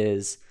with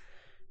is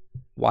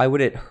why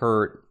would it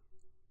hurt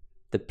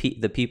the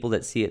people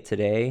that see it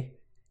today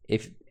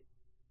if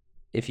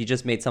you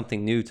just made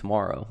something new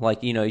tomorrow?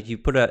 If you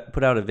put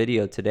out a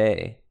video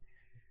today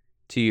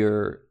to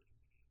your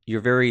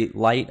very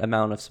light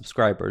amount of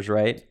subscribers,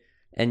 right?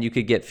 And you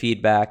could get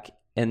feedback,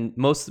 and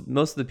most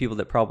of the people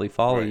that probably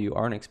follow you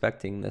aren't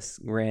expecting this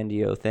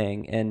grandiose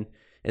thing. And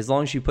as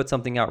long as you put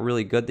something out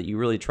really good that you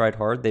really tried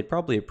hard, they'd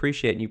probably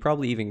appreciate it, and you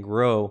probably even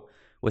grow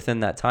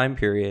within that time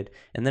period.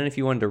 And then if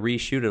you wanted to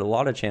reshoot it, a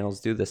lot of channels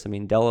do this. I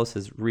mean, Delos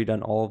has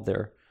redone all of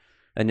their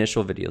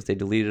initial videos. They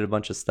deleted a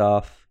bunch of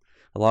stuff.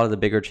 A lot of the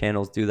bigger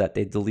channels do that.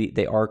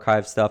 They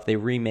archive stuff. They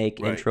remake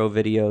intro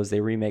videos.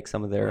 They remake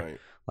some of their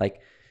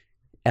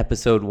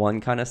episode 1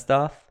 kind of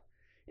stuff.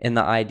 And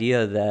the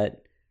idea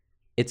that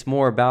it's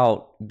more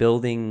about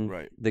building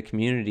Right. the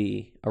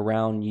community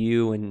around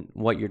you and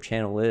what your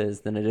channel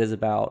is than it is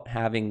about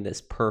having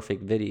this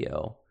perfect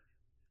video.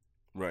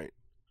 Right.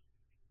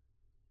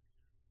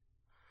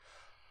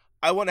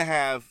 I want to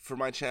have for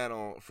my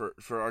channel, for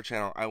our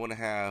channel, I want to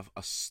have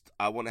a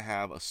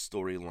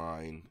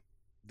storyline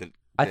that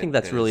I think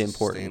that's that is really a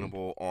important.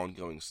 sustainable,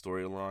 ongoing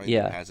storyline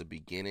Yeah. that has a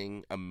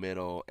beginning, a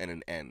middle, and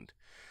an end.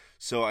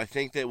 So I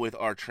think that with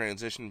our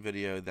transition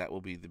video, that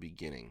will be the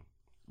beginning.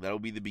 That will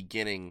be the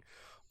beginning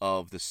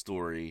of the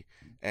story,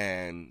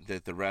 and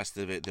that the rest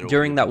of it there will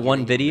be During a that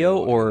one beginning, a video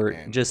middle, and an or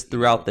end. just You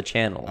throughout know, the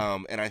channel?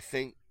 and I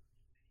think.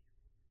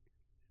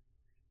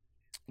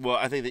 Well,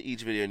 I think that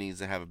each video needs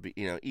to have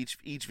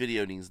each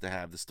video needs to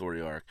have the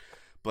story arc,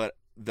 but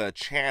the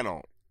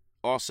channel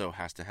also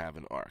has to have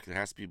an arc. There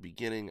has to be a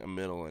beginning, a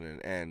middle, and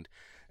an end.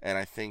 And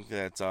I think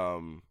that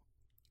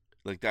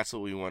like that's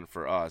what we want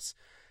for us.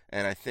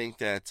 And I think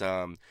that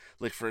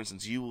like for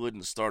instance, you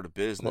wouldn't start a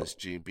business,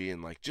 Well,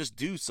 being like just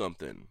do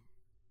something.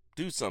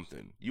 Do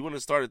something. You want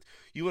to start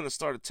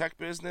a tech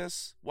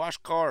business? Wash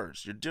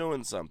cars. You're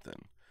doing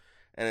something.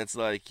 And it's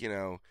like,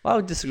 I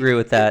would disagree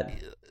with that.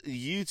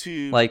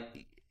 YouTube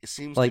Like,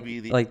 seems to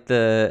be the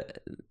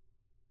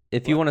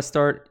if you what? want to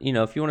start,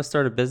 if you want to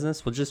start a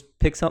business, well, just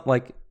pick something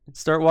like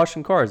start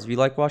washing cars. If you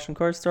like washing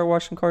cars, start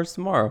washing cars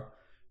tomorrow,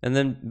 and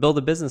then build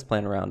a business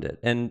plan around it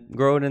and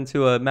grow it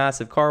into a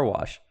massive car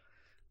wash.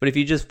 But if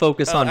you just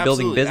focus Oh, on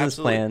building absolutely, business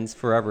absolutely, plans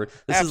forever,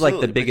 this is like the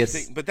absolutely. But you biggest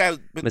think,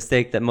 but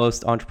mistake that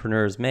most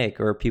entrepreneurs make,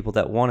 or people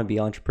that want to be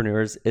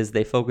entrepreneurs, is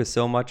they focus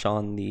so much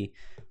on the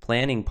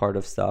planning part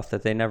of stuff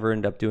that they never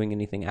end up doing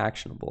anything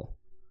actionable.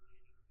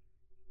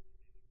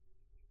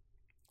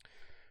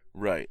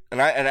 right.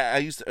 And I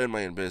used to own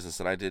my own business,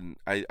 and I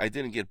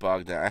didn't get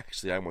bogged down.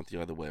 Actually, I went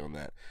the other way on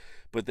that.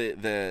 But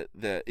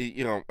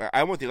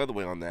I went the other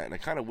way on that, and I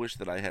kind of wish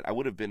that I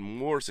would have been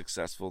more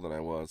successful than I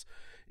was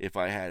if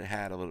I had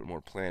had a little bit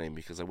more planning,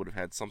 because I would have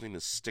had something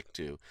to stick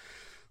to.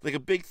 Like a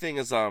big thing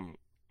is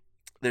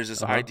there's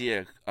this Uh-huh.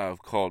 idea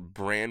of called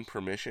brand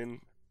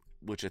permission,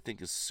 which I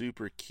think is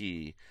super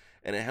key,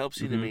 and it helps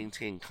you to Mm-hmm.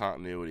 maintain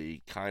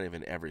continuity kind of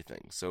in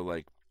everything. So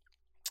like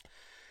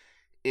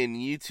in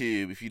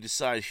YouTube, if you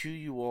decide who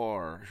you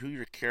are, who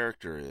your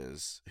character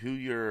is,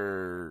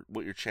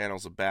 what your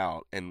channel's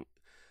about, and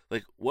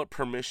like what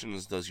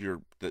permissions does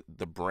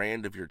the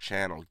brand of your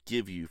channel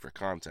give you for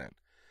content,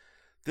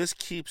 this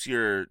keeps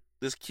you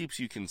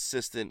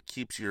consistent,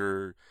 keeps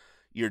your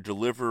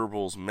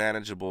deliverables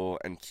manageable,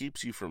 and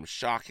keeps you from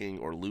shocking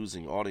or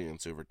losing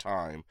audience over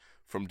time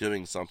from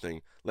doing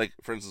something like,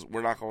 for instance,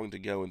 we're not going to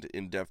go into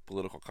in-depth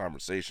political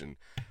conversation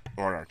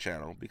on our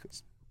channel,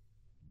 because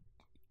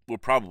we're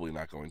probably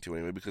not going to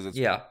anyway, because it's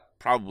Yeah.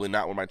 probably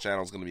not what my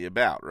channel is going to be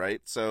about,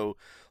 right?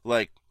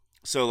 Like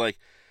so like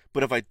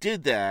but if I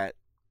did that,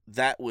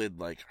 that would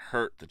like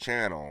hurt the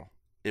channel.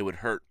 It would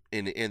hurt,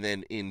 and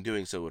then in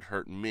doing so it would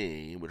hurt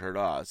me, it would hurt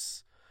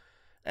us.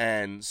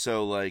 And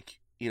so like,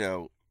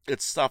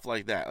 it's stuff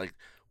like that. Like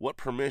what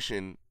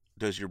permission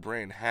does your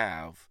brand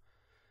have?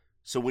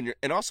 So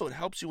and also it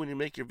helps you when you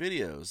make your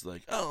videos,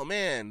 like, oh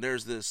man,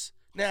 there's this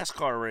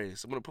NASCAR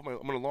race. I'm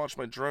gonna launch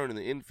my drone in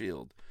the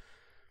infield.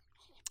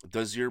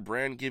 Does your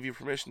brand give you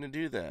permission to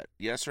do that?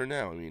 Yes or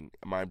no? I mean,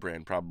 my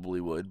brand probably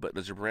would, but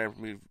does your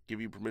brand give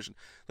you permission?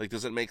 Like,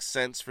 does it make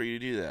sense for you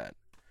to do that?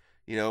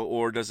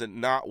 Or does it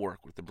not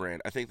work with the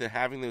brand? I think that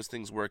having those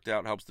things worked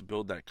out helps to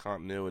build that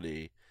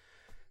continuity.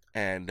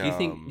 And Do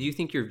you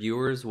think your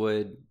viewers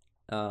would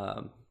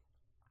um,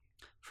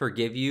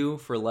 forgive you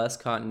for less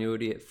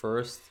continuity at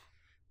first,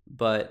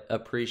 but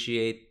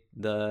appreciate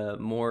the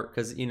more?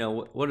 Because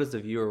what does the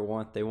viewer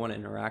want? They want to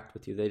interact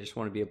with you. They just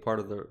want to be a part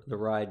of the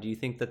ride. Do you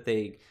think that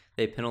they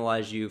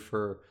penalize you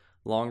for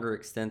longer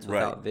extents right,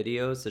 without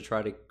videos to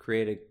try to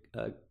create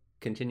a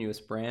continuous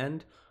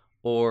brand,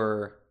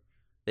 or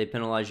they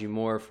penalize you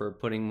more for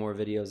putting more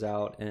videos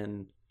out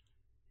and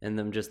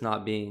them just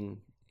not being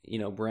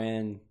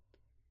brand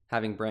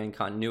having brand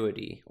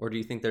continuity? Or do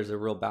you think there's a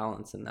real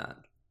balance in that?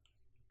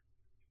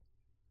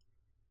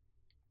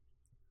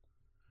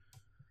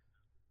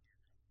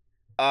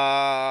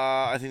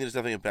 I think there's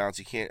definitely a balance.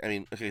 You can't. I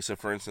mean, okay. So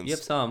for You have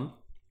instance, some.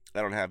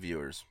 I don't have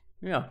viewers.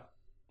 Yeah.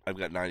 I've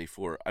got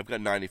 94. I've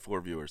got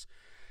 94 viewers,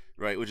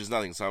 right? Which is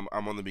nothing. So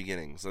I'm on the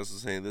beginning. So this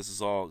is saying this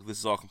is all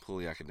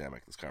completely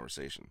academic. This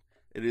conversation.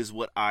 It is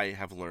what I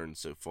have learned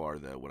so far,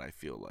 though. What I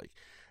feel like,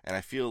 and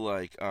I feel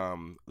like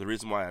the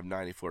reason why I have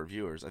 94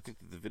 viewers, I think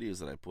that the videos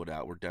that I put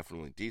out were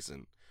definitely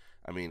decent.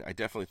 I mean, I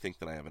definitely think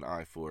that I have an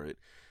eye for it,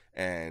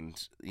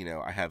 and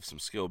I have some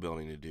skill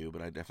building to do,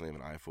 but I definitely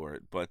have an eye for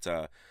it. But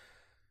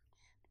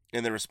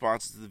and the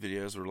responses to the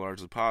videos were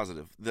largely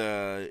positive.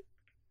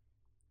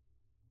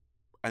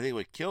 I think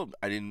what killed,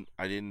 I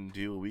didn't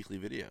do a weekly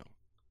video.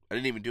 I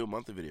didn't even do a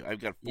monthly video.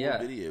 I've got 4 Yeah.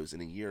 videos in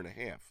a year and a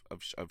half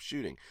of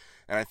shooting,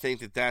 and I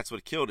think that that's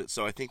what killed it.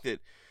 So I think that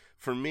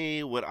for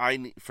me, what I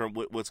need from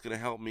what's going to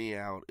help me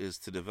out is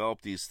to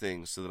develop these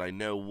things so that I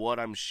know what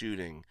I'm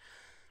shooting.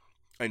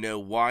 I know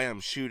why I'm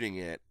shooting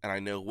it, and I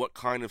know what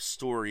kind of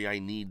story I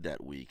need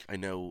that week. I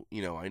know,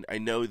 I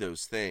know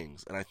those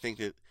things, and I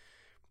think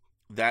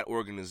that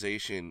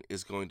organization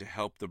is going to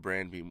help the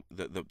brand be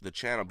the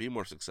channel be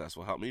more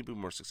successful, help me be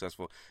more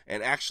successful,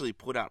 and actually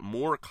put out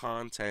more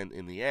content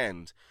in the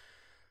end,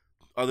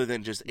 other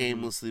than just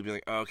aimlessly being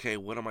like, okay,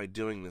 what am I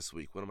doing this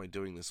week? What am I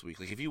doing this week?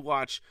 Like, if you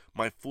watch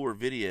my 4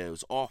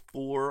 videos, all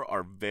 4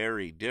 are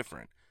very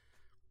different.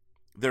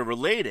 They're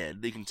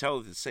related. You can tell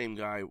that the same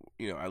guy,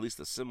 at least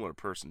a similar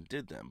person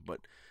did them, but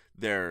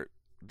they're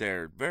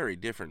very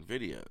different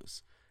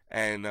videos.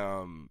 And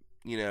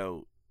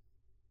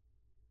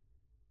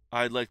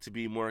I'd like to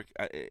be more.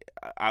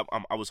 I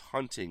was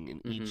hunting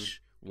in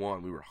each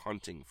one. We were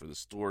hunting for the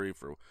story,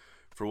 for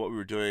what we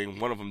were doing.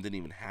 One of them didn't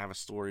even have a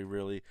story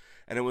really,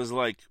 and it was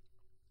like,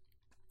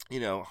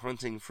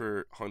 hunting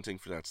for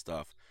that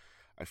stuff.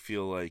 I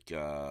feel like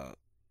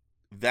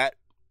that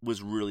was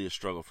really a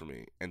struggle for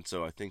me, and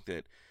so I think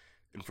that,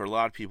 and for a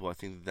lot of people, I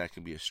think that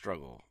can be a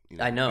struggle.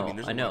 I know.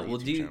 There's a lot of Well,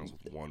 YouTube channels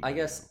with one I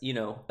video. guess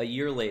a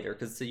year later,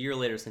 because it's a year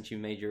later since you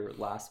made your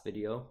last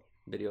video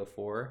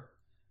 4.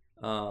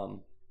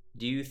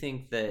 Do you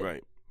think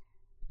that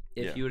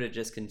if you would have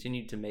just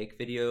continued to make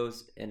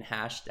videos and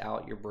hashed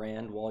out your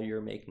brand while you're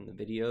making the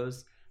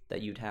videos,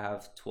 that you'd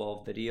have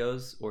 12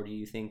 videos, or do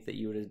you think that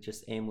you would have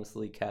just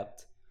aimlessly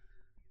kept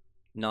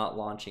not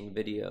launching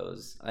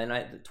videos,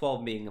 and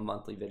 12 being a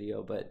monthly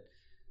video, but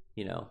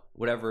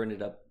whatever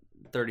ended up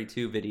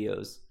 32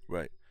 videos?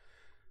 Right.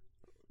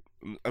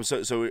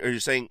 So are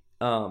you saying?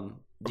 Do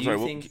you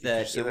think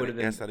that it would have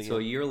been so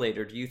a year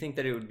later? Do you think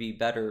that it would be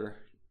better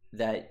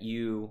that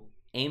you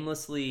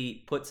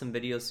aimlessly put some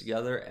videos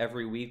together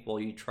every week while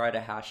you try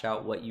to hash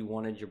out what you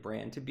wanted your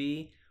brand to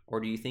be, or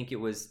do you think it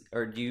was,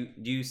 or do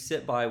you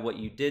sit by what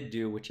you did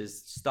do, which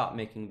is stop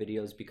making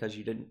videos because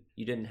you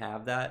didn't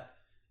have that?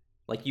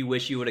 Like, you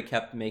wish you would have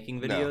kept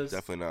making videos? No,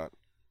 definitely not.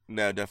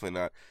 No, definitely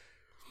not.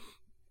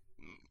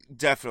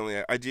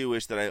 Definitely, I do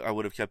wish that I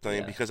would have kept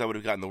doing it, because I would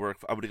have gotten the work.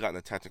 I would have gotten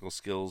the technical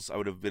skills. I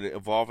would have been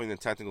evolving the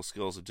technical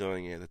skills of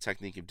doing it, the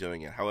technique of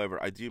doing it. However,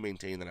 I do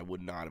maintain that I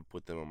would not have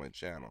put them on my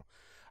channel.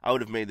 I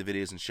would have made the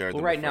videos and shared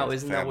them. Well, right with now,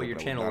 friends isn't and that family, what your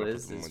but I would channel not have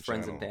is? put them on Is my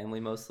friends channel. and family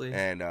mostly?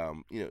 And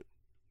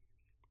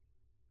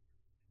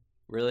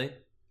Really?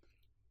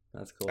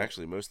 That's cool.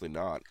 Actually, mostly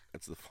not.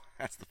 That's the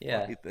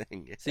funny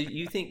thing. So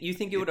you think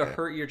it would have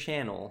hurt your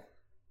channel?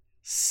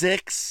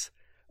 6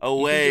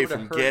 away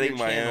from getting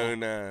my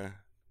own,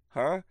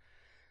 huh?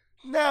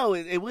 No,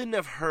 it wouldn't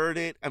have hurt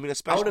it. I mean,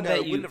 especially I would have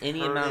bet you have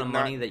any amount of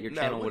money that your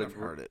channel would have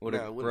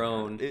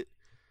grown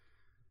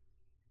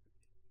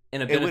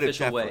in a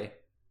beneficial way.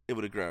 It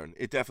would have grown.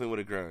 It definitely would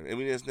have grown. I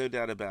mean, there's no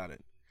doubt about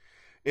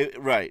it.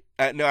 Right.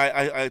 No,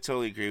 I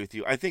totally agree with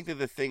you. I think that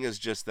the thing is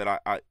just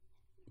that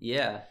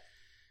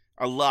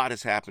a lot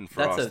has happened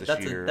for us this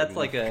year. That's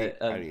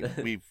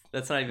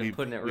that's not even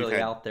putting it really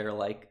out there,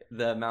 like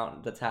the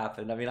amount that's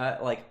happened. I mean,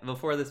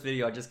 before this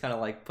video, I just kind of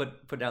like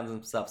put down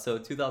some stuff. So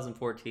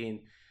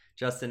 2014,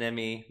 Justin,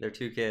 Emmy, their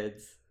 2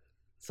 kids,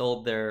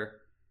 sold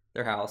their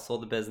house,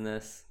 sold the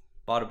business,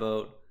 bought a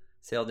boat,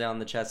 sailed down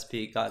the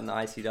Chesapeake, got in the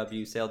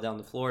ICW, sailed down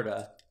to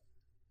Florida,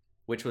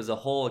 which was a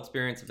whole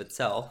experience of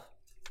itself.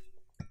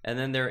 And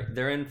then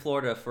they're in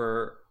Florida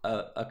for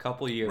a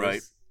couple years,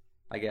 right.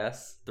 I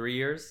guess 3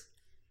 years,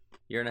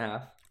 year and a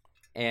half.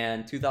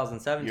 And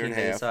 2017,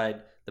 they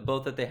decide the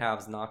boat that they have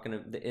is not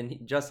going to.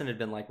 And Justin had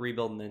been like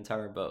rebuilding the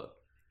entire boat,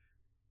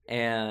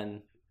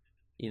 and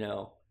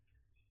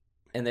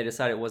and they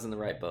decided it wasn't the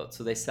right boat,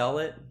 so they sell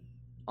it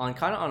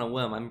on a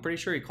whim. I'm pretty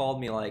sure he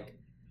called me, like,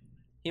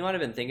 he might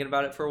have been thinking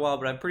about it for a while,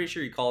 but I'm pretty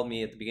sure he called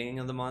me at the beginning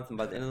of the month, and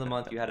by the end of the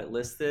month, you had it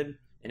listed,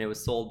 and it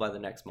was sold by the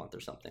next month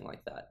or something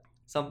like that.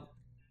 Some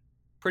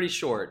pretty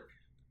short.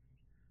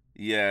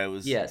 Yeah, it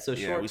was. Yeah, so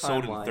short we timeline,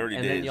 sold in 30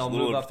 and days, then y'all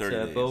move up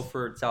to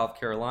Beaufort, South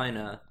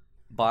Carolina,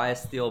 buy a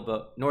steel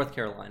boat, North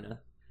Carolina,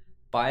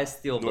 buy a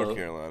steel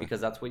boat because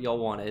that's what y'all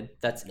wanted.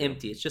 That's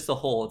empty. It's just a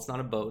hole. It's not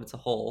a boat. It's a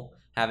hole.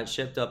 Have it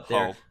shipped up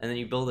there, and then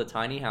you build a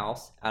tiny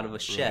house out of a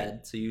shed.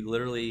 Right. So you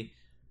literally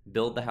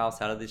build the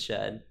house out of the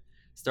shed,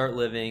 start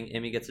living.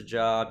 Emmy gets a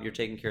job. You're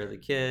taking care of the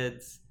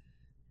kids.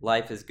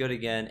 Life is good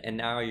again, and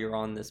now you're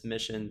on this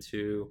mission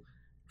to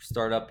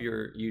start up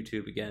your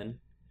YouTube again,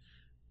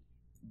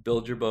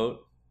 build your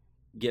boat,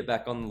 get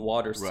back on the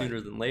water sooner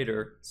than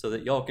later, so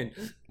that y'all can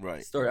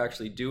start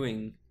actually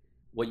doing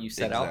what you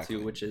set out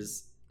to, which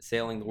is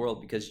sailing the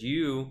world. Because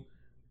you,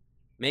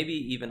 maybe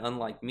even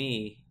unlike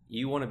me,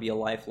 you want to be a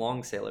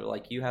lifelong sailor.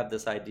 Like, you have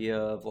this idea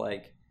of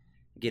like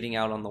getting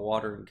out on the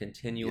water and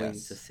continuing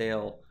to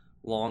sail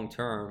long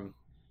term,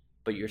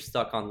 but you're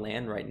stuck on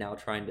land right now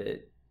trying to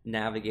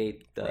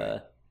re-navigate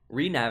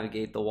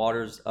the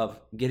waters of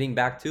getting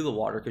back to the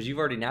water, because you've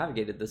already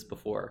navigated this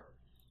before,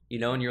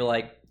 and you're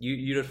like,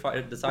 you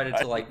decided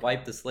to like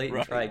wipe the slate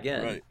and try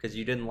again because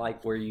you didn't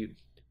like where you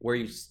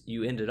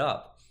ended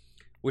up,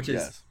 which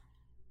is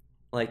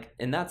like,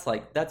 and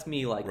that's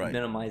me like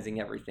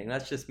minimizing everything.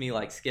 That's just me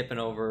like skipping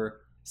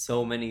over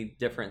so many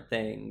different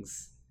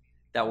things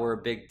that were a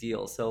big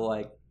deal. So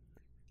like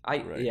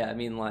I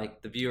mean,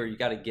 like, the viewer, you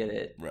got to get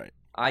it. Right.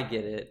 I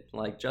get it.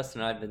 Like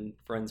Justin and I've been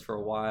friends for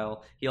a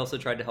while. He also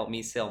tried to help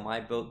me sail my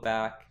boat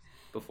back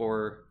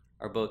before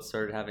our boat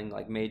started having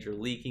like major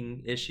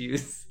leaking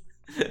issues.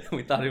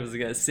 We thought it was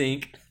gonna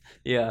sink.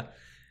 Yeah.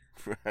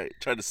 Right.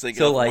 Trying to sink it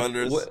So out from like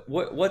under us.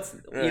 what's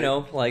you Right.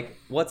 know like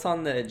what's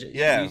on the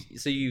Yeah.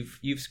 so you've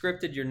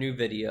scripted your new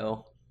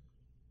video.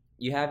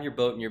 You have your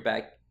boat in your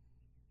back,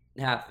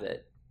 half of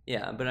it.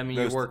 Yeah, but I mean,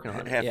 No, you're working on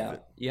it. half of Yeah,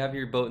 it. you have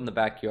your boat in the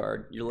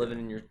backyard. You're Yeah.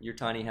 living in your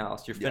tiny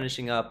house. You're Yep.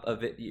 finishing up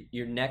of it.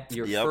 Your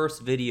Yep.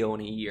 first video in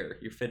a year.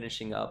 You're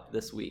finishing up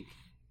this week.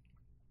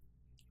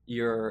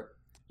 You're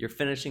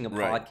finishing a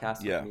Right.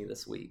 podcast Yeah. with me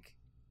this week.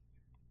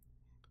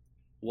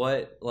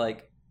 What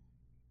like?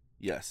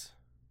 Yes.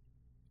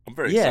 I'm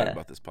very Yeah, excited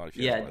about this podcast,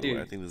 yeah, by the way. I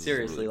dude. think this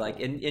Seriously, is really like,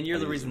 cool. and you're I the think this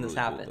is a reason this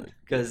really cool happened thing.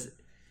 because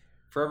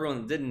for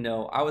everyone that didn't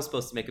know, I was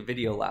supposed to make a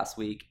video last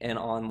week, and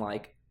on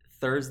like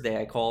Thursday,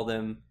 I called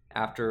him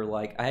after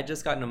like I had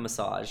just gotten a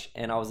massage,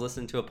 and I was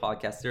listening to a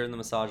podcast during the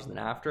massage and then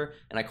after,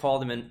 and I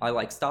called him and I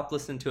like stopped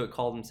listening to it,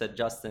 called him, said,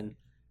 Justin,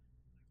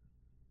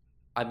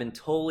 I've been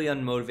totally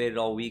unmotivated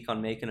all week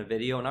on making a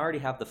video, and I already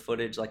have the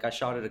footage. Like I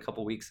shot it a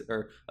couple weeks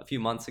or a few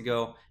months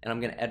ago, and I'm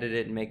gonna edit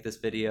it and make this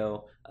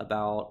video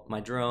about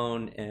my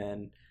drone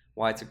and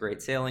why it's a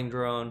great sailing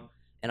drone.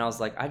 And I was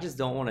like, I just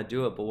don't want to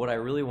do it, but what I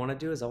really want to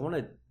do is I want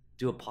to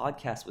do a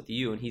podcast with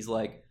you. And he's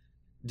like,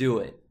 do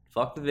it.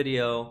 Fuck the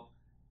video.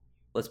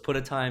 Let's put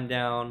a time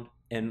down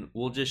and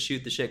we'll just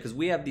shoot the shit. Because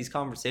we have these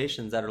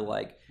conversations that are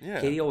like, Yeah.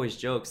 Katie always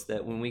jokes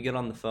that when we get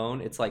on the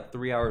phone, it's like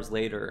 3 hours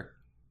later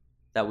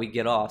that we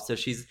get off. So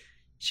she's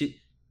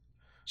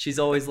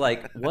always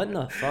like, what in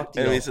the fuck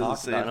do And y'all he says the talk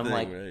same about? And I'm thing,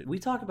 like, right? we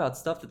talk about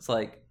stuff that's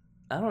like,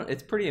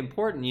 it's pretty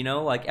important, you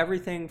know, like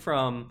everything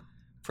from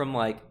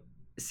like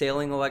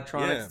sailing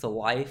electronics Yeah. to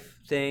life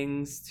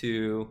things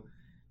to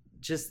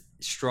just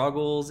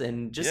struggles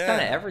and just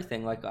kind of Yeah.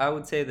 everything. Like I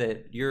would say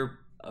that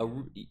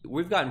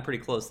we've gotten pretty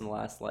close in the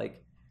last in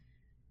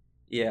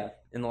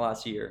the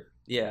last year.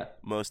 Yeah.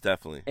 Most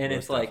definitely. And Most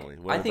it's like,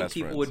 definitely. We're I the think best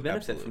people friends. would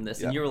benefit Absolutely. from this.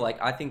 Yeah. And you were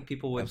like, I think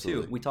people would too.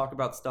 Absolutely. We talk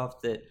about stuff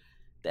that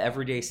the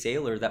everyday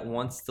sailor that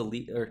wants to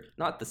leave, or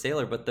not the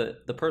sailor, but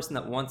the person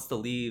that wants to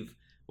leave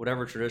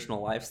whatever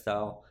traditional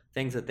lifestyle,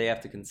 things that they have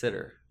to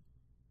consider.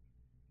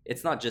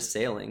 It's not just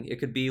sailing. It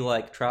could be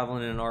like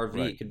traveling in an RV.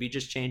 Right. It could be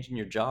just changing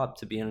your job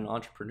to being an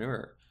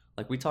entrepreneur.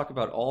 Like we talk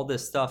about all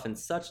this stuff in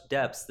such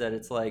depths that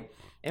it's like,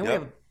 and we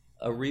Yep. have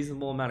a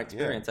reasonable amount of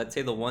experience. I'd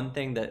say the one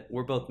thing that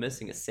we're both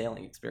missing is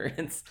sailing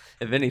experience,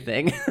 if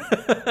anything.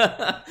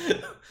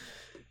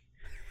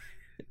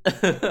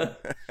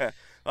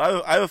 I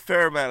have a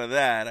fair amount of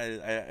that.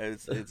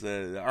 It's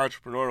an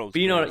entrepreneurial. But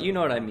you know experience.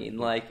 what I mean.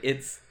 Like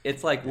it's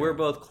like we're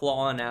both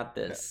clawing at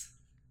this.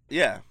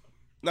 Yeah.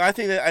 No, I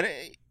think that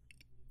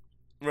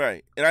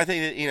right, and I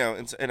think that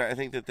and I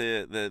think that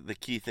the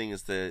key thing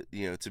is that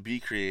to be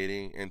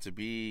creating and to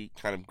be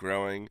kind of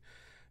growing,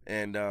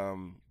 and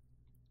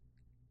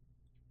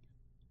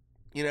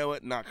you know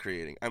what, not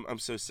creating. I'm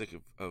so sick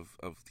of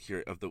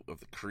the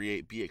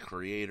create, be a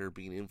creator,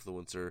 be an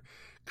influencer,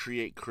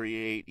 create,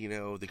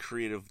 the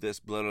creative this,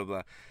 blah blah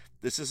blah.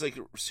 This is like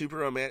super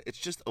romantic. It's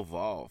just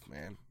evolve,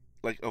 man.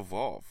 Like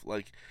evolve.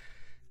 Like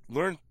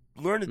learn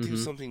to do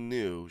something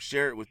new,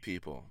 share it with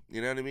people.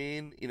 You know what I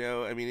mean?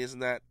 Isn't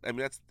that?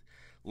 That's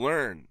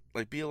learn.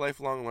 Like be a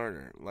lifelong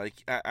learner.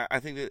 Like I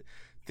think that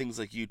things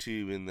like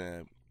YouTube and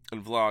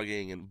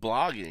vlogging and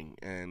blogging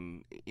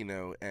and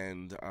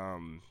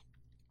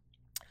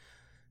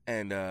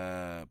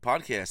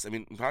podcasts.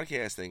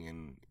 Podcasting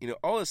and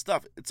all this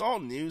stuff. It's all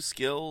new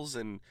skills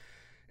and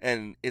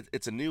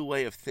it's a new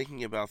way of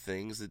thinking about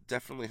things. It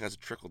definitely has a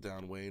trickle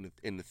down way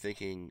into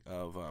thinking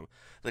of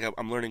like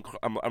I'm learning.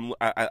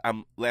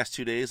 I'm last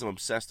 2 days I'm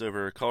obsessed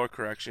over color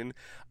correction.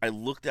 I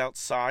looked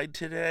outside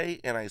today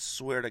and I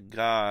swear to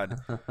God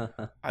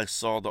I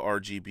saw the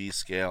RGB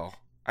scale.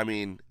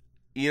 You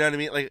know what I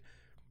mean? Like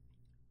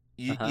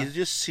you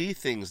just see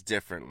things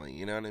differently.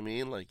 You know what I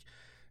mean? Like,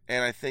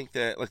 and I think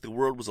that like the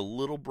world was a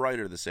little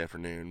brighter this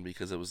afternoon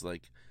because it was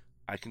like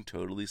I can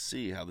totally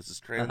see how this is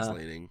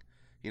translating.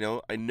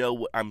 I know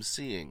what I'm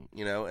seeing,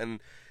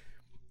 and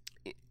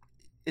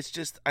it's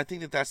just, I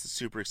think that that's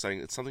super exciting.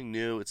 It's something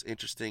new. It's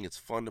interesting. It's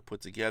fun to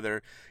put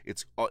together.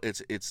 It's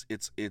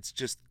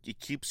just, it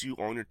keeps you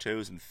on your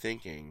toes and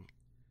thinking.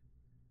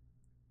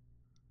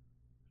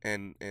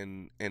 And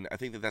I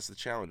think that that's the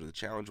challenge. The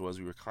challenge was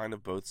we were kind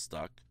of both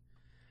stuck.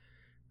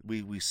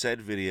 We said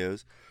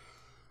videos.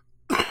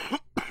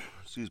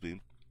 Excuse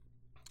me.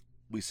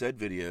 We said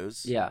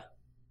videos. Yeah.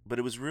 But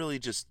it was really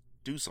just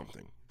do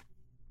something.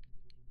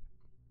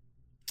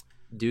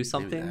 Do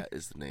something? Maybe that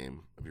is the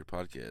name of your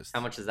podcast. How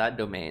much is that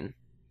domain?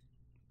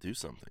 Do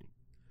something.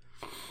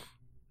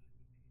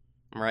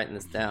 I'm writing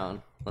this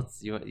down.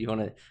 You want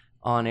to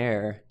on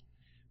air.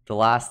 The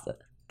last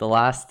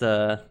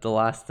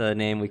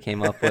name we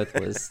came up with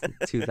was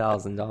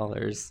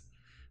 $2,000.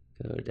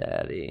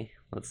 GoDaddy.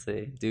 Let's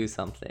see. Do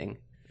something.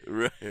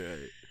 Right.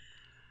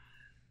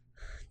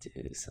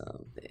 Do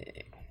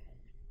something.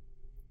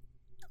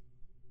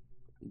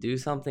 Do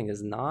something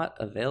is not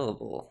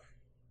available.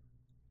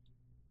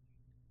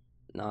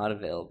 Not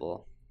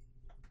available.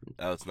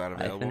 Oh, it's not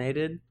available?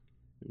 Hyphenated?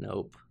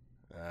 Nope.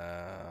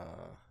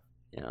 Uh,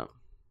 Yeah.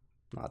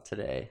 Not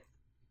today.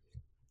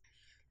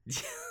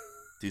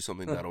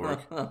 DoSomething.org.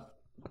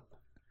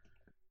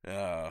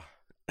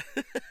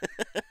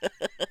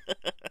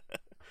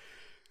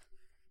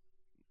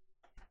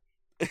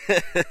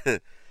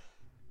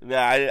 No,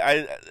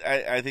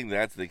 I think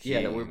that's the key.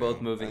 Yeah, that we're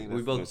both moving.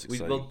 We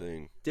both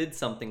thing. did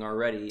something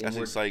already, and That's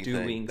we're exciting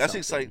doing thing. That's something.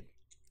 exciting.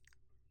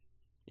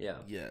 Yeah.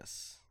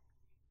 Yes.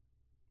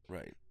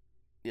 Right.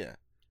 Yeah.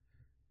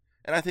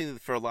 And I think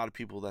that for a lot of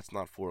people, that's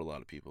not for a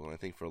lot of people. And I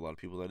think for a lot of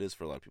people, that is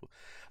for a lot of people.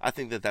 I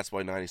think that that's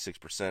why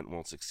 96%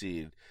 won't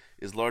succeed,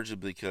 is largely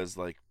because,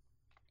 like,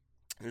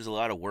 there's a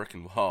lot of work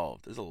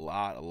involved. There's a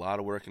lot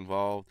of work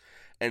involved.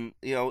 And,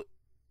 you know,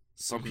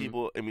 some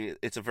people, I mean,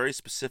 it's a very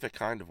specific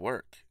kind of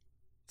work.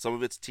 Some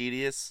of it's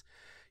tedious,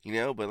 you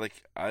know, but,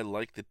 like, I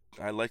like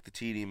the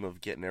tedium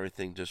of getting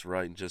everything just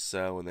right and just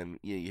so. And then,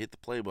 you hit the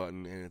play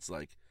button, and it's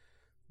like,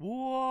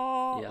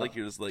 whoa. Yeah. Like,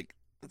 you're just like,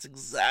 that's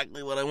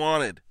exactly what I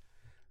wanted.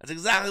 That's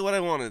exactly what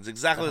I wanted. It's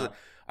exactly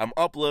I'm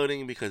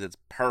uploading because it's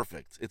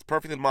perfect. It's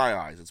perfect in my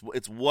eyes. It's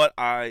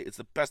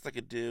the best I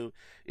could do.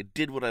 It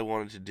did what I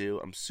wanted to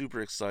do. I'm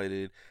super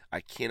excited.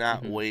 I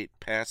cannot wait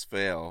pass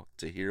fail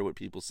to hear what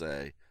people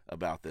say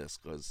about this,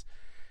 because,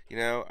 you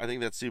know, I think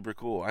that's super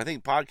cool. I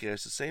think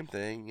podcasts, the same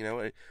thing, you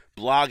know,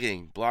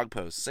 blogging, blog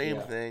posts, same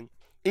thing.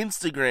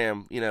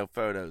 Instagram, you know,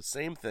 photos,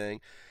 same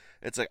thing.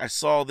 It's like, I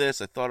saw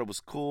this, I thought it was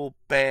cool,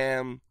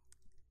 bam.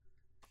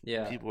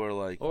 Yeah. People are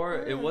like, or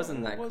it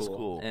wasn't that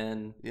cool.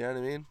 And you know what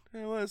I mean?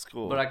 It was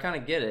cool. but I kind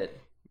of get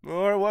it.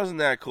 Or it wasn't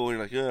that cool. And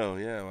you're like, oh,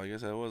 yeah, well, I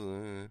guess I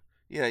wasn't.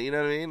 Yeah, you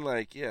know what I mean?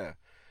 Like, yeah.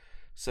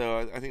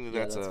 So I think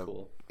that's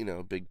cool. You know,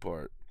 a big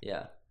part.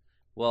 Yeah.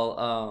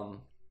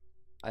 Well,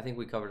 I think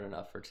we covered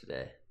enough for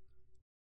today.